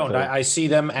 I see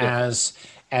them as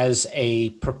a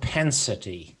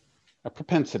propensity. A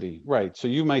propensity, right? So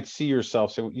you might see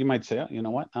yourself. So you might say, oh, you know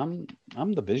what? I'm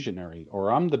the visionary,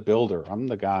 or I'm the builder. I'm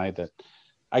the guy that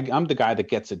I'm the guy that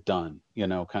gets it done.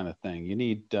 Kind of thing. You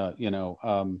need,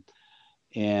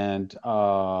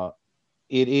 it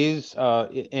is,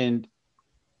 and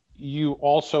you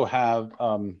also have,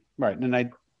 right. And I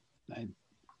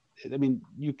mean,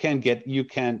 you can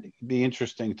be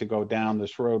interesting to go down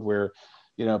this road where,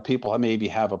 people maybe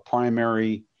have a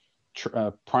primary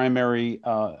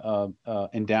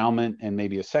endowment and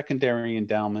maybe a secondary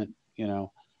endowment, and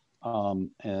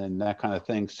that kind of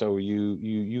thing. So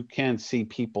you can see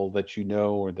people that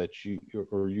or that you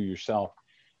yourself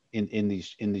in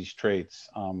these traits.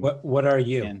 What are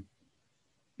you?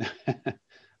 I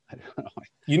don't know.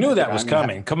 You knew that was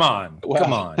coming. Come on.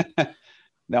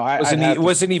 No, it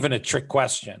wasn't even a trick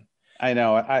question. I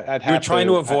know. I'd have. You're trying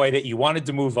to avoid it. You wanted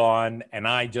to move on, and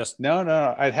I just no.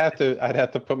 I'd have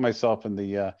to put myself in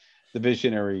the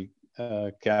visionary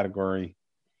category,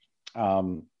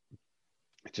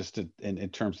 just in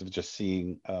terms of just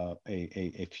seeing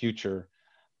a future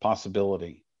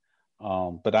possibility.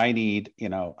 But I need,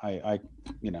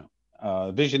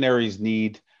 visionaries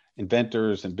need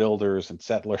inventors and builders and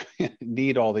settlers,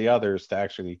 need all the others to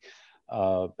actually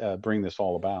bring this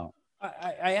all about.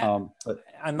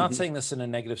 I'm not saying this in a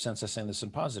negative sense. I'm saying this in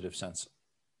a positive sense.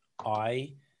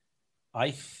 I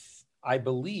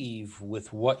believe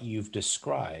with what you've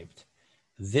described,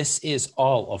 this is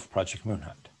all of Project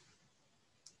Moonhunt.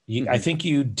 I think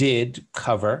you did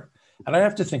cover, and I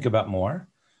have to think about more,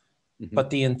 but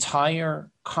the entire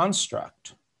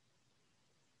construct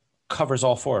covers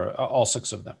all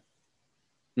six of them.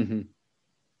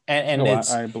 And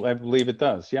I believe it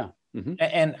does. Yeah.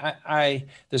 And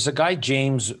there's a guy,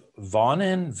 James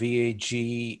Vaughnan,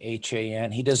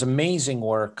 Vaghan. He does amazing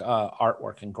work,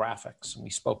 artwork and graphics. And we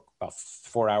spoke about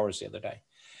 4 hours the other day.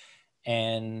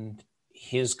 And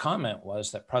his comment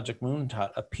was that Project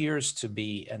Moonhunt appears to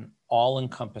be an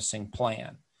all-encompassing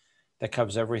plan that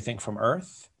covers everything from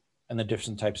Earth and the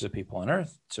different types of people on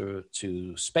Earth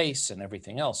to space and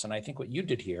everything else. And I think what you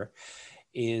did here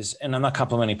is, and I'm not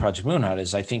complimenting Project Moonhunt,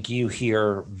 is I think you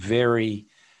here very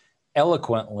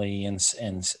eloquently and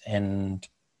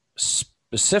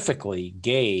specifically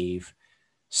gave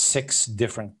 6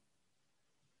 different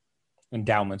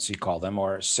endowments, you call them,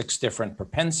 or 6 different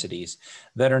propensities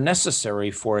that are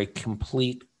necessary for a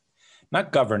complete,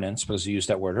 not governance, because you used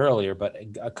that word earlier, but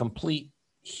a complete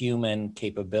human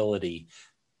capability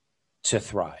to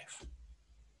thrive.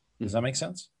 Does that make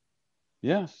sense?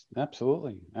 Yes,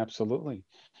 absolutely. Absolutely.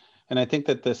 And I think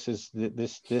that this is,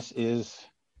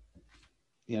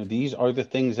 you know, these are the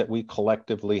things that we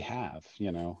collectively have,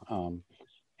 you know,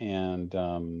 and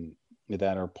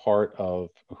that are part of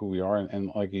who we are.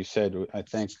 And like you said, I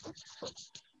think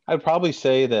I'd probably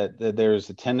say that there's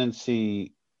a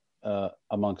tendency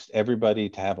amongst everybody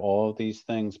to have all of these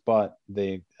things, but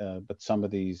some of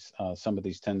these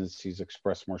tendencies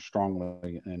express more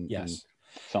strongly in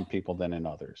some people than in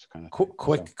others. Kind of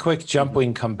quick jump. We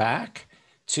can come back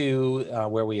to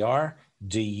where we are.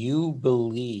 Do you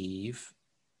believe,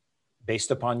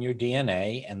 based upon your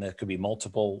DNA, and there could be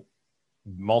multiple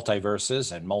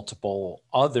multiverses and multiple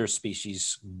other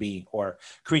species being, or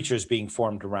creatures being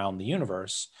formed around the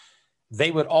universe,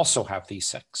 they would also have these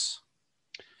 6?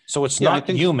 So it's not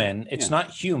human. It's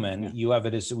not human. Yeah. You have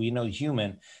it as, we know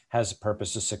human has a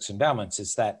purpose of 6 endowments.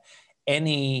 It's that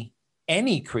any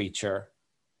creature,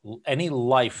 any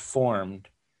life formed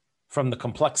from the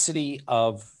complexity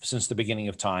of since the beginning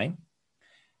of time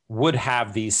would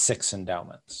have these 6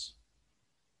 endowments.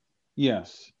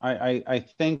 Yes, I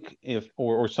think if,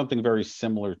 or something very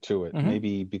similar to it,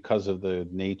 maybe because of the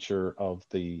nature of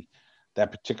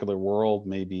that particular world,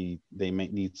 maybe they may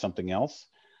need something else.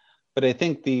 But I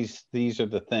think these are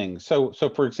the things. So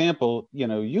for example, you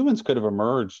know, humans could have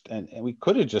emerged and we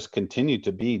could have just continued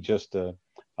to be just a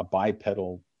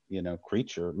bipedal, you know,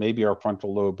 creature. Maybe our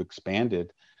frontal lobe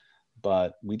expanded,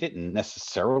 but we didn't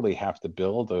necessarily have to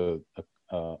build a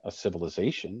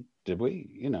civilization, did we?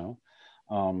 You know,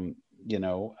 but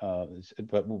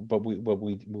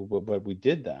we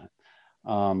did that.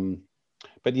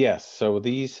 But yes, so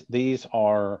these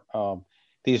are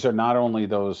not only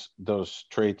those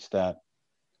traits that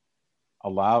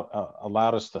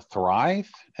allowed us to thrive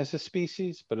as a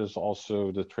species, but it's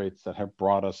also the traits that have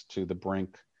brought us to the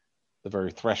brink, the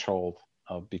very threshold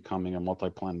of becoming a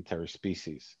multiplanetary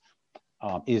species.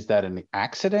 Is that an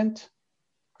accident?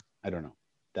 I don't know.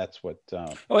 That's what.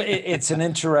 Well, it's an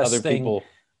interesting. Other people,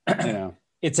 you know.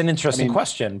 It's an interesting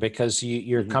question because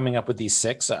you're coming up with these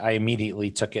 6. I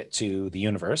immediately took it to the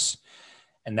universe,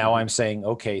 and now I'm saying,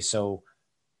 okay, so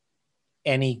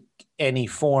any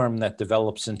form that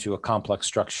develops into a complex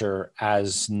structure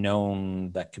as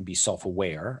known that can be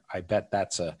self-aware, I bet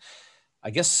I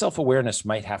guess self-awareness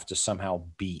might have to somehow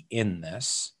be in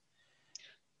this.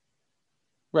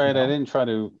 Right. You know? I didn't try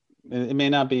to, it may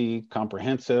not be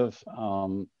comprehensive.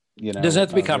 You know, it doesn't have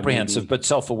to be comprehensive, but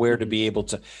self-aware to be able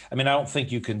to, I mean, I don't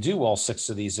think you can do all 6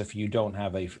 of these if you don't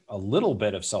have a little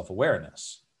bit of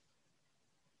self-awareness.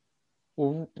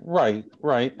 Well, right.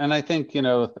 And I think, you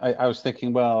know, I was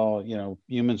thinking, well, you know,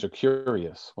 humans are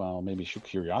curious. Well, maybe should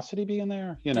curiosity be in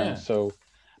there? You know, so,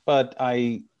 but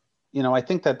I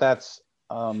think that's,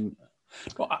 well,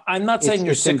 I'm not saying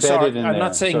your 6 aren't, I'm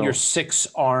not saying your 6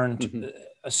 aren't,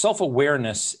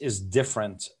 self-awareness is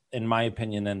different in my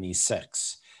opinion than these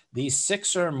 6. These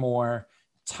 6 are more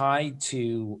tied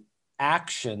to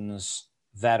actions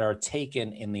that are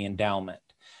taken in the endowment,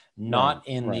 not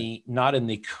in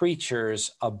the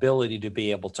creature's ability to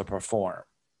be able to perform.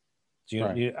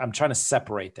 I'm trying to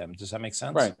separate them. Does that make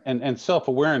sense? Right. And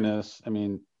self-awareness, I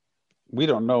mean, we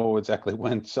don't know exactly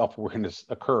when self-awareness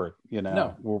occurred. You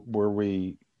know, no. Were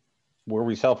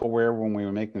we self-aware when we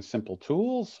were making simple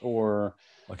tools, or?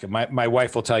 Okay, my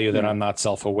wife will tell you that I'm not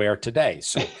self-aware today.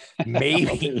 So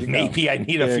maybe I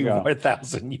need a few more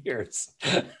thousand years.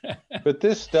 But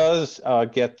this does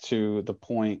get to the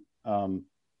point of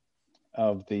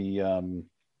the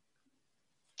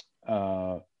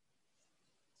uh,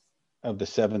 of the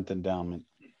seventh endowment.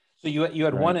 So you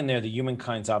had Right. one in there, the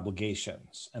humankind's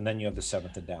obligations, and then you have the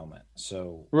seventh endowment.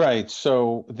 So Right.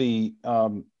 So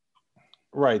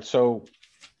right. So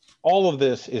all of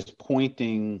this is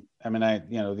pointing. I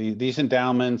mean, these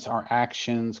endowments are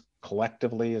actions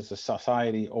collectively as a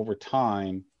society over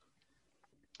time,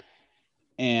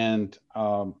 and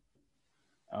are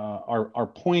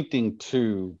pointing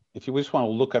to. If you just want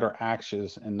to look at our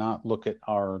actions and not look at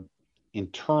our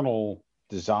internal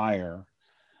desire,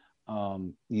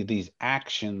 these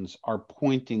actions are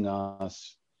pointing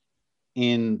us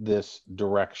in this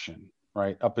direction,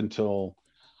 right? Up until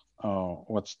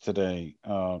what's today?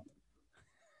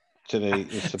 Today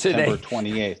is September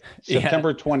 28th.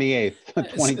 September 28th,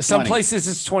 2020. Some places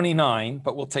it's 29,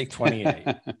 but we'll take 28.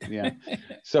 Yeah.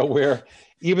 So we're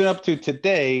even up to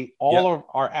today, all of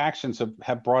our actions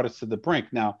have brought us to the brink.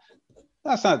 Now,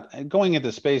 that's not going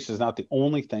into space is not the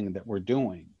only thing that we're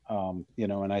doing. And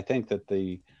I think that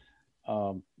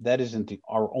that isn't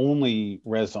our only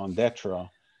raison d'etre.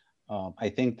 I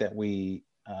think that we're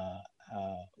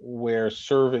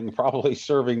probably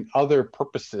serving other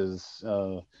purposes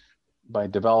by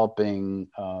developing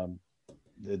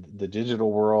the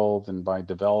digital world and by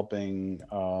developing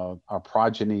our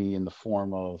progeny in the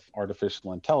form of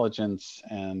artificial intelligence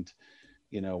and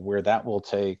where that will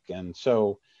take. And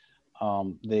so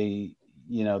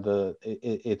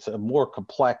it's a more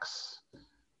complex,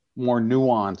 more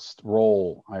nuanced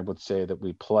role, I would say, that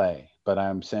we play. But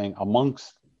I'm saying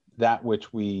amongst that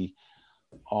which we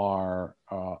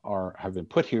have been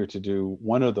put here to do,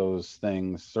 one of those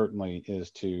things certainly is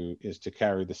to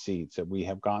carry the seeds, that we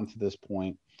have gotten to this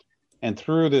point, and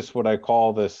through this, what I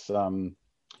call this,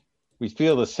 we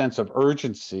feel the sense of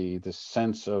urgency, the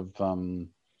sense of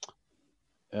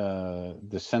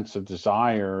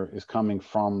desire is coming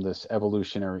from this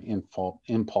evolutionary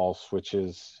impulse, which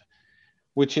is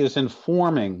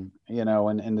informing,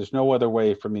 and there's no other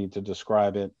way for me to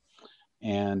describe it.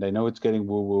 And I know it's getting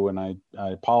woo-woo, and I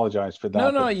apologize for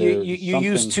that. No, you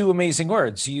used two amazing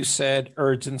words. You said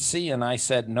urgency, and I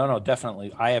said, no,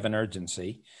 definitely, I have an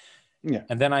urgency. Yeah.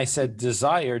 And then I said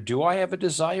desire. Do I have a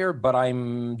desire? But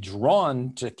I'm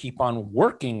drawn to keep on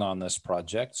working on this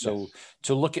project. So yes.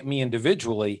 To look at me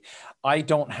individually, I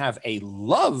don't have a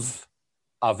love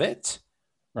of it,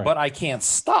 right. But I can't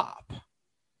stop.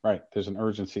 Right. There's an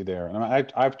urgency there.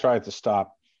 And I've tried to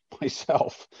stop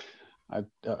myself.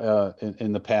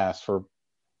 In the past for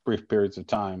brief periods of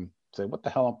time, say, what the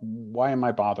hell, why am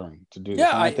I bothering to do this?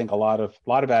 Yeah, and I think a lot of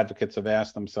advocates have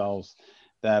asked themselves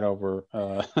that over.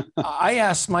 I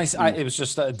asked myself, it was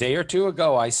just a day or two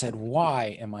ago, I said,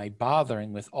 why am I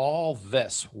bothering with all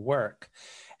this work?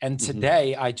 And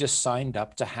today I just signed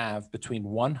up to have between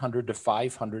 100 to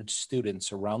 500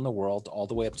 students around the world, all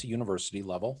the way up to university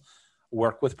level,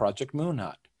 work with Project Moon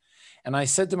Hut. And I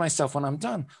said to myself, when I'm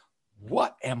done,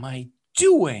 what am I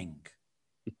doing?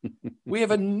 We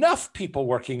have enough people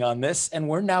working on this, and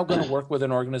we're now going to work with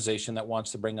an organization that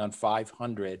wants to bring on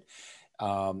 500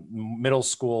 middle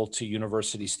school to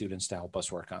university students to help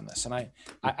us work on this. And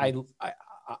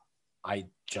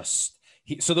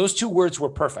so those two words were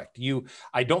perfect.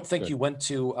 I don't think you went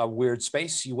to a weird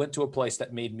space. You went to a place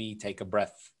that made me take a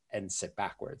breath and sit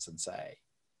backwards and say,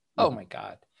 oh my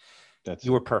God,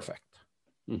 you were perfect.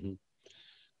 Mm-hmm.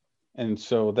 And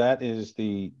so it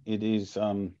is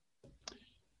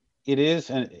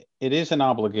an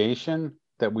obligation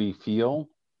that we feel,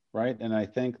 right? And I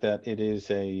think that it is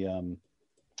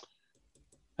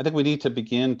I think we need to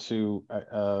begin to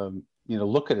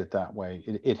look at it that way.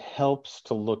 It helps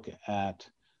to look at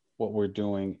what we're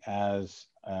doing as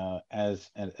an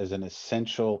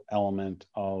essential element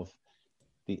of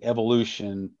the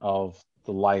evolution of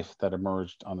the life that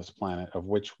emerged on this planet, of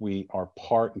which we are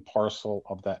part and parcel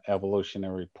of that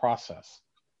evolutionary process.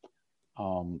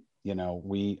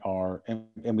 We are,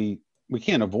 and we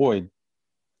can't avoid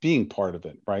being part of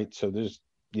it, right? So there's,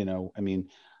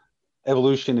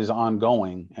 evolution is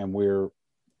ongoing, and we're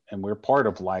part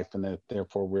of life, and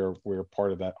therefore we're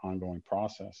part of that ongoing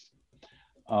process.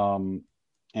 And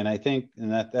I think,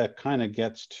 and that kind of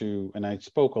gets to, and I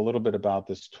spoke a little bit about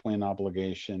this twin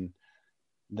obligation,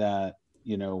 that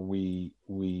we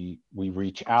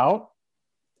reach out,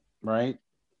 right?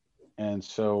 And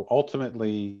so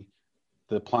ultimately,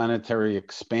 the planetary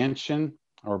expansion,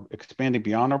 or expanding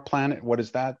beyond our planet, what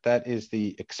is that? That is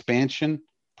the expansion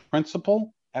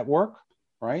principle at work,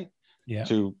 right? Yeah.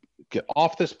 To get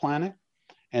off this planet.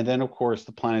 And then, of course,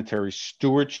 the planetary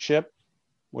stewardship.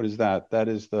 What is that? That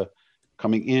is the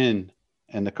coming in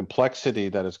and the complexity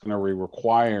that is going to be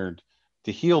required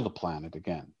to heal the planet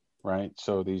again, right?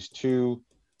 So these two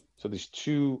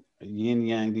yin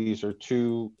yang. These are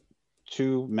two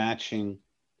matching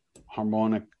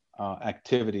harmonic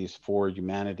activities for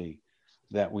humanity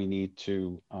that we need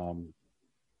to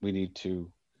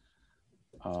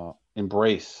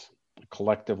embrace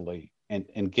collectively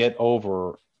and get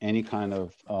over any kind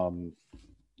of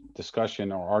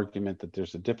discussion or argument that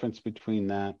there's a difference between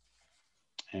that,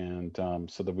 and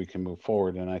so that we can move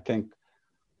forward. And I think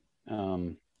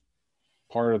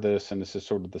part of this, and this is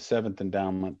sort of the seventh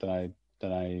endowment that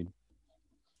I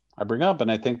bring up,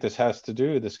 and I think this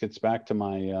gets back to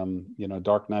my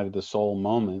dark night of the soul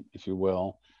moment, if you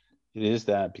will. It is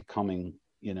that becoming,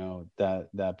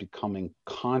 that becoming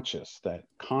conscious that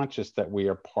we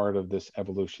are part of this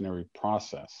evolutionary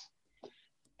process.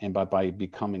 And by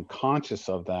becoming conscious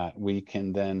of that, we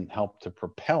can then help to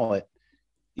propel it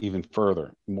even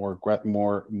further, more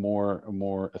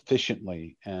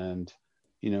efficiently, and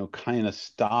kind of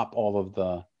stop all of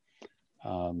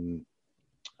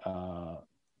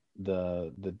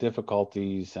the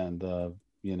difficulties and all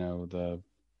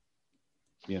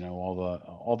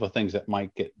the things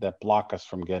that block us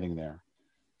from getting there.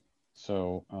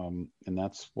 So and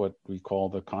that's what we call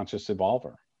the conscious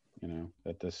evolver.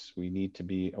 We need to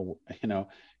be,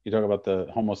 you talk about the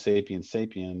Homo sapiens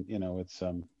sapien, it's,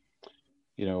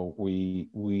 we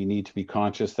need to be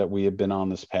conscious that we have been on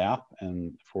this path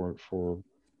and for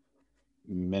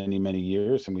many, many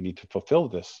years, and we need to fulfill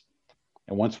this.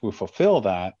 And once we fulfill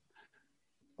that,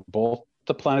 both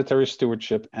the planetary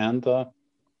stewardship and the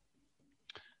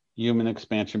human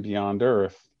expansion beyond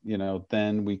Earth,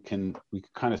 then we can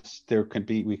kind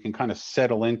of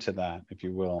settle into that, if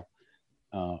you will,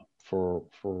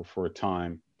 for a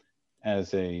time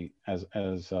as a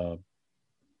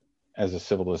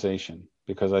civilization.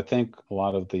 Because I think a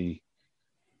lot of the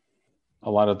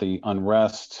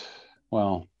unrest,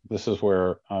 well, this is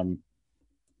where I'm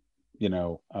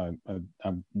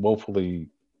woefully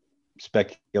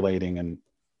speculating, and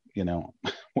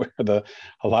where a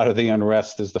lot of the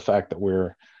unrest is the fact that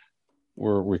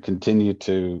we continue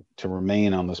to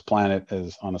remain on this planet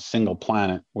as on a single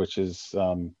planet, which is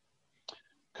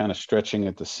kind of stretching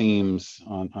at the seams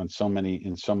in so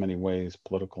many ways,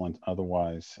 political and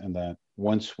otherwise. And that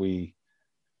once we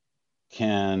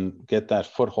can get that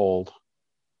foothold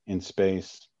in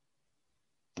space,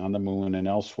 on the moon and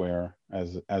elsewhere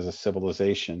as a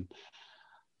civilization,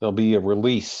 there'll be a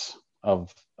release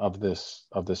of this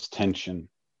tension,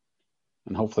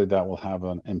 and hopefully that will have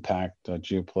an impact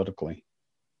geopolitically.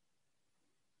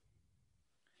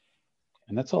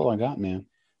 And that's all I got, man.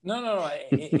 No.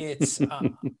 It's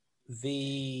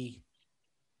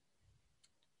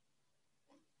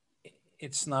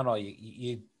it's not all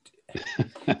you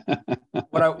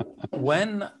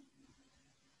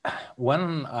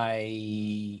when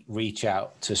I reach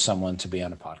out to someone to be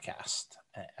on a podcast,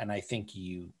 and I think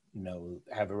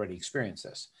have already experienced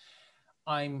this,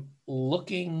 I'm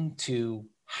looking to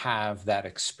have that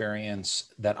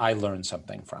experience that I learned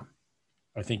something from.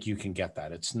 I think you can get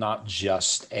that. It's not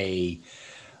just I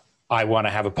want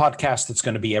to have a podcast that's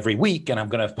going to be every week and I'm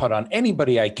going to put on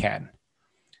anybody I can.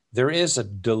 There is a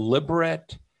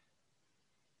deliberate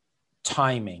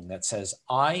timing that says,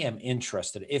 I am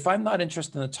interested. If I'm not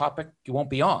interested in the topic, you won't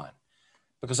be on,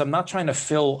 because I'm not trying to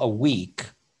fill a week.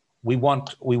 We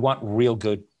want real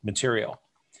good material.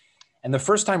 And the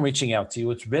first time reaching out to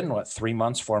you, it's been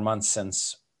 4 months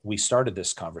since we started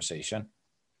this conversation.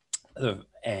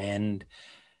 And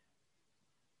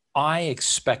I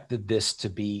expected this to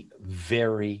be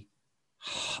very,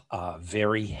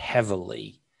 very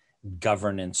heavily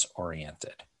governance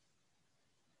oriented,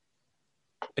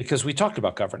 because we talked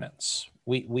about governance.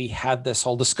 We had this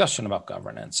whole discussion about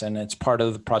governance, and it's part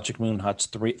of the Project Moon Hut's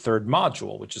third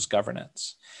module, which is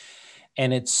governance.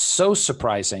 And it's so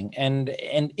surprising and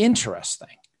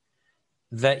interesting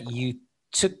that you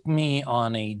took me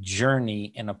on a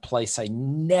journey in a place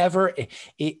I'm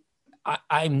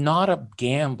not a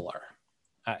gambler.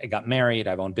 I got married.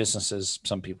 I've owned businesses.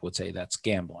 Some people would say that's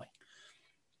gambling.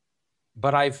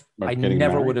 But I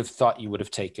never would have thought you would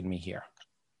have taken me here.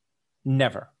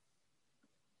 Never.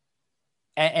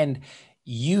 And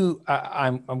you,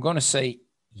 I'm going to say,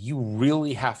 you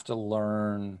really have to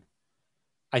learn.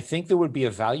 I think there would be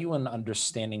a value in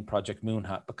understanding Project Moon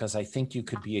Hut, because I think you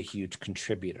could be a huge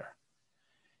contributor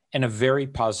in a very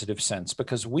positive sense,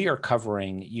 because we are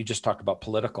covering, you just talked about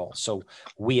political. So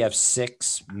we have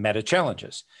 6 meta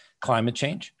challenges: climate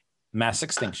change, mass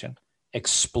extinction,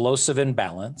 explosive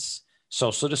imbalance,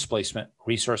 social displacement,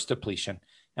 resource depletion,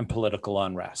 and political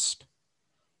unrest.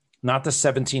 Not the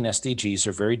 17 SDGs.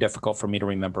 Are very difficult for me to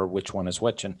remember which one is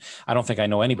which. And I don't think I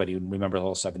know anybody who remembers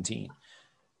all 17.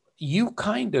 You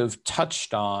kind of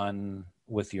touched on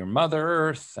with your Mother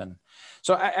Earth. And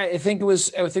so I think it was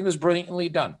brilliantly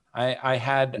done. I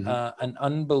had an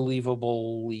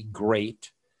unbelievably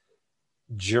great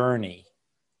journey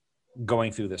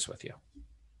going through this with you.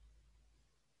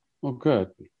 Well,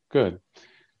 good.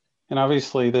 And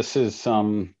obviously this is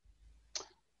a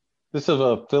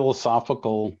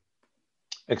philosophical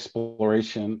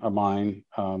exploration of mine.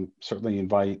 Certainly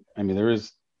invite, I mean, there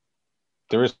is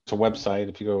a website.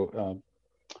 If you go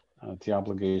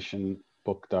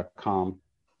theobligationbook.com,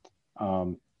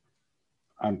 I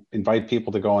invite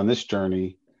people to go on this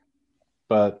journey,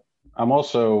 but I'm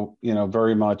also,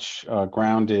 very much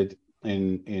grounded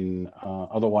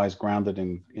otherwise grounded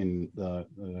in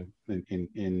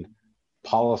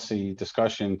policy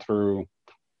discussion through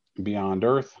Beyond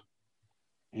Earth.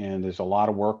 And there's a lot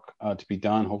of work to be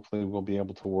done. Hopefully we'll be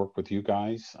able to work with you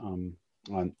guys on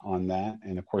that.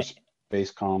 And of course,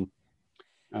 Spacecom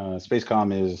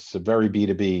is very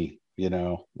B2B,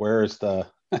 where's the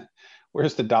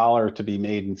dollar to be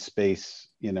made in space,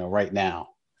 right now.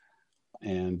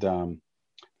 And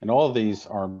all of these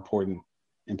are important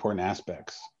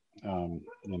aspects. And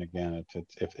again,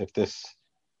 if this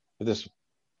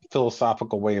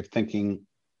philosophical way of thinking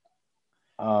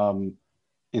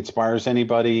inspires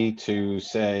anybody to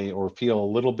say or feel a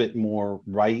little bit more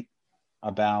right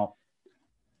about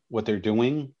what they're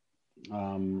doing,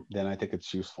 then I think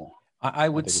it's useful. I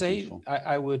would say,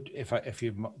 I would, if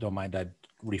you don't mind, I'd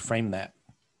reframe that.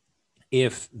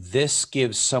 If this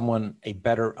gives someone a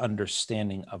better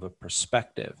understanding of a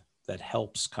perspective that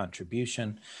helps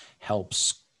contribution,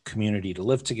 helps community to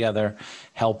live together,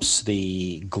 helps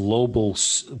the global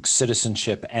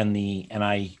citizenship and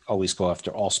I always go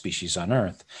after all species on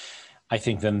Earth, I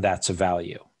think then that's a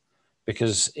value,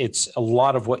 because it's a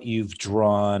lot of what you've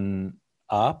drawn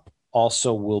up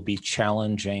also will be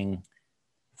challenging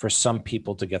for some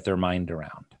people to get their mind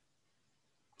around.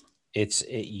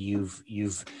 You've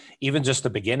even just the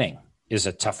beginning is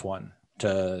a tough one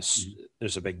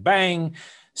there's a big bang,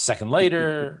 second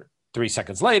later, 3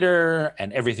 seconds later,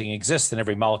 and everything exists and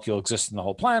every molecule exists in the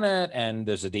whole planet, and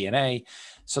there's a DNA.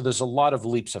 So there's a lot of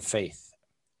leaps of faith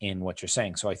in what you're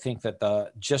saying. So I think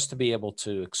that just to be able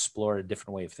to explore a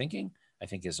different way of thinking, I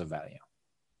think is of value.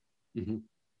 Mm-hmm.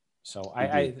 So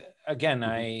I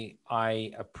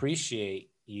appreciate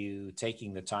you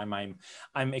taking the time.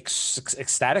 I'm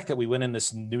ecstatic that we went in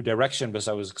this new direction, because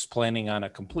I was planning on a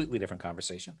completely different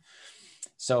conversation.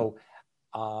 So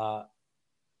I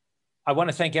want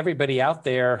to thank everybody out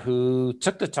there who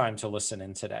took the time to listen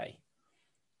in today.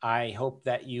 I hope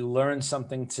that you learned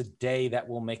something today that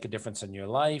will make a difference in your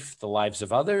life, the lives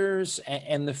of others,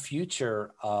 and the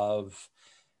future of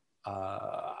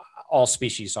all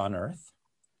species on Earth.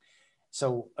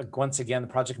 So once again, the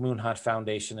Project Moon Hut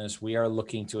Foundation we are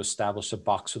looking to establish a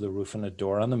box with a roof and a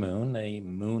door on the moon, a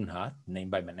moon hut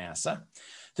named by NASA,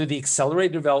 through the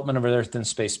accelerated development of Earth and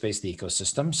space-based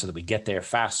ecosystem, so that we get there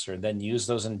faster, and then use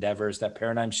those endeavors, that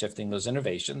paradigm shifting, those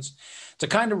innovations, to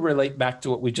kind of relate back to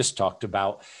what we just talked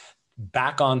about,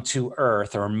 back onto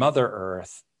Earth or Mother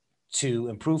Earth, to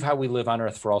improve how we live on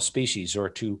Earth for all species, or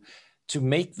to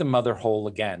make the mother whole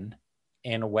again,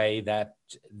 in a way that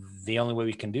the only way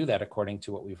we can do that, according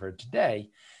to what we've heard today,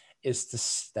 is to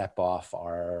step off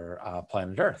our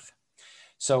planet Earth.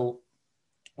 So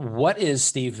what is,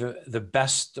 Steve, the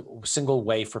best single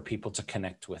way for people to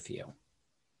connect with you?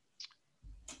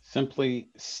 Simply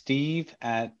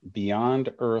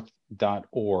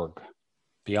steve@beyondearth.org.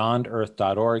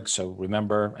 Beyondearth.org. So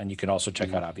remember, and you can also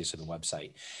check out, obviously, the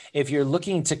website. If you're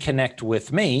looking to connect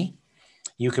with me,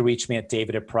 you can reach me at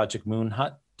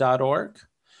david@projectmoonhut.org.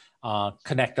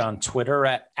 Connect on Twitter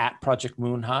at Project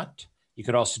Moon Hut. You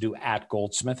could also do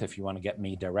 @Goldsmith if you want to get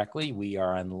me directly. We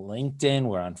are on LinkedIn.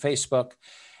 We're on Facebook.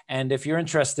 And if you're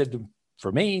interested,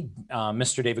 for me,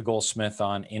 Mr. David Goldsmith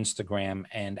on Instagram.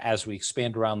 And as we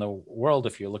expand around the world,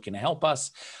 if you're looking to help us,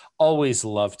 always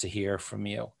love to hear from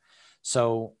you.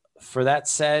 So with that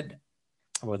said,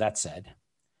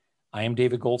 I am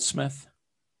David Goldsmith,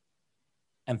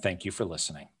 and thank you for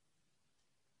listening.